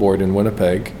film board in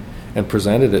Winnipeg and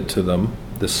presented it to them,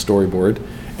 this storyboard,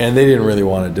 and they didn't really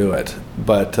want to do it.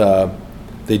 But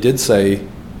they did say,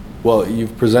 well,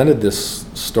 you've presented this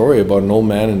story about an old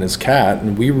man and his cat,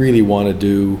 and we really want to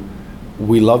do,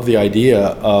 we love the idea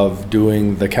of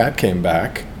doing The Cat Came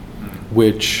Back,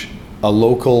 which a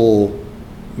local,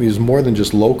 he was more than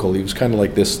just local, he was kind of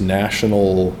like this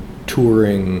national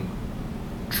touring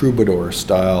troubadour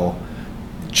style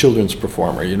children's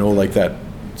performer, you know, like that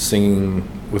singing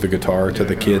with a guitar to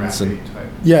the kids. And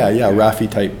Raffi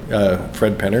type,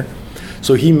 Fred Penner.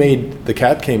 So he made The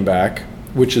Cat Came Back,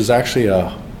 which is actually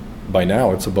by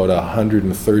now it's about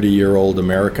 130-year-old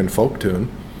American folk tune,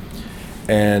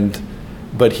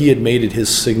 but he had made it his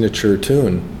signature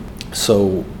tune.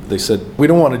 So they said, we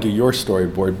don't want to do your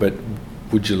storyboard, but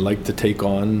would you like to take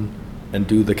on and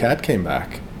do The Cat Came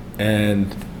Back?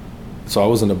 And so I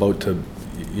wasn't about to,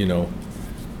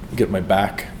 get my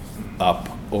back up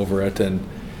over it and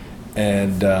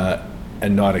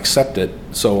not accept it.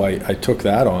 So I took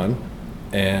that on,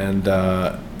 and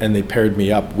they paired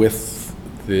me up with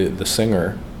the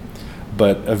singer.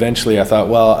 But eventually I thought,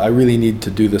 well, I really need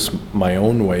to do this my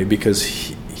own way, because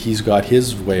he's got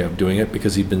his way of doing it,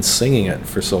 because he'd been singing it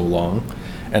for so long,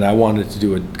 and I wanted to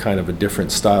do a kind of a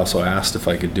different style. So I asked if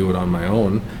I could do it on my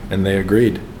own, and they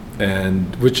agreed,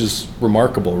 and which is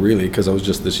remarkable, really, because I was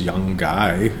just this young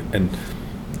guy, and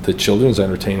the children's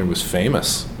entertainer was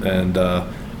famous, and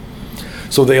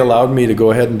so they allowed me to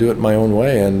go ahead and do it my own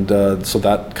way, and so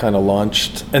that kind of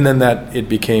launched, and then it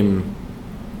became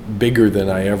bigger than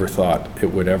I ever thought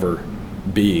it would ever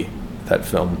be. That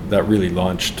film that really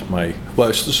launched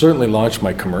it certainly launched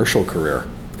my commercial career,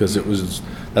 because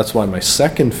that's why my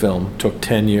second film took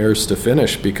 10 years to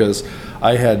finish, because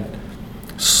I had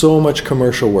so much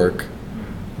commercial work,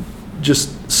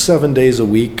 just 7 days a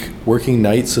week, working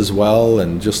nights as well,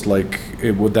 and just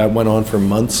that went on for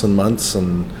months and months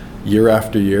and year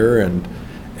after year, and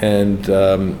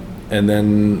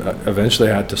then eventually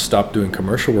I had to stop doing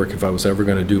commercial work if I was ever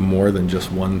going to do more than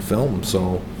just one film.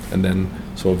 So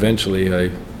eventually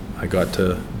I got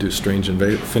to do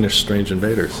finish Strange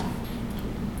Invaders.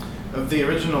 Of the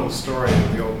original story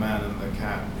of The Old Man and the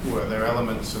Cat, were there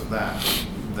elements of that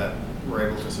were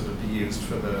able to sort of be used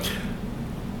for the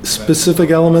specific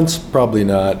elements? Probably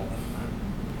not.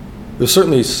 There's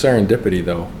certainly serendipity,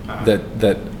 though,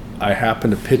 that I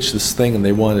happened to pitch this thing and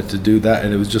they wanted to do that,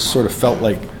 and it was just sort of felt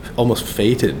like almost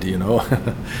fated,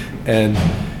 and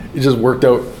it just worked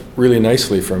out really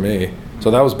nicely for me.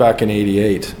 So that was back in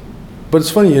 '88. But it's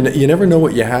funny, you never know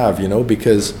what you have,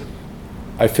 because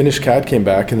I finished Cat Came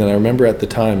Back, and then I remember at the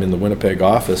time in the Winnipeg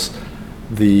office,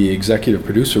 the executive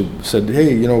producer said,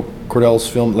 hey, Cordell's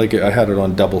film, I had it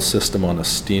on double system on a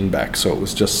Steenbeck, so it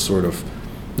was just sort of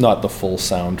not the full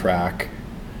soundtrack,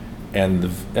 and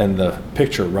the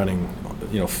picture running,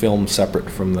 film separate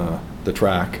from the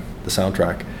track, the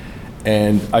soundtrack.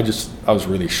 And I was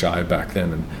really shy back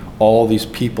then, and all these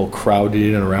people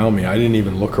crowded in around me. I didn't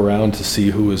even look around to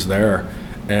see who was there,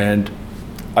 and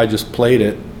I just played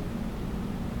it,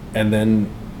 and then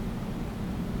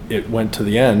it went to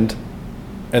the end,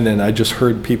 and then I just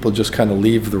heard people just kind of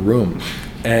leave the room,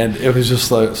 and it was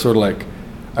just I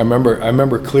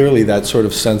remember clearly that sort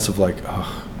of sense of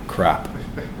oh crap,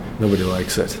 nobody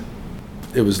likes it.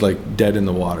 It was like dead in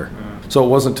the water. So it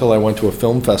wasn't until I went to a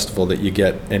film festival that you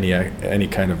get any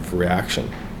kind of reaction.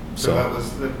 So that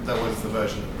was the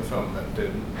version of the film that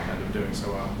didn't end up doing so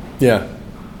well. Yeah.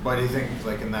 Why do you think,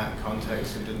 in that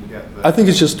context, it didn't get the... I think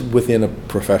it's just within a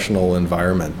professional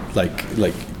environment, like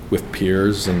with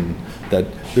peers, and that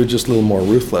they're just a little more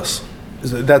ruthless.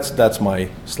 That's my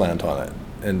slant on it.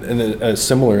 And a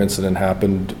similar incident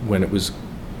happened when it was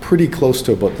pretty close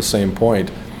to about the same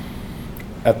point.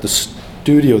 At the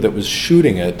studio that was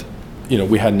shooting it,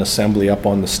 we had an assembly up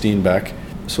on the Steenbeck,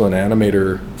 so an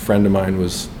animator friend of mine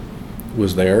was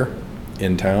there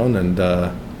in town,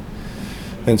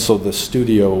 and so the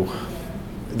studio,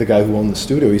 the guy who owned the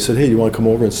studio, he said, hey, do you want to come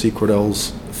over and see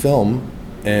Cordell's film?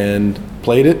 And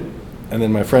played it, and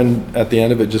then my friend at the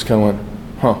end of it just kind of went,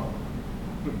 huh,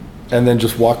 and then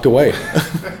just walked away.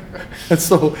 And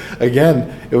so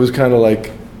again, it was kind of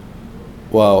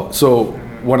wow. So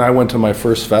when I went to my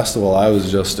first festival, I was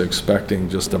just expecting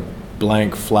just a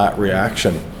blank, flat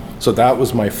reaction. So that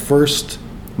was my first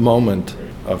moment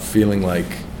of feeling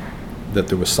that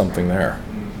there was something there.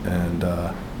 And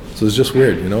so it's just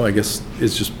weird, I guess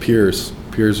it's just peers.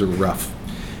 Peers are rough.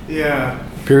 Yeah.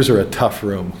 Peers are a tough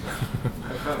room.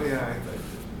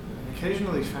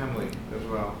 Occasionally family as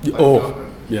well.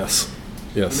 Yes.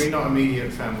 I mean, not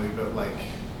immediate family, but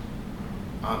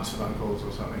aunts and uncles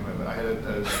or something like that. I had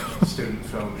a student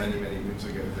film many moons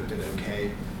ago that did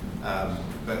okay,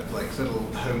 but little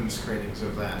home screenings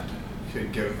of that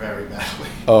could go very badly.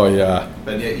 Oh yeah.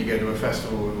 But yet you go to a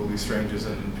festival with all these strangers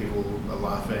and people are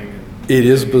laughing. And it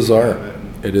is bizarre.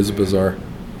 It is bizarre.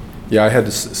 Yeah, I had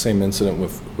the same incident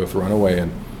with Runaway,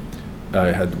 and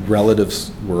I had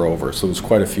relatives were over, so there was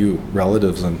quite a few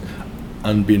relatives, and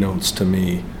unbeknownst to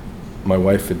me, my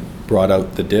wife had brought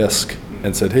out the disc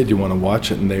and said, hey, do you want to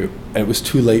watch it? And it was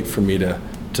too late for me to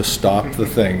stop the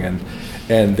thing,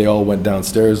 and they all went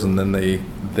downstairs, and then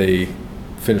they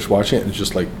finished watching it, and it's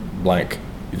just blank.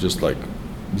 You just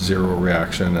zero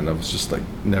reaction, and I was just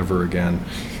never again.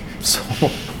 So,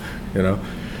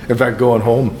 in fact, going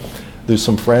home, there's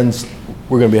some friends,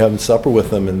 we're going to be having supper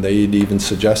with them, and they'd even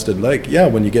suggested,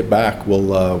 when you get back,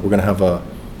 we're going to have a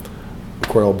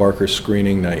Cordell Barker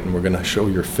screening night, and we're going to show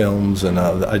your films, and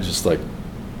I just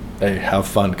hey, have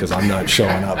fun because I'm not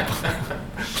showing up.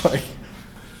 Like,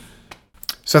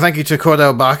 So thank you to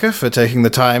Cordell Barker for taking the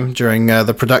time during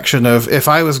the production of If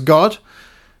I Was God,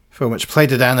 film which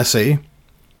played at Annecy.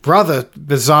 Rather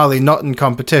bizarrely not in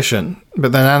competition,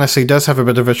 but then Annecy does have a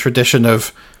bit of a tradition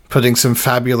of putting some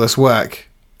fabulous work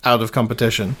out of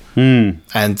competition.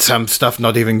 And some stuff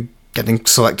not even getting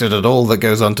selected at all that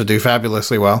goes on to do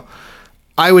fabulously well.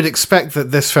 I would expect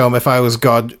that this film, If I Was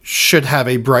God, should have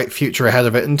a bright future ahead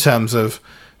of it in terms of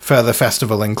further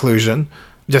festival inclusion,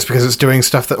 just because it's doing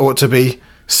stuff that ought to be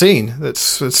seen.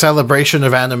 It's a celebration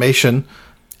of animation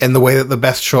in the way that the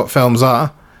best short films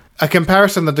are. A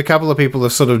comparison that a couple of people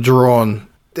have sort of drawn,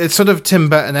 it's sort of Tim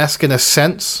Burton-esque in a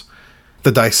sense,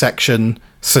 the dissection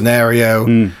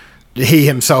scenario. He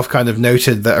himself kind of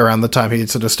noted that around the time he had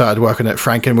sort of started working at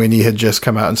Frankenweenie had just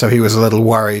come out, and so he was a little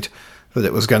worried that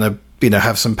it was going to,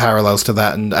 have some parallels to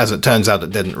that, and as it turns out,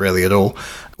 it didn't really at all.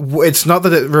 It's not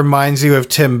that it reminds you of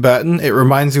Tim Burton, it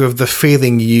reminds you of the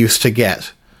feeling you used to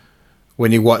get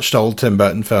when you watched old Tim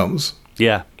Burton films.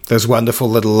 Yeah. Those wonderful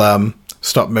little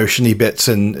stop-motion-y bits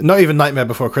in, not even Nightmare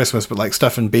Before Christmas, but like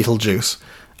stuff in Beetlejuice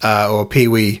or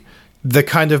Pee-wee. The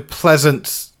kind of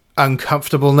pleasant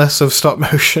uncomfortableness of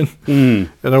stop-motion, in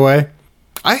a way.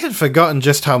 I had forgotten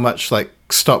just how much, like,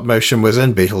 stop-motion was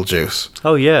in Beetlejuice.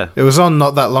 Oh, yeah. It was on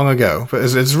not that long ago, but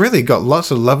it's really got lots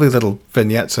of lovely little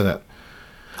vignettes in it.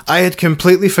 I had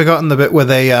completely forgotten the bit where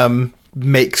they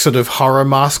make sort of horror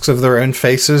masks of their own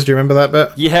faces. Do you remember that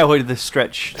bit? Yeah, where the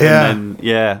stretch. Yeah. And then,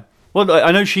 yeah. Well,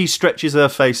 I know she stretches her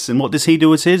face, and what does he do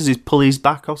with his? Does he pull his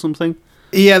back or something?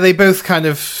 Yeah, they both kind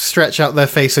of stretch out their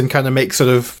face and kind of make sort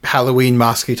of Halloween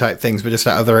masky type things, but just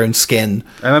out of their own skin.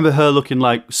 I remember her looking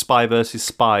like Spy versus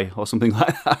Spy or something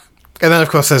like that. And then, of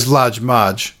course, there's Large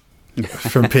Marge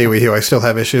from Pee-wee, who I still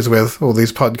have issues with all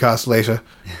these podcasts later.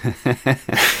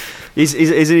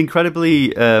 He's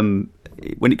incredibly,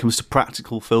 when it comes to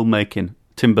practical filmmaking,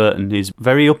 Tim Burton is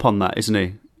very up on that, isn't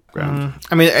he?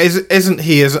 I mean, isn't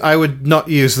he? I would not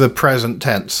use the present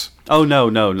tense. Oh,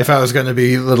 no. If I was going to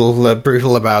be a little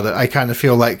brutal about it, I kind of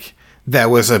feel like there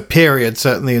was a period,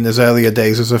 certainly in his earlier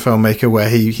days as a filmmaker, where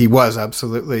he was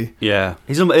absolutely... Yeah.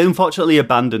 He's unfortunately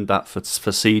abandoned that for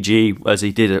CG, as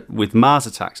he did it with Mars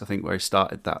Attacks, I think, where he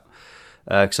started that.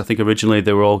 Because I think originally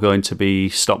they were all going to be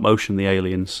stop-motion, the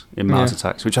aliens, in Mars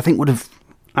Attacks, which I think would have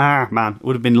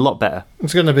been a lot better.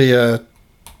 It's going to be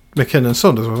McKinnon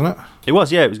Saunders, wasn't it? It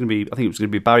was, yeah. I think it was going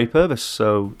to be Barry Purvis,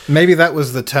 so... Maybe that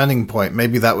was the turning point.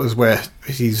 Maybe that was where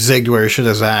he zigged where he should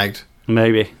have zagged.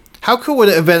 Maybe. How cool would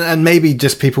it have been, and maybe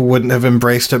just people wouldn't have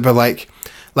embraced it, but like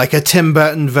a Tim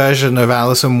Burton version of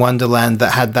Alice in Wonderland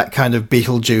that had that kind of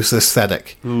Beetlejuice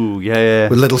aesthetic. Ooh, yeah.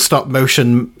 With little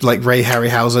stop-motion, like Ray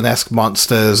Harryhausen-esque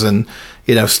monsters and,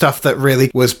 stuff that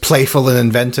really was playful and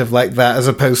inventive like that, as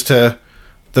opposed to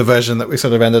the version that we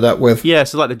sort of ended up with. Yeah,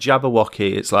 so like the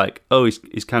Jabberwocky, it's like, oh,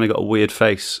 he's kind of got a weird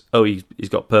face. Oh, he's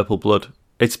got purple blood.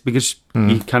 It's because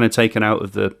he's kind of taken out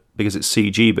of because it's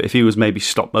CG, but if he was maybe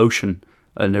stop-motion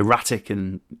and erratic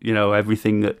and,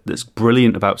 everything that's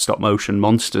brilliant about stop-motion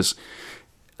monsters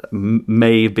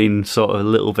may have been sort of a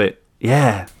little bit,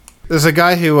 yeah. There's a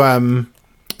guy who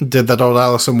did that old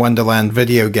Alice in Wonderland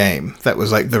video game that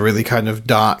was like the really kind of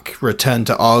dark Return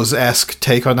to Oz-esque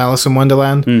take on Alice in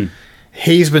Wonderland.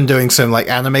 He's been doing some like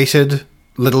animated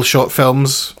little short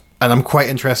films, and I'm quite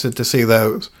interested to see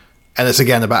those. And it's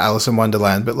again about Alice in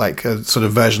Wonderland, but like a sort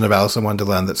of version of Alice in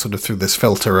Wonderland that's sort of through this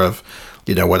filter of,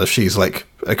 what if she's like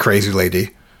a crazy lady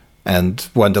and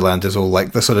Wonderland is all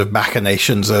like the sort of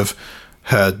machinations of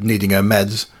her needing her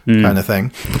meds kind of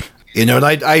thing. And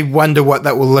I wonder what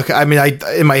that will look at. I mean,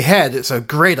 in my head, it's a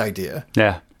great idea.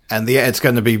 Yeah. And it's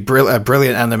going to be a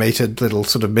brilliant animated little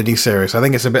sort of mini-series. I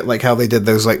think it's a bit like how they did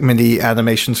those like mini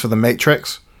animations for The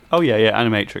Matrix. Oh, yeah,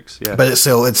 Animatrix, yeah. But it's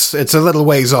still, it's a little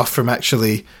ways off from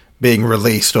actually being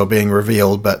released or being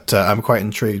revealed, but I'm quite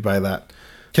intrigued by that.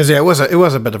 Because, yeah, it was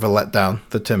a bit of a letdown,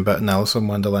 the Tim Burton Alice in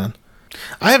Wonderland.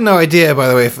 I have no idea, by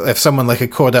the way, if someone like a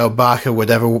Cordell Barker would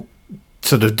ever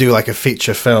sort of do like a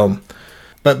feature film.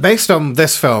 But based on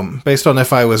this film, based on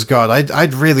If I Was God,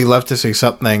 I'd really love to see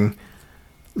something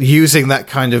using that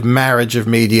kind of marriage of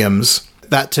mediums.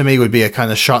 That, to me, would be a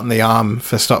kind of shot in the arm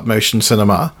for stop-motion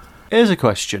cinema. Here's a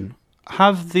question.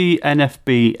 Have the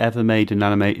NFB ever made an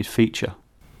animated feature?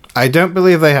 I don't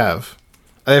believe they have.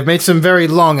 They've made some very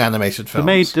long animated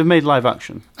films. They've made live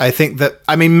action. I think that,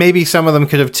 maybe some of them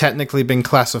could have technically been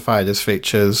classified as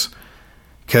features,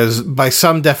 because by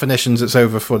some definitions it's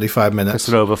over 45 minutes.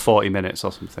 It's over 40 minutes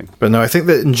or something. But no, I think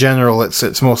that in general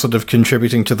it's more sort of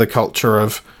contributing to the culture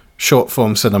of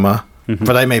short-form cinema.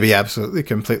 But I may be absolutely,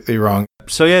 completely wrong.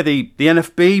 So yeah, the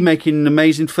NFB making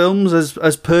amazing films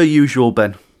as per usual,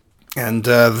 Ben. And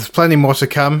there's plenty more to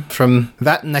come from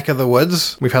that neck of the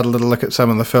woods. We've had a little look at some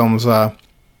of the films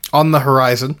on the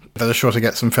horizon that are sure to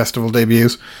get some festival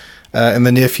debuts in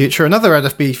the near future. Another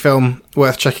NFB film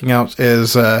worth checking out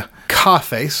is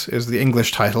Carface, is the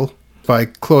English title, by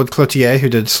Claude Cloutier, who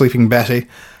did Sleeping Betty.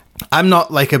 I'm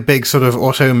not like a big sort of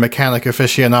auto mechanic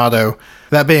aficionado.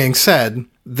 That being said,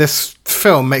 this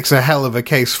film makes a hell of a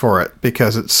case for it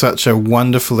because it's such a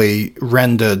wonderfully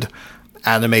rendered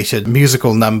animated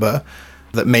musical number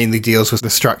that mainly deals with the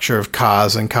structure of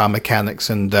cars and car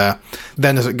mechanics, and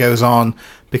then as it goes on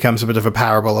becomes a bit of a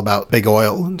parable about big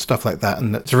oil and stuff like that.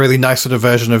 And it's a really nice sort of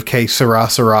version of Que Sera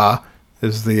Sera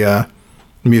is the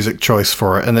music choice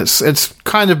for it, and it's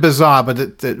kind of bizarre,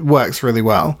 but it works really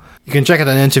well. You can check out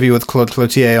an interview with Claude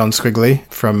Cloutier on Squiggly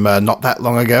from not that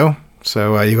long ago,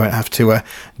 so you won't have to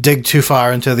dig too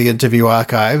far into the interview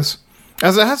archives.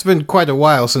 As it has been quite a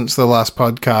while since the last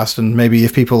podcast, and maybe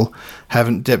if people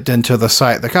haven't dipped into the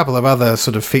site, there are a couple of other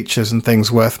sort of features and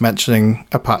things worth mentioning,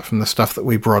 apart from the stuff that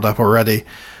we brought up already,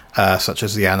 such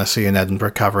as the Annecy and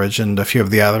Edinburgh coverage and a few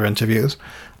of the other interviews.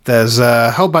 There's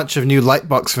a whole bunch of new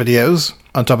Lightbox videos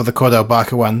on top of the Cordell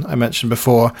Barker one I mentioned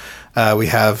before. We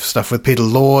have stuff with Peter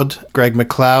Lord, Greg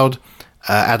McLeod,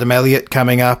 Adam Elliott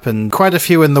coming up, and quite a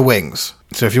few in the wings.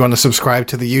 So if you want to subscribe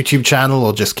to the YouTube channel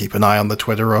or just keep an eye on the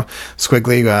Twitter or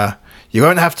Squiggly, you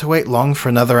won't have to wait long for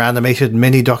another animated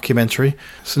mini documentary.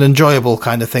 It's an enjoyable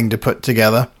kind of thing to put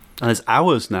together. And there's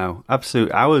hours now,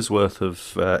 absolute hours worth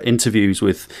of interviews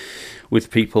with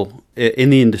people in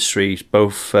the industry,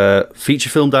 both feature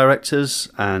film directors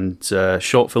and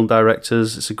short film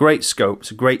directors. It's a great scope.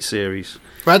 It's a great series.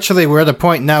 Actually, we're at a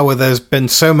point now where there's been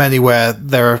so many where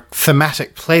there are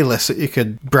thematic playlists that you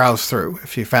could browse through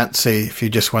if you fancy, if you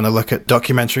just want to look at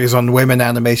documentaries on women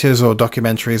animators or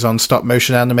documentaries on stop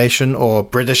motion animation or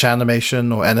British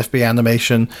animation or NFB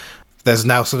animation. There's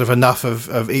now sort of enough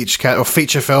of each or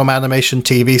feature film animation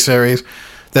TV series.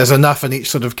 There's enough in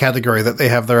each sort of category that they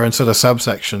have their own sort of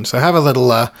subsection. So have a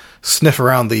little sniff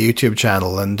around the YouTube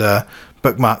channel and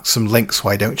bookmark some links,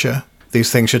 why don't you? These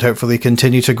things should hopefully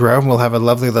continue to grow, and we'll have a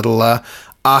lovely little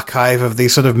archive of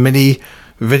these sort of mini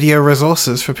video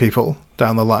resources for people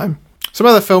down the line. Some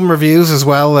other film reviews, as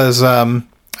well as,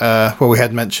 we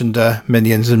had mentioned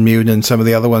Minions and Mune and some of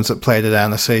the other ones that played at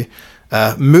Annecy.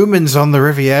 Moomins on the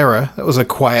Riviera, that was a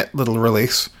quiet little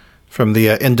release from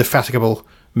the indefatigable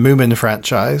Moomin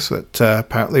franchise that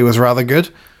apparently was rather good.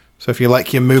 So if you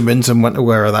like your Moomins and weren't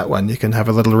aware of that one, you can have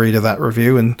a little read of that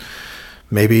review and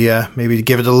maybe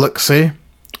give it a look-see.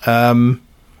 And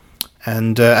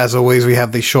as always, we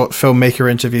have the short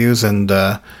filmmaker interviews and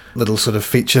little sort of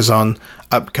features on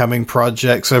upcoming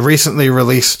projects. A recently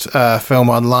released film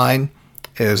online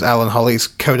is Alan Holly's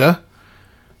Coda,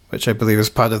 which I believe is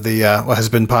part of the, has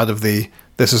been part of the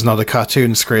This Is Not a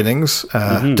Cartoon screenings.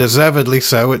 Deservedly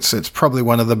so. It's probably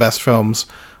one of the best films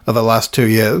of the last 2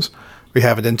 years. We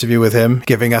have an interview with him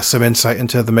giving us some insight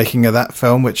into the making of that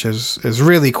film, which is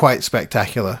really quite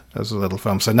spectacular as a little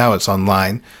film. So now it's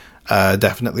online.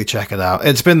 Definitely check it out.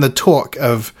 It's been the talk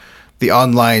of the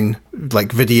online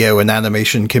like video and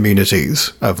animation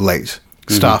communities of late.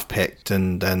 Staff picked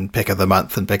and pick of the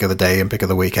month and pick of the day and pick of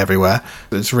the week everywhere.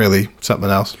 It's really something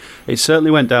else. It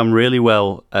certainly went down really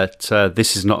well at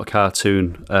This Is Not a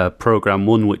Cartoon, Programme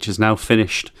 1, which is now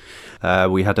finished.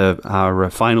 We had our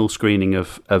final screening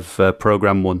of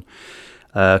Programme 1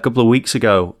 a couple of weeks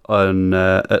ago on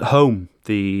at Home,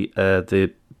 the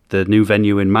new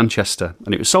venue in Manchester,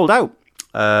 and it was sold out.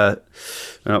 It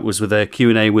was with a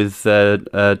Q&A with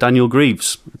Daniel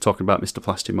Greaves, talking about Mr.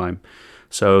 Plastimime.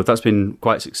 So that's been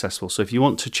quite successful. So if you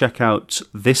want to check out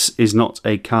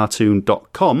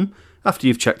thisisnotacartoon.com, after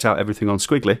you've checked out everything on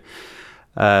Squiggly,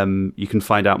 you can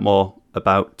find out more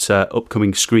about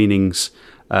upcoming screenings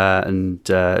and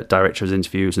directors'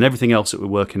 interviews and everything else that we're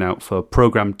working out for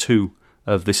Programme 2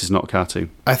 of This Is Not a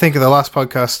Cartoon. I think in the last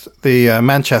podcast, the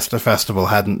Manchester Festival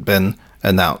hadn't been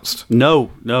announced.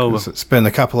 No. It's been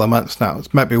a couple of months now.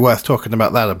 It might be worth talking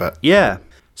about that a bit. Yeah.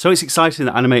 So it's exciting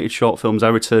that animated short films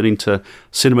are returning to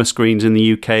cinema screens in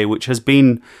the UK, which has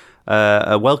been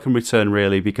a welcome return,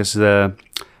 really, because of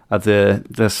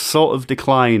the sort of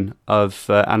decline of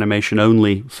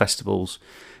animation-only festivals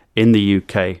in the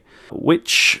UK,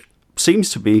 which seems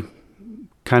to be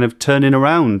kind of turning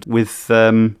around with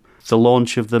the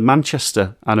launch of the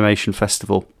Manchester Animation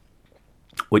Festival,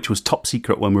 which was top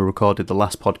secret when we recorded the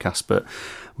last podcast, but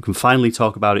we can finally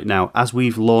talk about it now as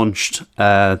we've launched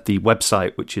the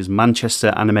website, which is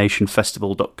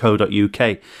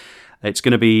manchesteranimationfestival.co.uk. It's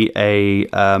going to be a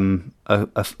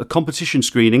competition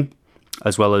screening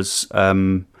as well as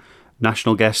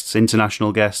national guests,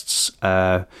 international guests,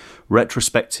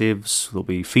 retrospectives. There'll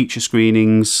be feature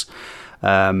screenings,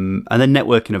 and then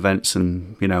networking events,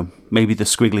 and maybe the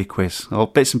Squiggly quiz or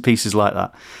bits and pieces like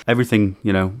that. Everything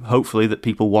hopefully that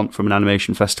people want from an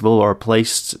animation festival, or a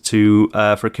place to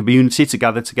for a community to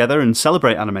gather together and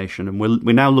celebrate animation. And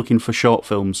we're now looking for short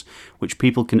films which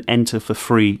people can enter for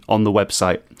free on the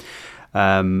website.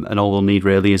 And all they'll need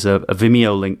really is a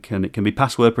Vimeo link, and it can be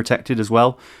password protected as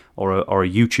well, or a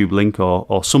YouTube link,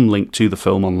 or some link to the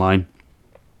film online.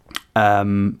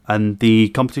 And the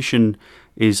competition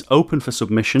is open for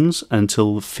submissions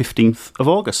until the 15th of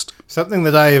August. Something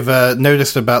that I've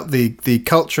noticed about the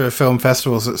culture of film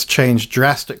festivals that's changed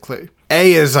drastically.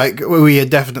 A is like, we had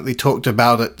definitely talked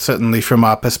about it, certainly from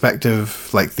our perspective,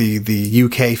 like the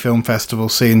UK film festival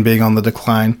scene being on the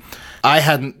decline. I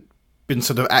hadn't been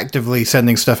sort of actively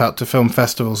sending stuff out to film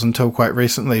festivals until quite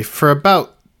recently, for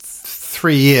about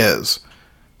 3 years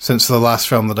since the last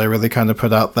film that I really kind of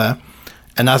put out there.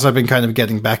 And as I've been kind of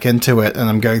getting back into it, and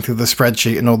I'm going through the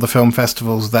spreadsheet and all the film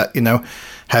festivals that,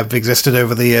 have existed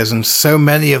over the years, and so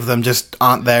many of them just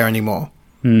aren't there anymore.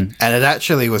 And it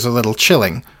actually was a little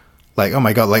chilling. Like, oh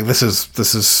my God, like this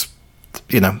is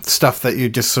stuff that you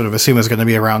just sort of assume is going to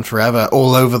be around forever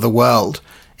all over the world.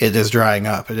 It is drying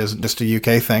up. It isn't just a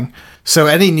UK thing. So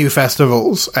any new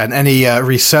festivals and any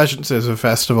resurgences of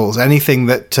festivals, anything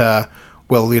that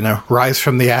will, rise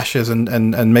from the ashes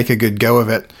and make a good go of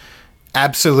it,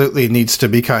 absolutely needs to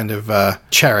be kind of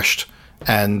cherished.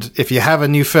 And if you have a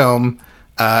new film,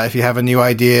 if you have a new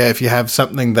idea, if you have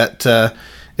something that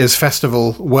is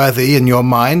festival worthy in your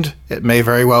mind, it may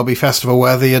very well be festival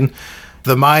worthy in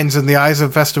the minds and the eyes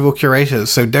of festival curators.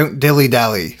 So don't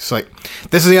dilly-dally. It's like,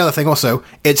 this is the other thing also,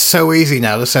 it's so easy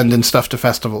now to send in stuff to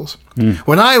festivals.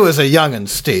 When I was a young'un,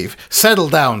 Steve, settle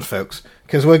down, folks,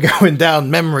 because we're going down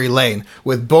memory lane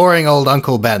with boring old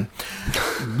Uncle Ben.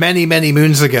 Many, many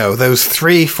moons ago, those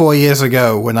 3-4 years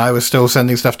ago, when I was still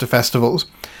sending stuff to festivals,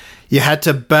 you had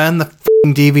to burn the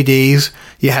f***ing DVDs,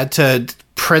 you had to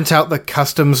print out the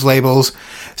customs labels.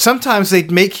 Sometimes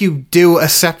they'd make you do a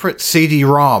separate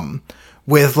CD-ROM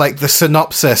with like the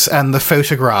synopsis and the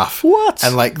photograph. What?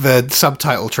 And like the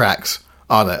subtitle tracks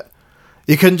on it.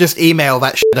 You couldn't just email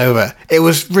that shit over. It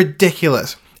was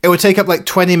ridiculous. It would take up like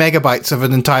 20 megabytes of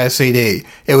an entire CD.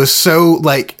 It was so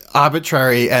like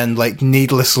arbitrary and like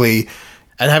needlessly,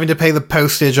 and having to pay the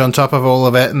postage on top of all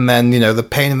of it. And then, the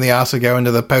pain in the ass of going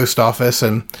to the post office,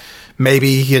 and maybe,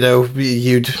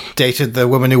 you'd dated the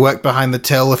woman who worked behind the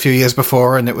till a few years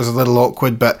before, and it was a little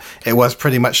awkward, but it was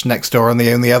pretty much next door, and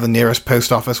the only other nearest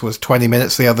post office was 20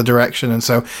 minutes the other direction. And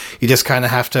so you just kind of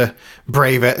have to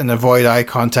brave it and avoid eye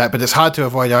contact. But it's hard to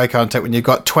avoid eye contact when you've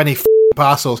got 20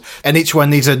 parcels, and each one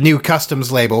needs a new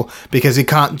customs label, because you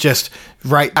can't just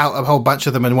write out a whole bunch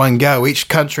of them in one go. Each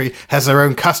country has their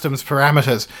own customs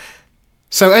parameters.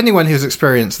 So anyone who's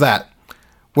experienced that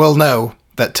will know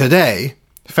that today,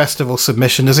 festival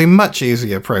submission is a much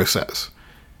easier process.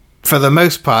 For the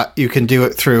most part, you can do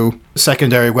it through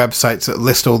secondary websites that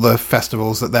list all the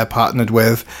festivals that they're partnered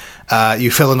with.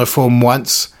 You fill in a form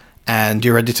once, and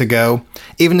you're ready to go.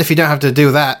 Even if you don't have to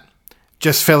do that,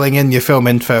 just filling in your film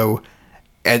info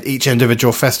at each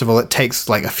individual festival, it takes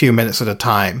like a few minutes at a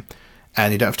time,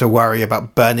 and you don't have to worry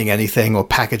about burning anything or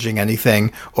packaging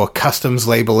anything or customs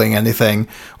labeling anything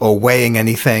or weighing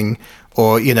anything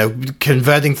or,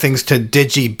 converting things to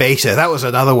digi-beta. That was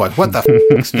another one. What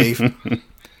the f***, Steve?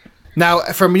 Now,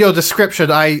 from your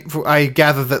description, I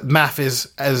gather that MAF is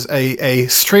as a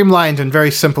streamlined and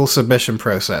very simple submission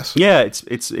process. Yeah,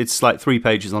 it's like 3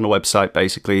 pages on a website,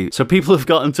 basically. So people have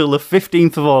got until the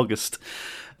 15th of August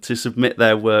to submit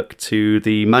their work to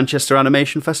the Manchester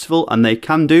Animation Festival, and they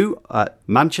can do at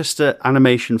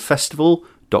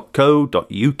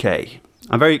manchesteranimationfestival.co.uk.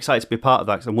 I'm very excited to be a part of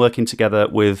that, because I'm working together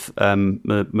with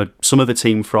some of the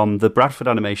team from the Bradford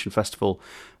Animation Festival.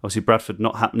 Obviously, Bradford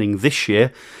not happening this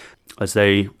year, as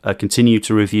they continue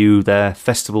to review their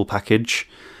festival package.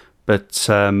 But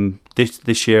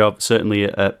this year, certainly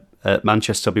at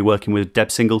Manchester, I'll be working with Deb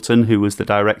Singleton, who was the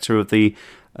director of the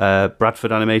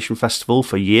Bradford Animation Festival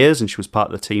for years, and she was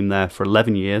part of the team there for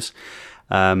 11 years.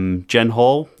 Jen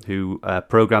Hall, who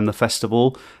programmed the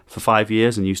festival for 5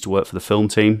 years and used to work for the film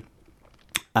team.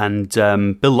 And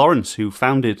Bill Lawrence, who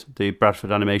founded the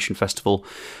Bradford Animation Festival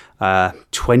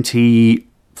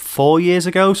 24 years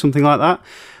ago, something like that,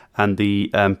 and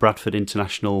the Bradford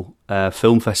International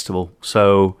Film Festival.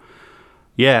 So,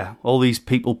 yeah, all these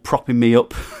people propping me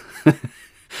up,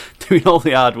 doing all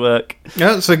the hard work.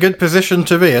 Yeah, it's a good position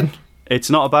to be in. It's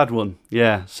not a bad one,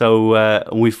 yeah. So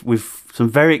we've some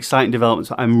very exciting developments.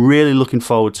 I'm really looking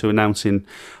forward to announcing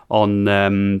on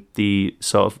the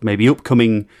sort of maybe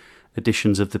upcoming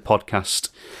editions of the podcast.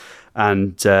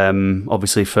 And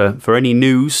obviously for any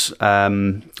news,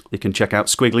 you can check out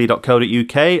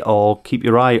squiggly.co.uk or keep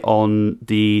your eye on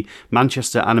the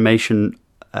Manchester Animation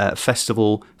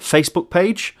Festival Facebook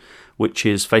page, which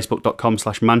is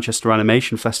facebook.com/Manchester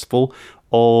Animation Festival,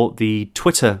 or the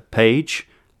Twitter page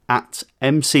at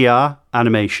MCR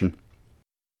Animation.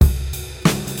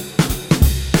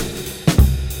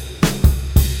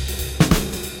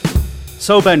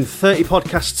 So Ben, 30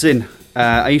 podcasts in.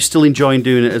 Are you still enjoying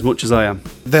doing it as much as I am?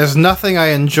 There's nothing I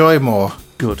enjoy more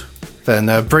Good.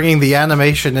 than bringing the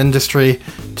animation industry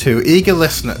to eager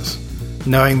listeners,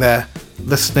 knowing they're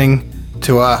listening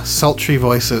to our sultry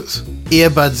voices,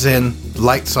 earbuds in,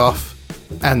 lights off,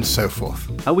 and so forth.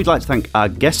 We'd like to thank our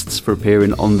guests for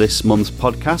appearing on this month's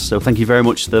podcast. So thank you very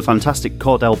much to the fantastic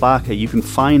Cordell Barker. You can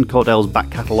find Cordell's back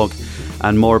catalogue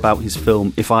and more about his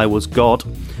film If I Was God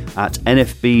at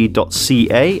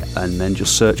nfb.ca, and then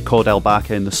just search Cordell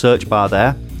Barker in the search bar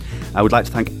there. I would like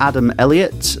to thank Adam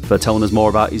Elliott for telling us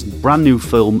more about his brand new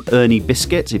film Ernie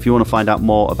Biscuit. If you want to find out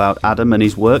more about Adam and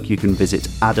his work, you can visit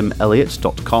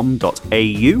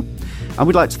adamelliott.com.au. And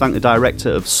we'd like to thank the director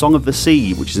of Song of the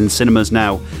Sea, which is in cinemas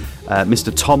now,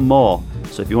 Mr. Tom Moore.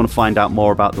 So if you want to find out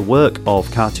more about the work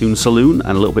of Cartoon Saloon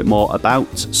and a little bit more about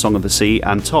Song of the Sea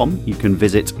and Tom, you can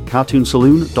visit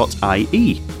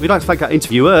cartoonsaloon.ie. We'd like to thank our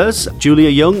interviewers, Julia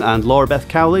Young and Laura Beth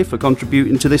Cowley, for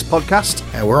contributing to this podcast.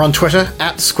 We're on Twitter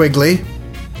at Squiggly,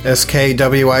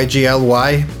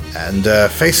 SKWIGLY, and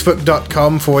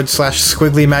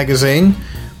facebook.com/Squiggly Magazine.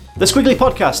 The Squiggly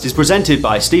Podcast is presented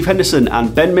by Steve Henderson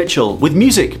and Ben Mitchell, with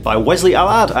music by Wesley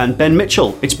Allard and Ben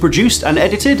Mitchell. It's produced and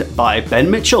edited by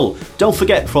Ben Mitchell. Don't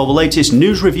forget, for all the latest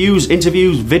news, reviews,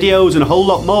 interviews, videos, and a whole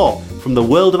lot more from the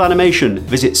world of animation,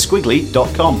 visit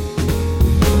squiggly.com.